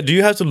 Do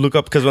you have to look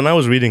up? Because when I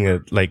was reading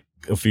it like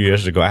a few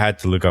years ago, I had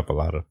to look up a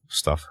lot of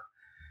stuff.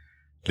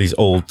 These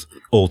old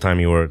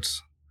timey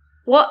words.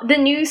 Well, the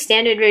new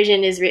standard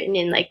version is written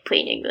in like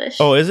plain English.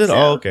 Oh, is it?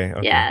 So, okay.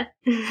 Yeah.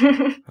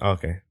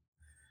 Okay.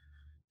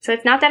 So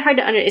it's not that hard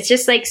to understand. It's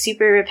just like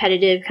super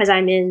repetitive because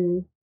I'm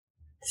in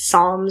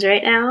Psalms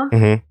right now.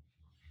 And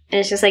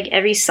it's just like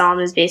every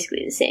Psalm is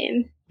basically the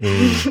same.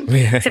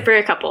 Yeah. Except for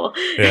a couple.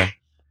 Yeah.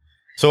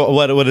 So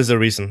what is the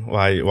reason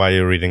why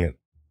you're reading it?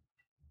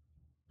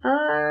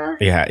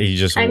 Yeah, you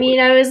just... I mean,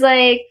 I was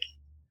like,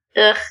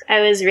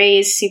 I was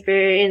raised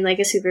in like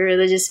a super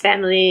religious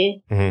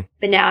family,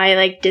 but now I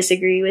like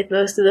disagree with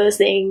most of those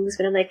things.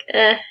 But I'm like,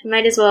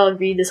 might as well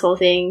read this whole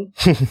thing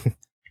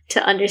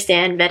to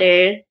understand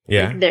better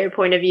like, their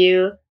point of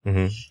view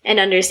and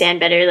understand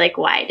better like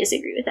why I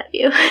disagree with that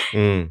view.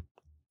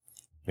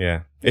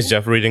 Yeah, is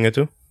Jeff reading it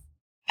too?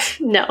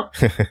 No,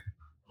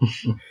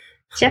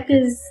 Jeff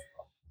is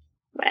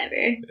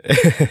whatever.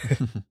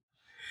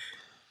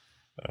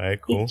 All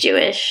right, cool. He's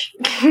Jewish.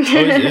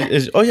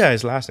 Oh yeah,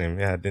 his last name.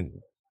 Yeah, I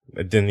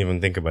didn't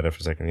even think about it for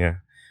a second. Yeah.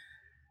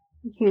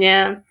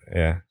 Yeah.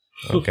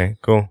 Okay,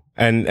 cool.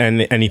 And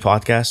any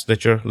podcasts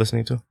that you're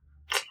listening to?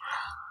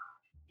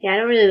 Yeah, I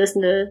don't really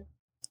listen to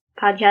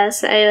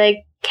podcasts. I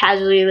like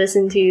casually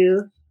listen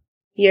to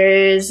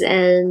yours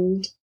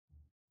and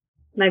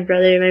my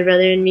brother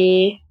and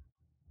me.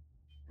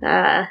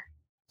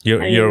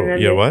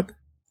 Your what?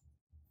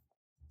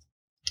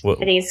 I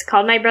think it's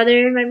called My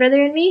Brother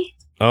and Me.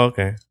 Oh,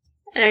 okay.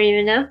 I don't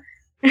even know.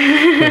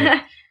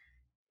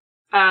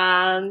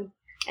 And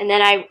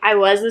then I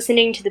was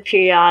listening to the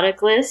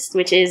Periodic List,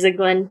 which is a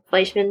Glenn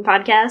Fleischman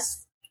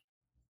podcast,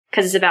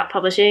 because it's about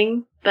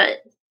publishing.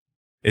 But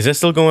is that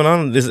still going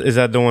on? Is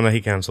that the one that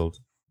he canceled?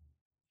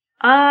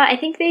 I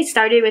think they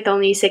started with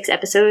only 6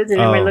 episodes, and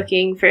then we're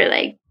looking for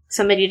like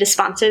somebody to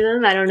sponsor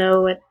them. I don't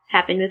know what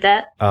happened with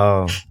that.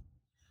 Oh,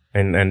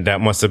 and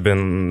that must have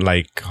been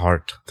like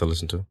hard to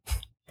listen to.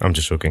 I'm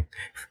just joking.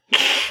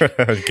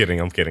 I'm kidding.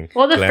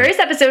 Well, the first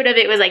episode of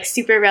it was like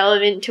super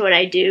relevant to what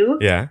I do.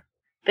 Yeah.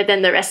 But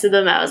then the rest of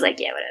them, I was like,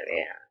 yeah,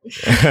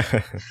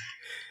 whatever.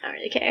 I don't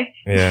really care.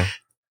 Yeah.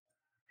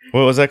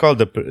 What was that called?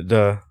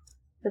 The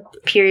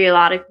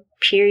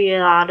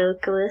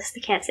periodicalist. I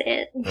can't say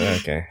it.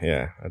 Okay.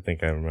 Yeah. I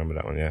think I remember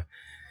that one. Yeah.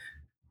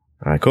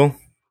 All right. Cool.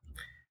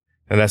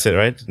 And that's it,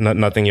 right?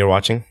 Nothing you're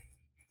watching?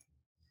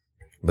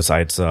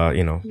 Besides,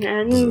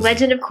 And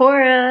Legend of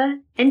Korra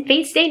and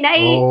Fate Stay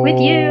Night with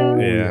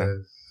you. Yeah.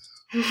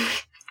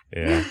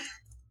 Yeah.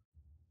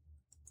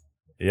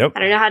 Yep. I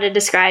don't know how to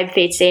describe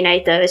Fate Stay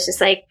Night though. It's just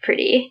like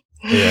pretty.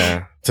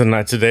 Yeah.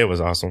 Today was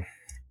awesome.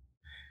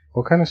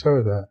 What kind of show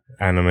is that?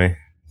 Anime.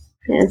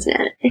 Yeah, it's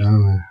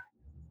Anime.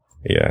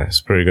 Yeah,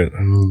 it's pretty good.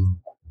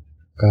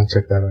 Gonna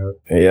check that out.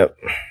 Yep.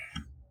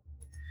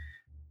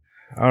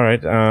 All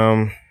right.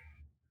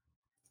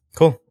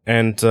 Cool.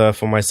 And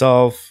for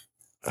myself,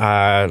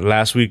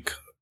 last week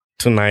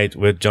tonight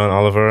with John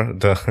Oliver,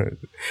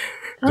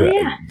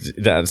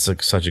 that's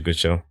such a good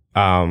show.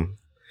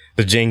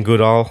 The Jane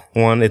Goodall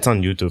one, it's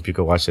on YouTube. You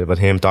can watch it. But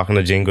him talking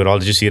to Jane Goodall.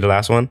 Did you see the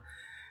last one?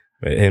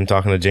 Him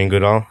talking to Jane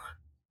Goodall.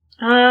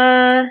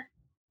 I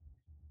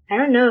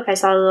don't know if I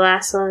saw the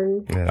last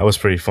one. Yeah, that was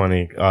pretty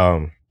funny.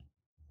 I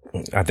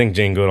think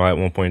Jane Goodall at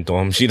one point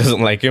told him she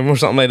doesn't like him or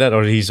something like that,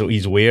 or he's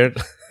weird.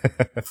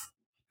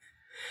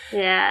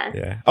 Yeah.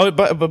 Yeah. Oh,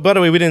 but by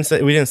the way, we didn't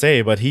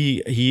say, but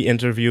he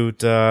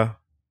interviewed. No,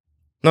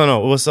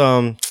 it was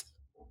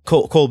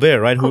Colbert,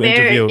 right? Colbert, who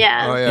interviewed?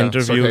 Yeah. Oh, yeah.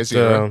 Interviewed.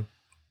 Sarkisian,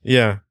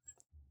 yeah.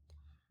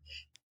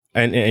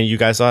 And you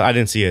guys saw it? I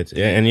didn't see it.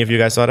 Any of you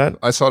guys saw that?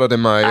 I saw that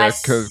in my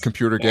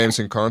computer games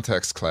in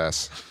context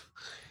class.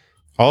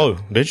 Oh,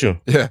 did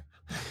you? Yeah.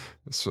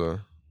 So.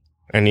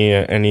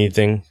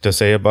 Anything to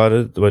say about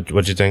it?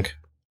 What you think?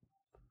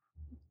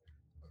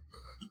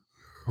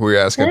 Who are you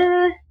asking?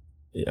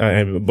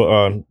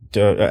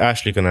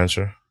 Ashley can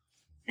answer.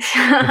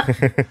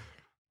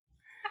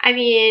 I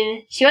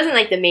mean, she wasn't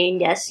like the main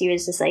guest. She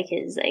was just like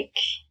his like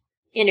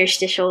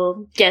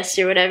interstitial guest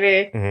or whatever.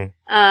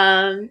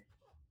 Mm-hmm.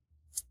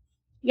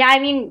 Yeah, I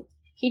mean,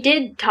 he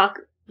did talk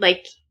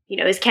like,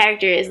 his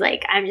character is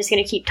like, I'm just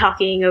gonna keep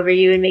talking over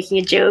you and making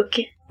a joke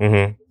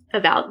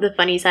about the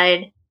funny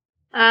side.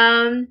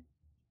 I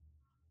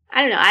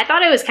don't know. I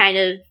thought it was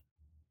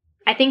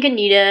I think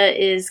Anita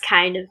is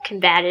kind of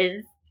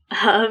combative.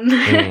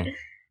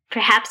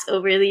 Perhaps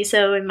overly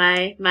so in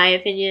my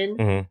opinion.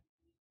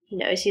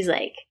 Mm-hmm. She's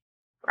like,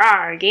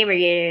 rawr,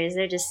 Gamergaters,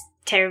 they're just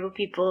terrible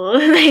people.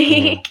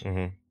 Like,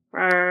 rawr,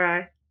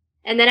 rawr.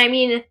 And then, I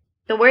mean,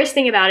 the worst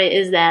thing about it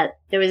is that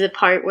there was a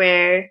part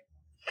where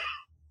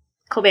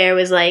Colbert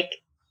was like,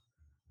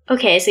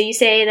 okay, so you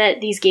say that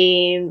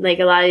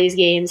a lot of these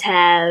games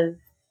have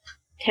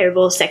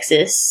terrible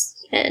sexist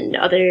and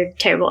other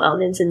terrible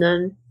elements in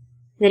them.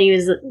 And then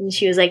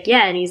she was like,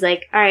 yeah, and he's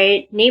like, all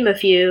right, name a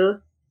few.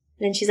 And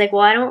then she's like,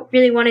 well, I don't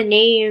really want to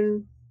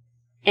name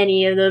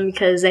any of them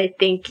because I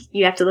think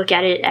you have to look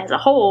at it as a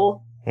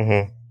whole.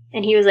 Mm-hmm.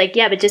 And he was like,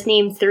 yeah, but just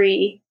name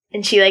 3.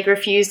 And she like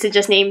refused to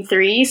just name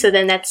 3. So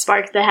then that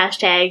sparked the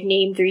hashtag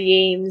name 3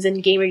 games.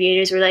 And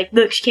Gamergaters were like,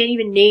 look, she can't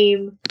even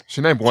name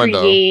She named 1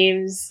 though.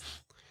 games.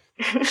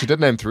 She did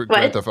name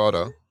Grand Theft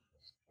Auto.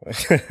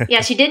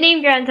 Yeah, she did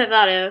name Grand Theft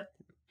Auto.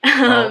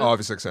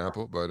 Obvious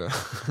example, but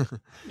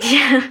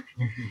yeah.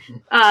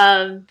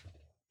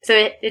 So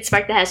it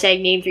sparked the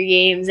hashtag name 3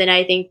 games, and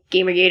I think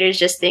Gamergaters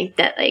just think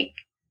that like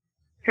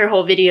her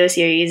whole video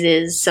series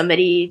is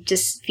somebody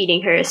just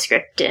feeding her a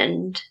script,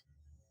 and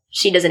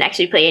she doesn't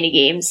actually play any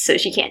games, so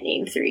she can't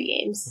name 3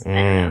 games. I don't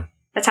know.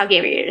 That's how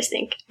Gamergaters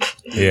think.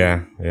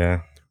 Yeah.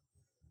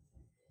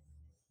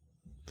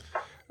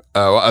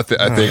 Well, I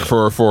think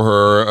for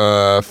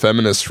her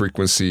feminist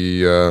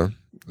frequency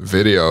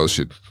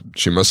videos,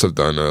 she must have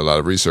done a lot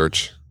of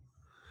research.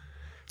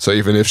 So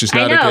even if she's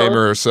not a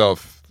gamer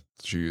herself,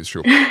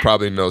 she'll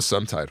probably know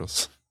some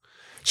titles.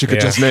 She could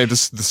just name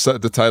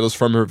the titles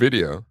from her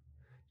video.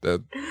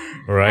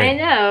 Right. I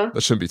know.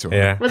 That shouldn't be too hard.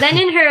 Yeah. Well, then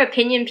in her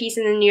opinion piece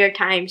in the New York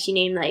Times, she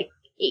named like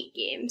 8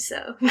 games.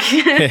 So.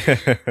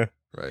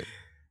 Right.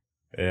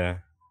 Yeah.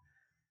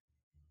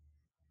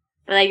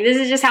 But like, this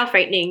is just how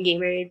frightening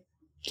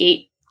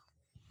Gamergate,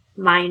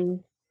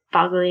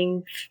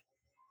 mind-boggling.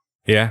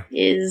 Yeah.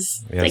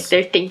 Is yes. like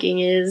their thinking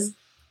is.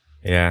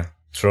 Yeah.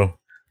 True.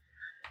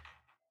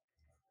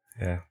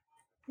 Yeah.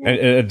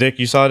 And Dick,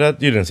 you saw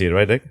that? You didn't see it,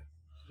 right, Dick?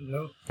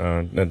 No.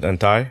 And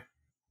Ty?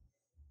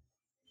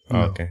 No.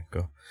 Oh, okay,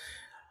 cool.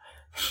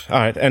 All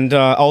right, and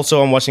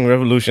also I'm watching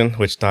Revolution,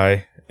 which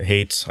Ty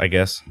hates, I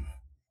guess.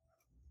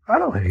 I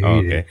don't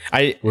hate it.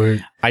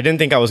 I didn't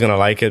think I was gonna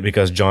like it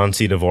because John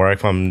C. Dvorak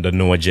from the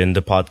No Agenda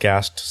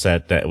podcast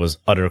said that it was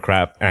utter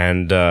crap.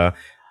 And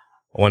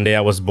one day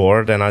I was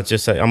bored, and I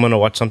just said I'm gonna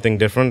watch something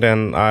different,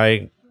 and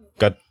I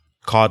got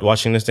caught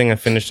watching this thing. I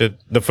finished it,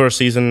 the first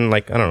season,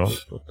 like I don't know,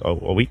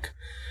 a week.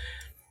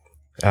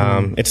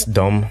 It's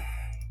dumb,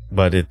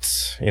 but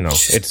it's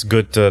it's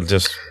good to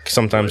just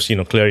sometimes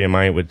clear your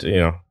mind with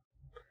Yeah,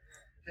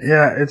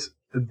 it's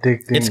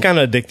addicting. It's kind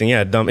of addicting,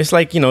 yeah. Dumb. It's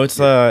like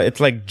it's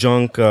like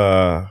junk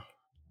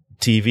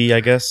TV, I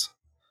guess.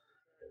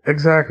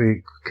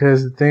 Exactly,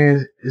 because the thing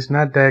is, it's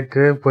not that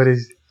good, but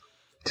it's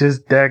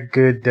just that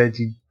good that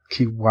you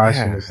keep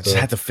watching it. I just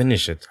had to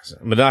finish it,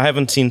 but I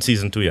haven't seen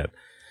season 2 yet.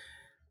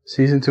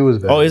 Season 2 is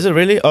better. Oh, is it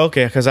really?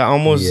 Okay, because I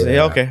almost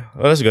okay.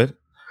 Well, that's good.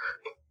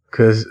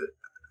 Because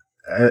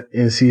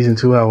in season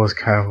 2, I was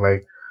kind of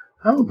like,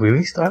 I'm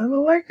really starting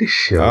to like this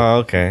show. Oh,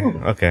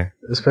 okay.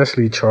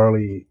 Especially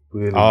Charlie.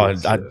 Really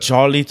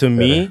Charlie to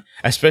me,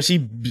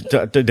 especially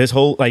this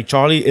whole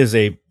Charlie is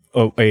it's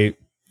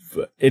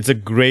a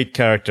great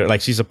character.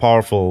 Like she's a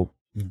powerful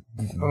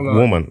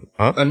woman.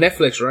 Huh? On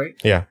Netflix, right?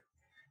 Yeah.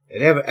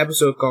 They have an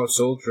episode called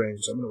Soul Train,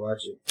 so I'm gonna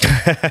watch it.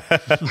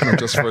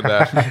 Just for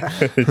that.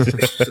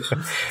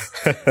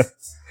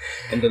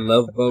 And the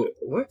Love Boat.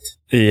 What?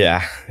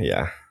 Yeah.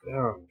 Oh.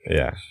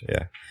 Yeah.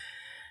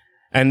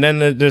 And then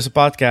there's a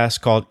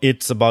podcast called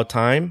It's About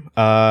Time.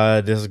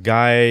 This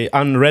guy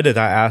on Reddit,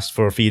 I asked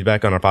for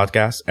feedback on our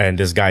podcast, and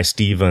this guy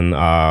Steve,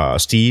 I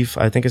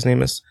think his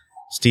name is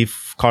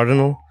Steve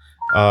Cardinal.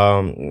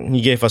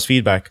 He gave us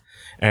feedback,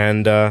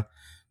 and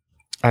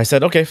I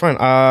said, okay, fine.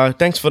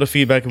 Thanks for the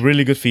feedback.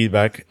 Really good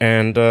feedback.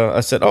 And I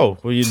said, oh,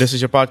 well, this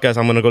is your podcast.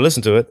 I'm gonna go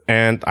listen to it,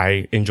 and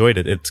I enjoyed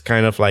it. It's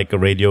kind of like a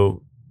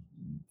radio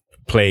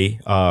play.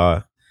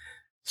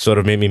 Sort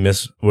of made me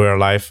miss We're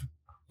Alive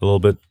a little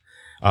bit.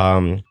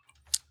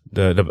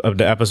 The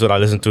episode I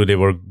listened to,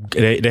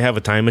 they have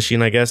a time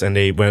machine, I guess, and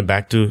they went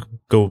back to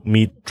go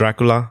meet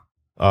Dracula.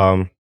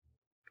 And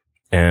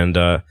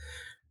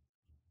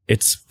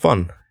it's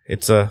fun.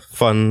 It's a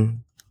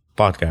fun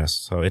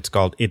podcast. So it's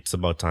called It's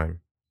About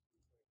Time.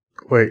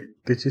 Wait,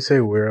 did you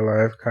say We're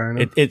Alive,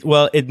 kind of? It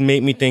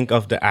made me think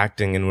of the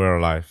acting in We're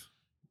Alive.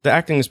 The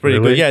acting is pretty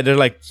Really? good. Yeah, they're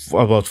like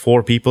about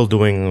 4 people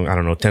doing,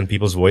 10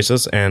 people's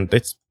voices, and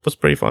it was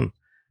pretty fun.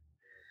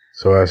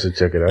 So I should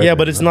check it out. Yeah,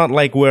 but it's not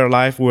like We're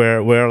Alive,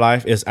 where We're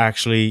Alive is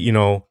actually,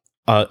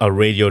 a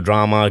radio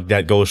drama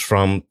that goes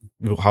from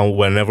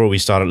whenever we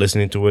started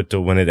listening to it to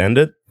when it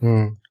ended.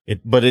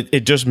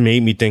 It just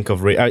made me think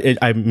of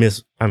I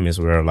miss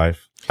We're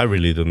Alive. I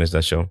really do miss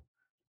that show.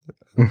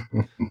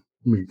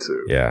 Me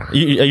too. Yeah,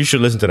 you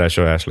should listen to that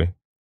show, Ashley.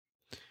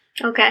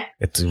 Okay.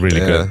 It's really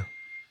good.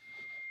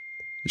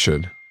 You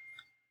should.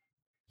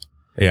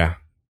 Yeah.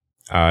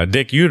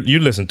 Dick, you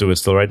listen to it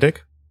still, right,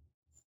 Dick?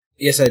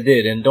 Yes, I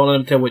did. And don't let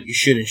them tell what you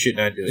should and should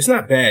not do. It's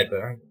not bad,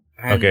 but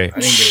I didn't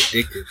get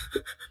addicted.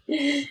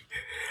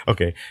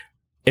 Okay.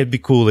 It'd be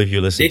cool if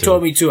you listen to it. They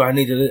told me too. I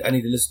need to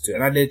listen to it.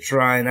 And I did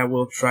try, and I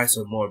will try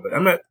some more. But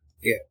I'm not.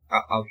 Yeah,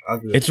 I'll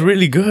do it. It's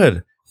really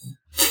good.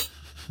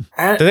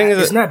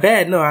 It's not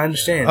bad. No, I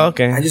understand.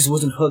 Okay. I just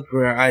wasn't hooked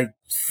where I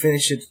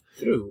finished it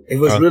through. If it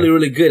was really,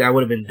 really good, I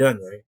would have been done,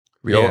 right?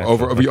 We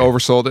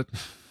oversold it.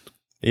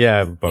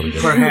 Yeah, probably.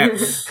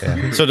 Perhaps.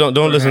 Yeah. So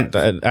don't listen.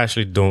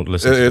 Actually, don't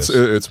listen. It's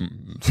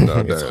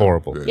not it's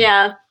horrible. Good.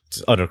 Yeah.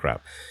 It's utter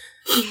crap.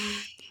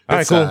 All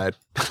right, cool.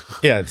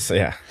 Yeah, it's all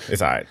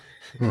right.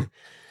 All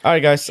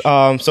right, guys.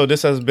 So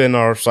this has been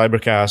our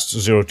Cybercast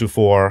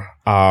 024.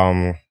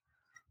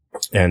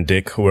 And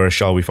Dick, where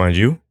shall we find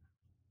you?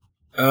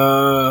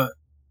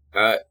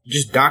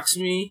 Just dox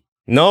me.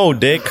 No,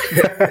 Dick.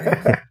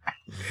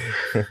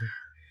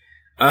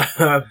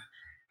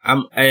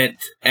 I'm at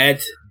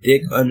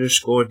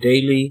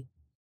Dick_Daily,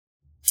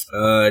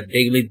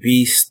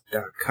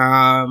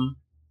 dailybeast.com.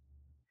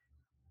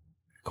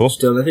 Cool.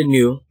 Still nothing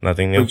new.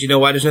 Nothing new. But you know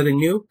why there's nothing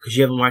new? Because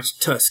you haven't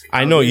watched Tusk.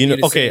 I know.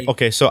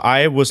 Okay. So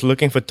I was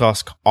looking for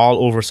Tusk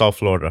all over South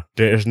Florida.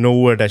 There is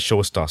nowhere that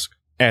shows Tusk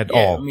at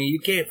all. I mean,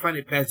 you can't find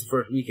it past the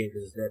first weekend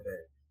because it's that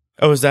bad.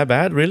 Oh, is that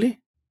bad? Really?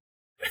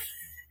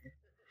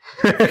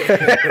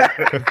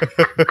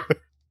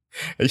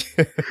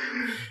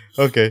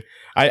 Okay.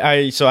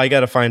 So I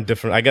gotta find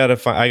different. I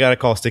gotta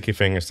call Sticky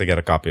Fingers to get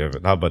a copy of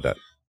it. How about that?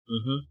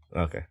 Mm-hmm.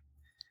 Okay.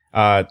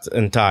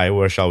 And Ty,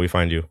 where shall we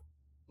find you?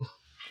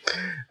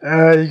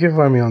 You can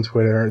find me on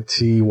Twitter,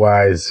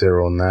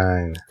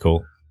 TY09.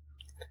 Cool.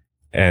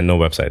 And no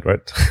website, right?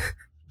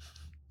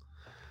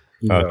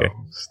 No, Okay.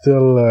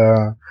 Still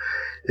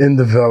in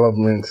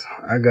development.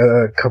 I got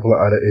a couple of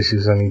other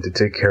issues I need to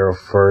take care of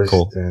first,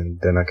 Cool. and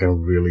then I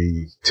can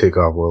really take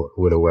off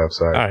with a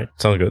website. All right.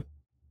 Sounds good.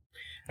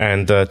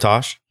 And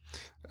Tosh?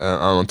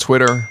 I'm on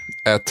Twitter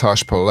at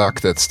Tosh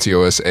Polak. That's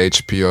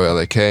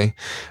TOSHPOLAK.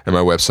 And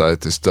my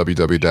website is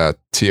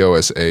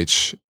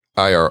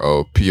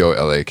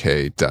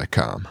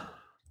www.toshIropolak.com.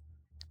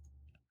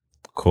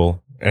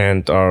 Cool.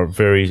 And our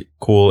very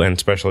cool and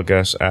special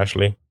guest,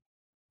 Ashley?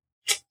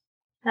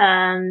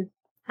 I'm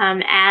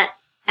at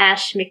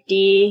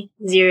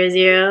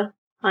AshMcD00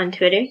 on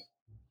Twitter.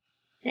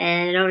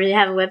 And I don't really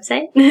have a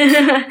website.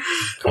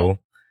 Cool.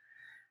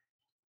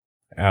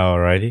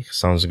 Alrighty.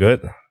 Sounds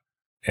good.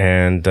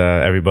 And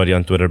everybody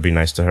on Twitter, be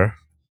nice to her.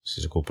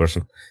 She's a cool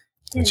person.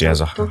 And she has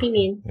Don't be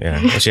mean.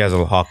 and she has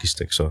a hockey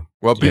stick, so.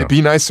 Well, you know.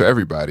 be nice to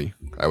everybody,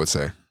 I would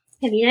say.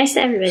 Yeah, be nice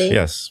to everybody.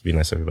 Yes, be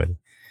nice to everybody.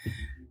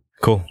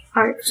 Cool.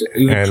 Heart.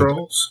 Even And-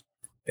 trolls?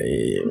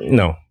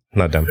 No,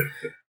 not them.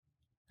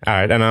 All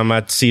right, and I'm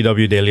at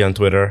CW Daily on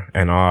Twitter,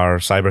 and our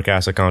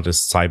Cybercast account is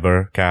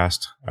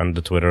Cybercast on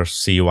the Twitter,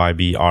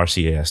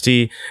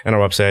 CYBRCAST, and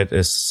our website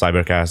is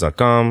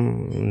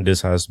cybercast.com.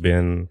 This has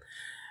been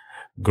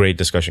great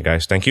discussion,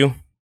 guys. Thank you.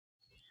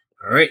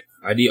 All right.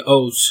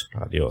 Adios.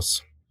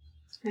 Adios.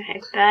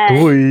 Alright, bye.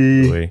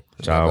 Oi. Bye.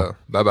 Ciao.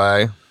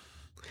 Bye-bye.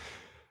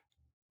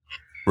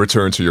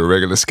 Return to your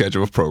regular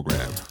scheduled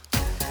program.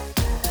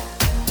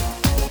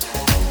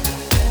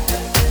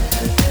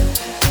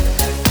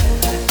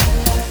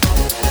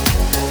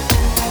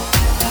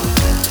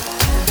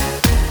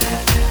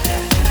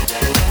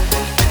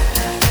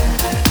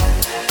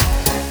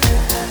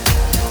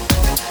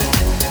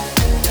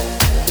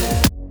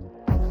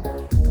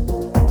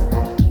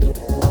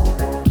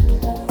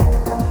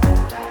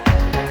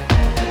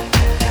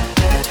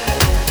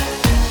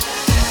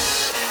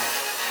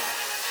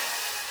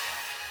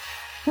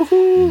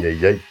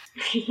 Yay.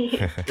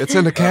 It's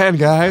in the can,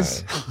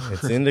 guys.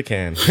 It's in the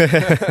can.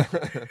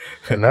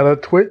 Another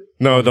twit.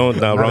 No, don't.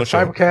 No, Another wrong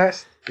show.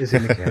 Cybercast is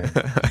in the can.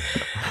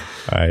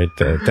 All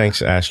right.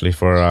 Thanks, Ashley,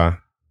 for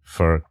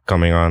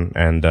coming on,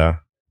 and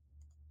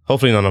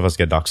hopefully none of us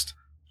get doxxed.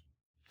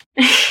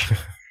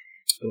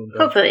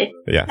 Hopefully.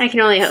 Yeah. I can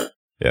only hope.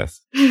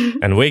 Yes.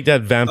 And wake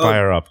that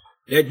vampire up.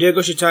 There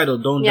goes your title.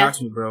 Don't Yeah.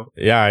 dox me, bro.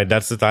 Yeah,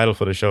 that's the title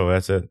for the show.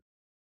 That's it.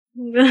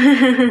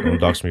 Don't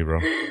dox me,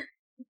 bro.